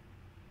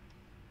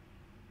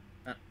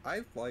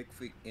 I like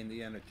the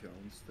Indiana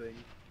Jones thing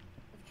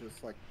of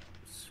just like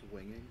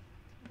swinging.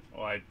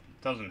 Well, it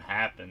doesn't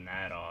happen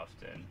that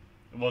often.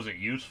 It wasn't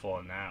useful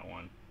in that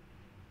one.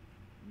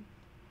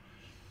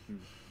 Hmm.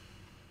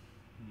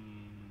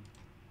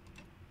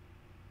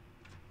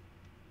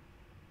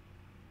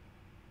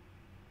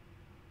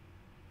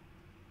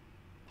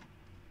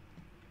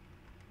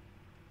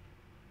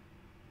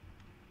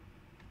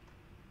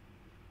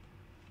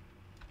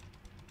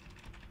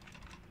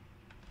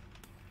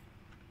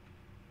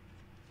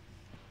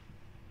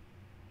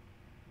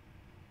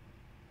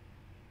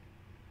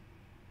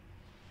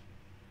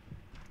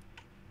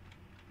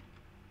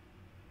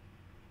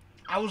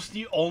 I was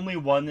the only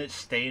one that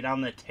stayed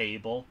on the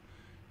table.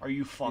 Are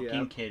you fucking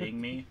Yep.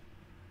 kidding me?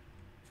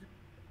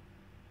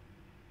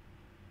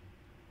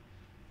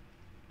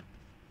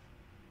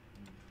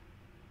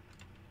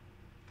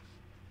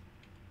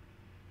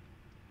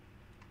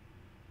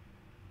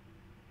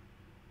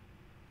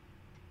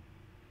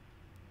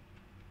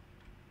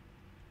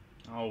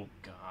 Oh,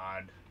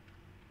 God.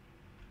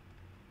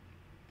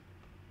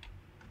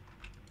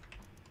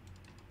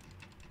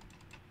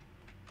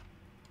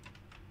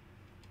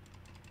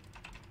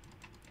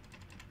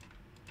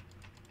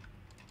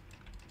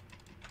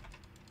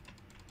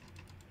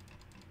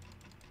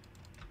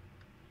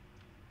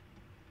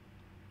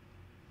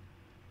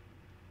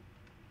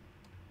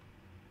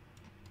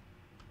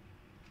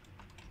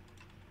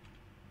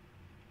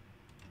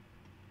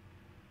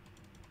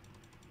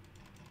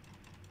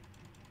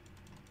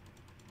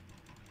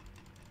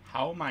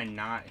 How am I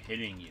not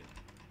hitting you?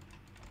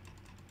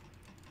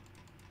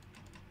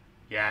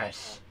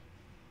 Yes.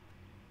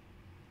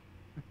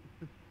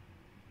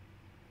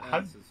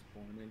 That's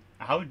disappointing.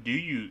 How do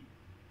you...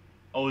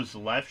 Oh, is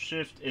left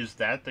shift, is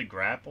that the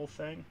grapple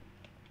thing?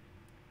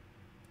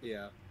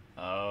 Yeah.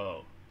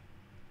 Oh.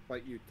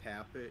 But you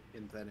tap it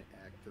and then it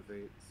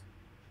activates.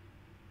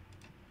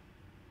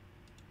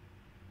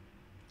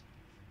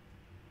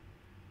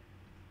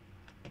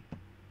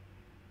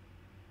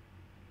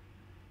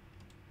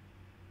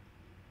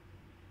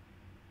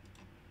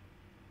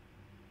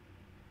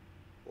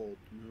 Bold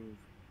move.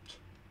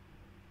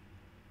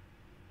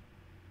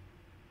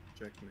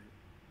 Checkmate.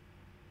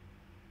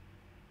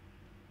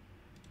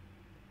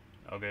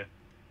 Okay.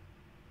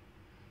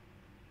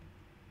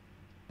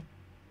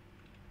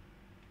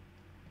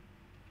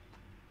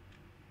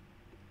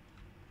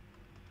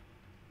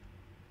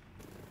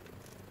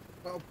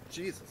 Oh,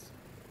 Jesus.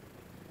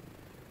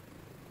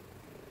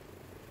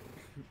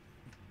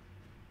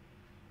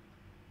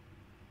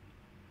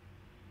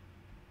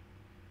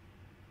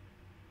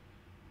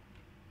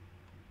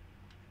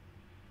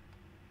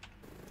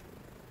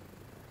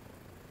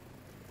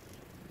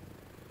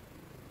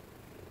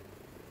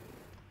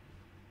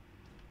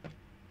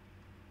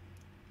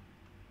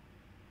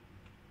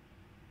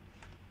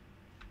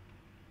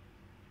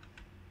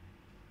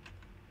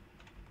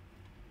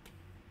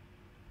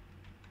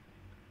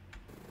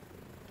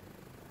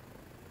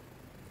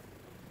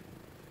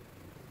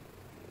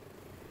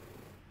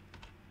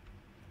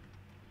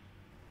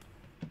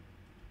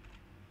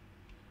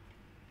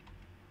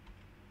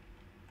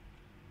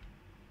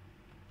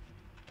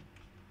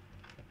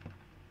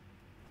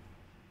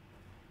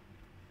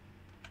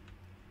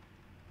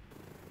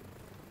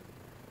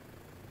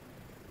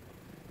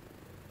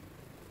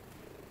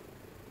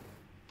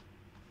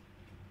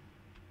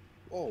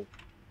 Oh.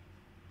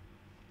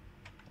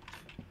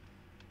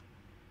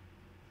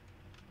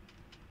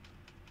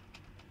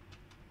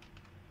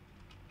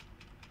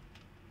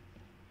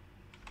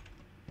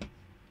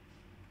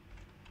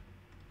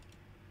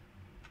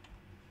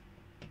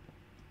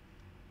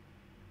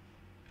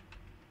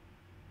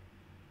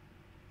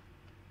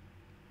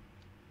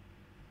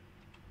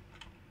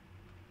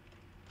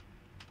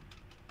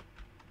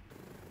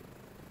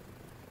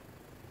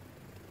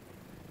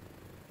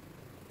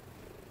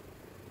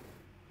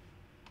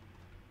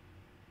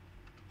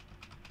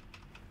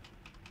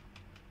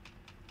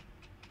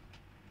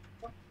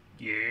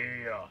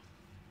 Yeah.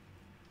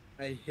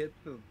 I hit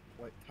the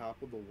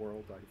top of the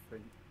world, I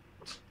think.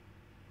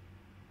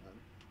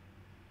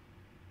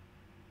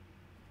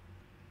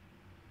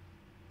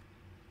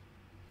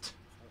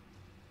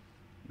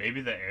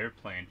 Maybe the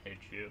airplane hit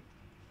you.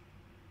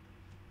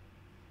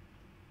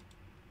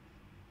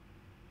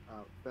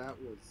 That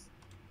was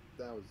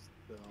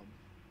dumb.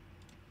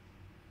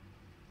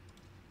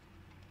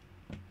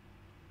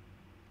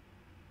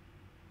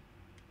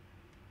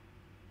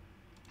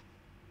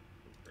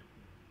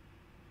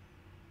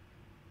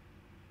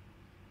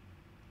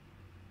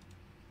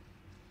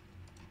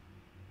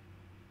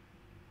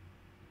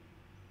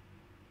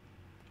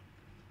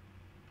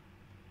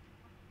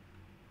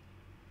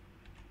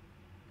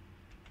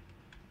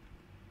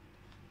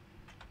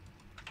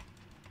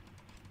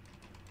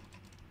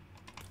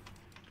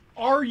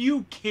 Are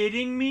you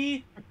kidding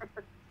me?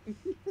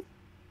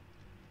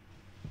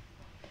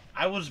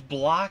 I was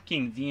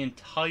blocking the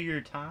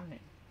entire time.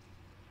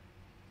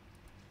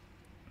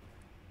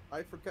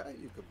 I forgot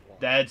you could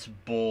block. That's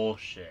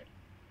bullshit.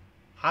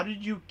 How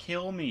did you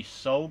kill me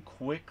so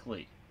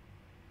quickly?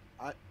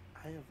 I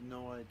have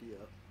no idea.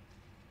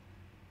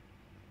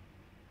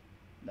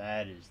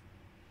 That is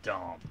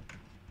dumb.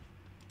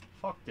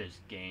 Fuck this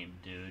game,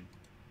 dude.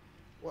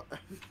 What?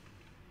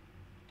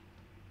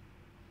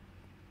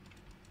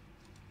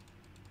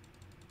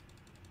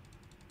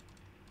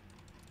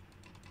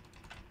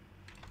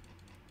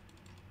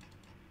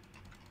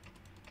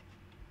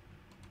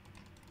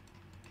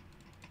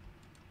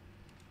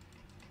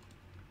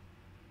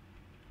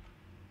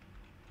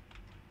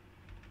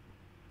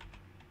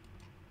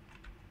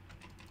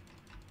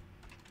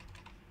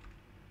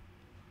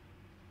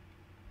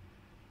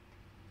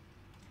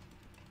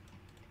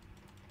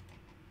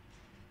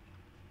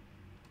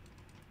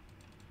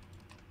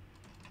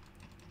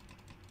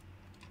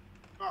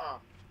 Ah.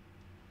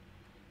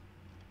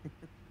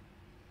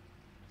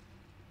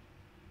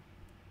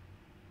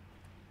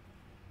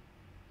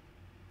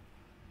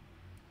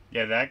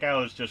 Yeah, that guy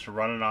was just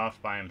running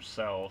off by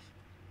himself.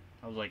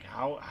 I was like,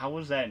 how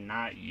was that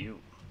not you?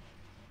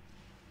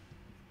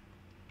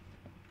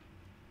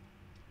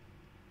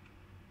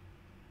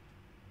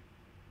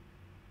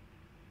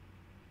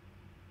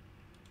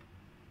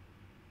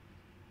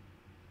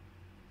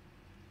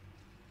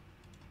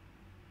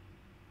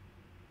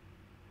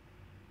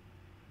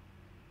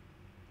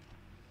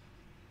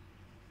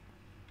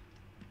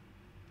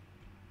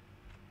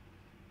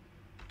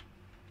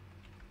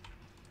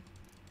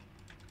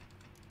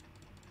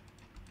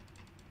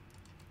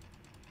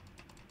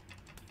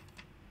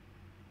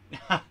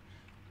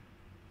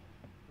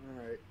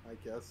 Alright, I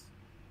guess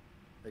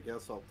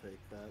I'll take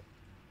that.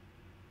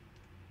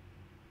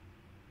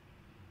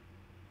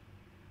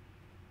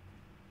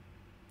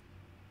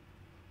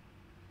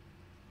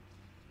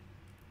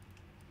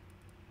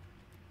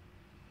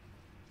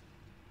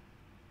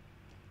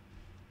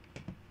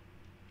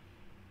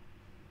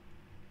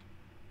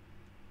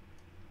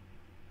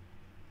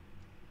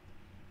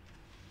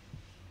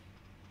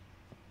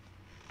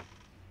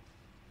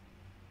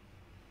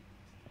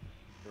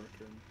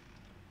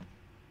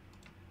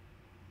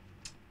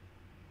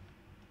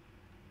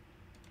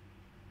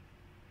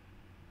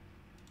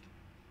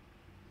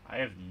 I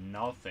have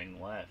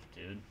nothing left,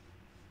 dude.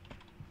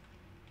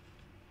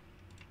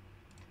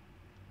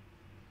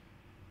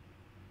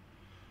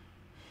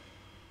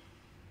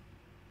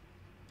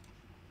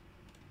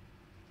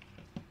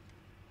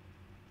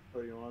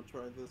 Oh, you want to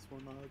try this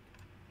one, Mike?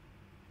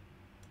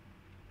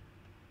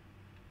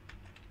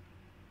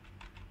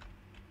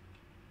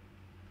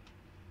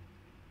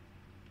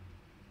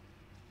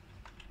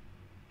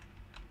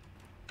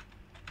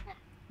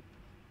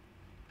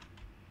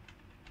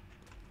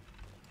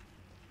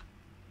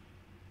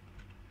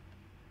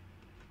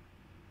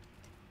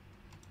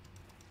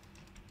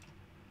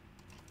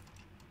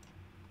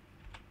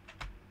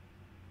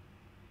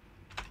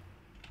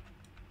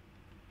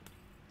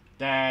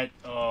 That,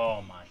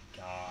 oh my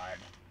god.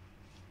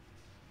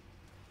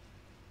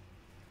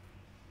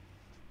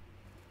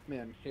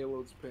 Man,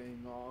 Halo's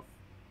paying off.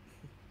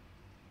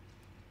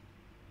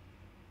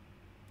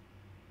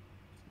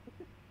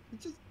 It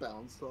just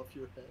bounced off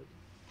your head.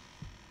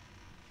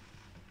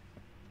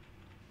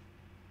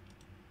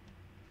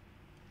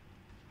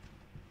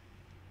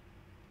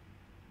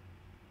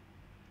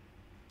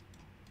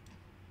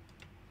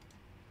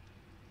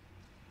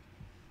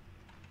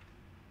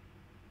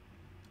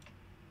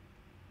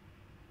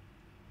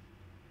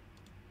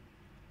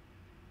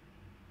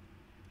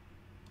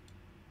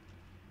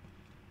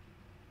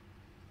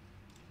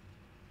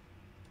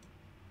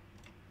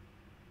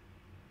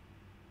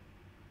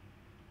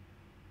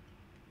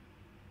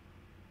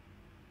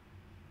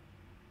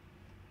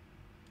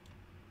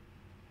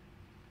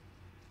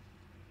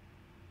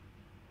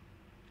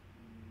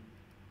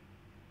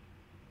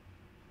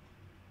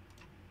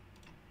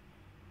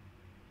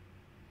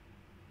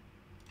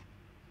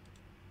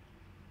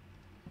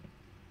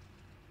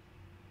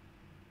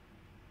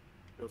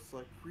 Just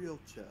like real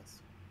chess.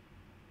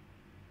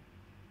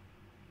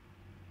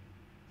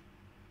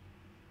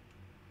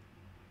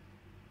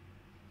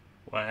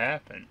 What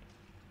happened?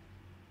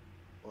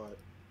 What?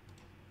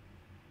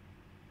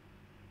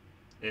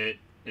 It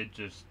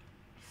just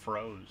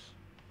froze.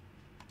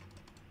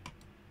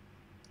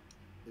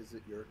 Is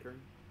it your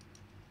turn?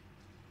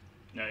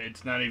 No,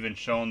 it's not even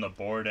showing the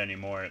board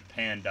anymore. It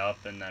panned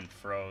up and then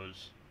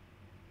froze.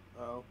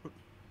 Oh.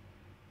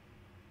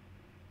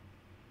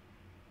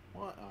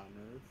 What on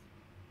earth?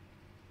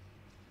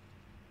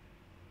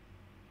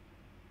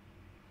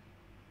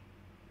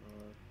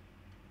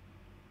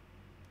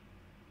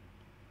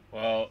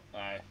 Well,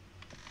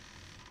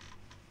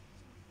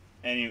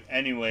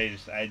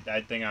 anyways,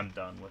 I think I'm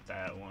done with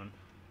that one.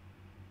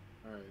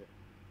 Alright.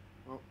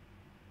 Well,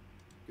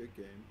 good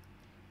game.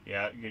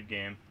 Yeah, good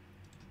game.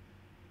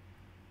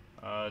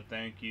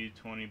 Thank you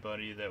to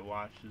anybody that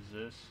watches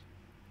this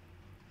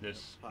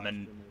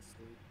Posthumously.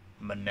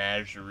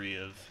 menagerie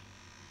of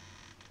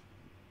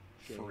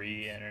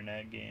free Games.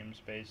 internet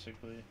games,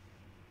 basically.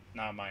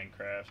 Not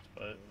Minecraft,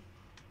 but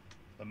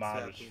the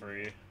mod was Sadly.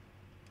 free.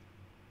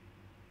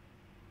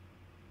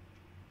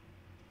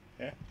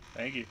 Yeah,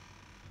 thank you.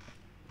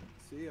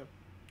 See ya.